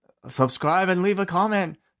 Subscribe and leave a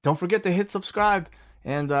comment. Don't forget to hit subscribe.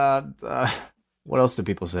 And what else do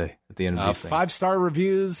people say at the end of these things? 5-star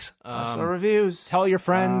reviews. 5-star reviews. Tell your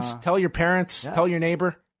friends. Tell your parents. Tell your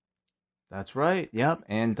neighbor. That's right. Yep.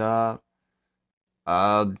 And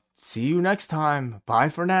see you next time. Bye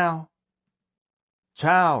for now.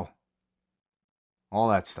 Ciao. All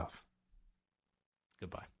that stuff.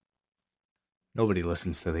 Goodbye. Nobody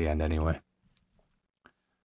listens to the end anyway.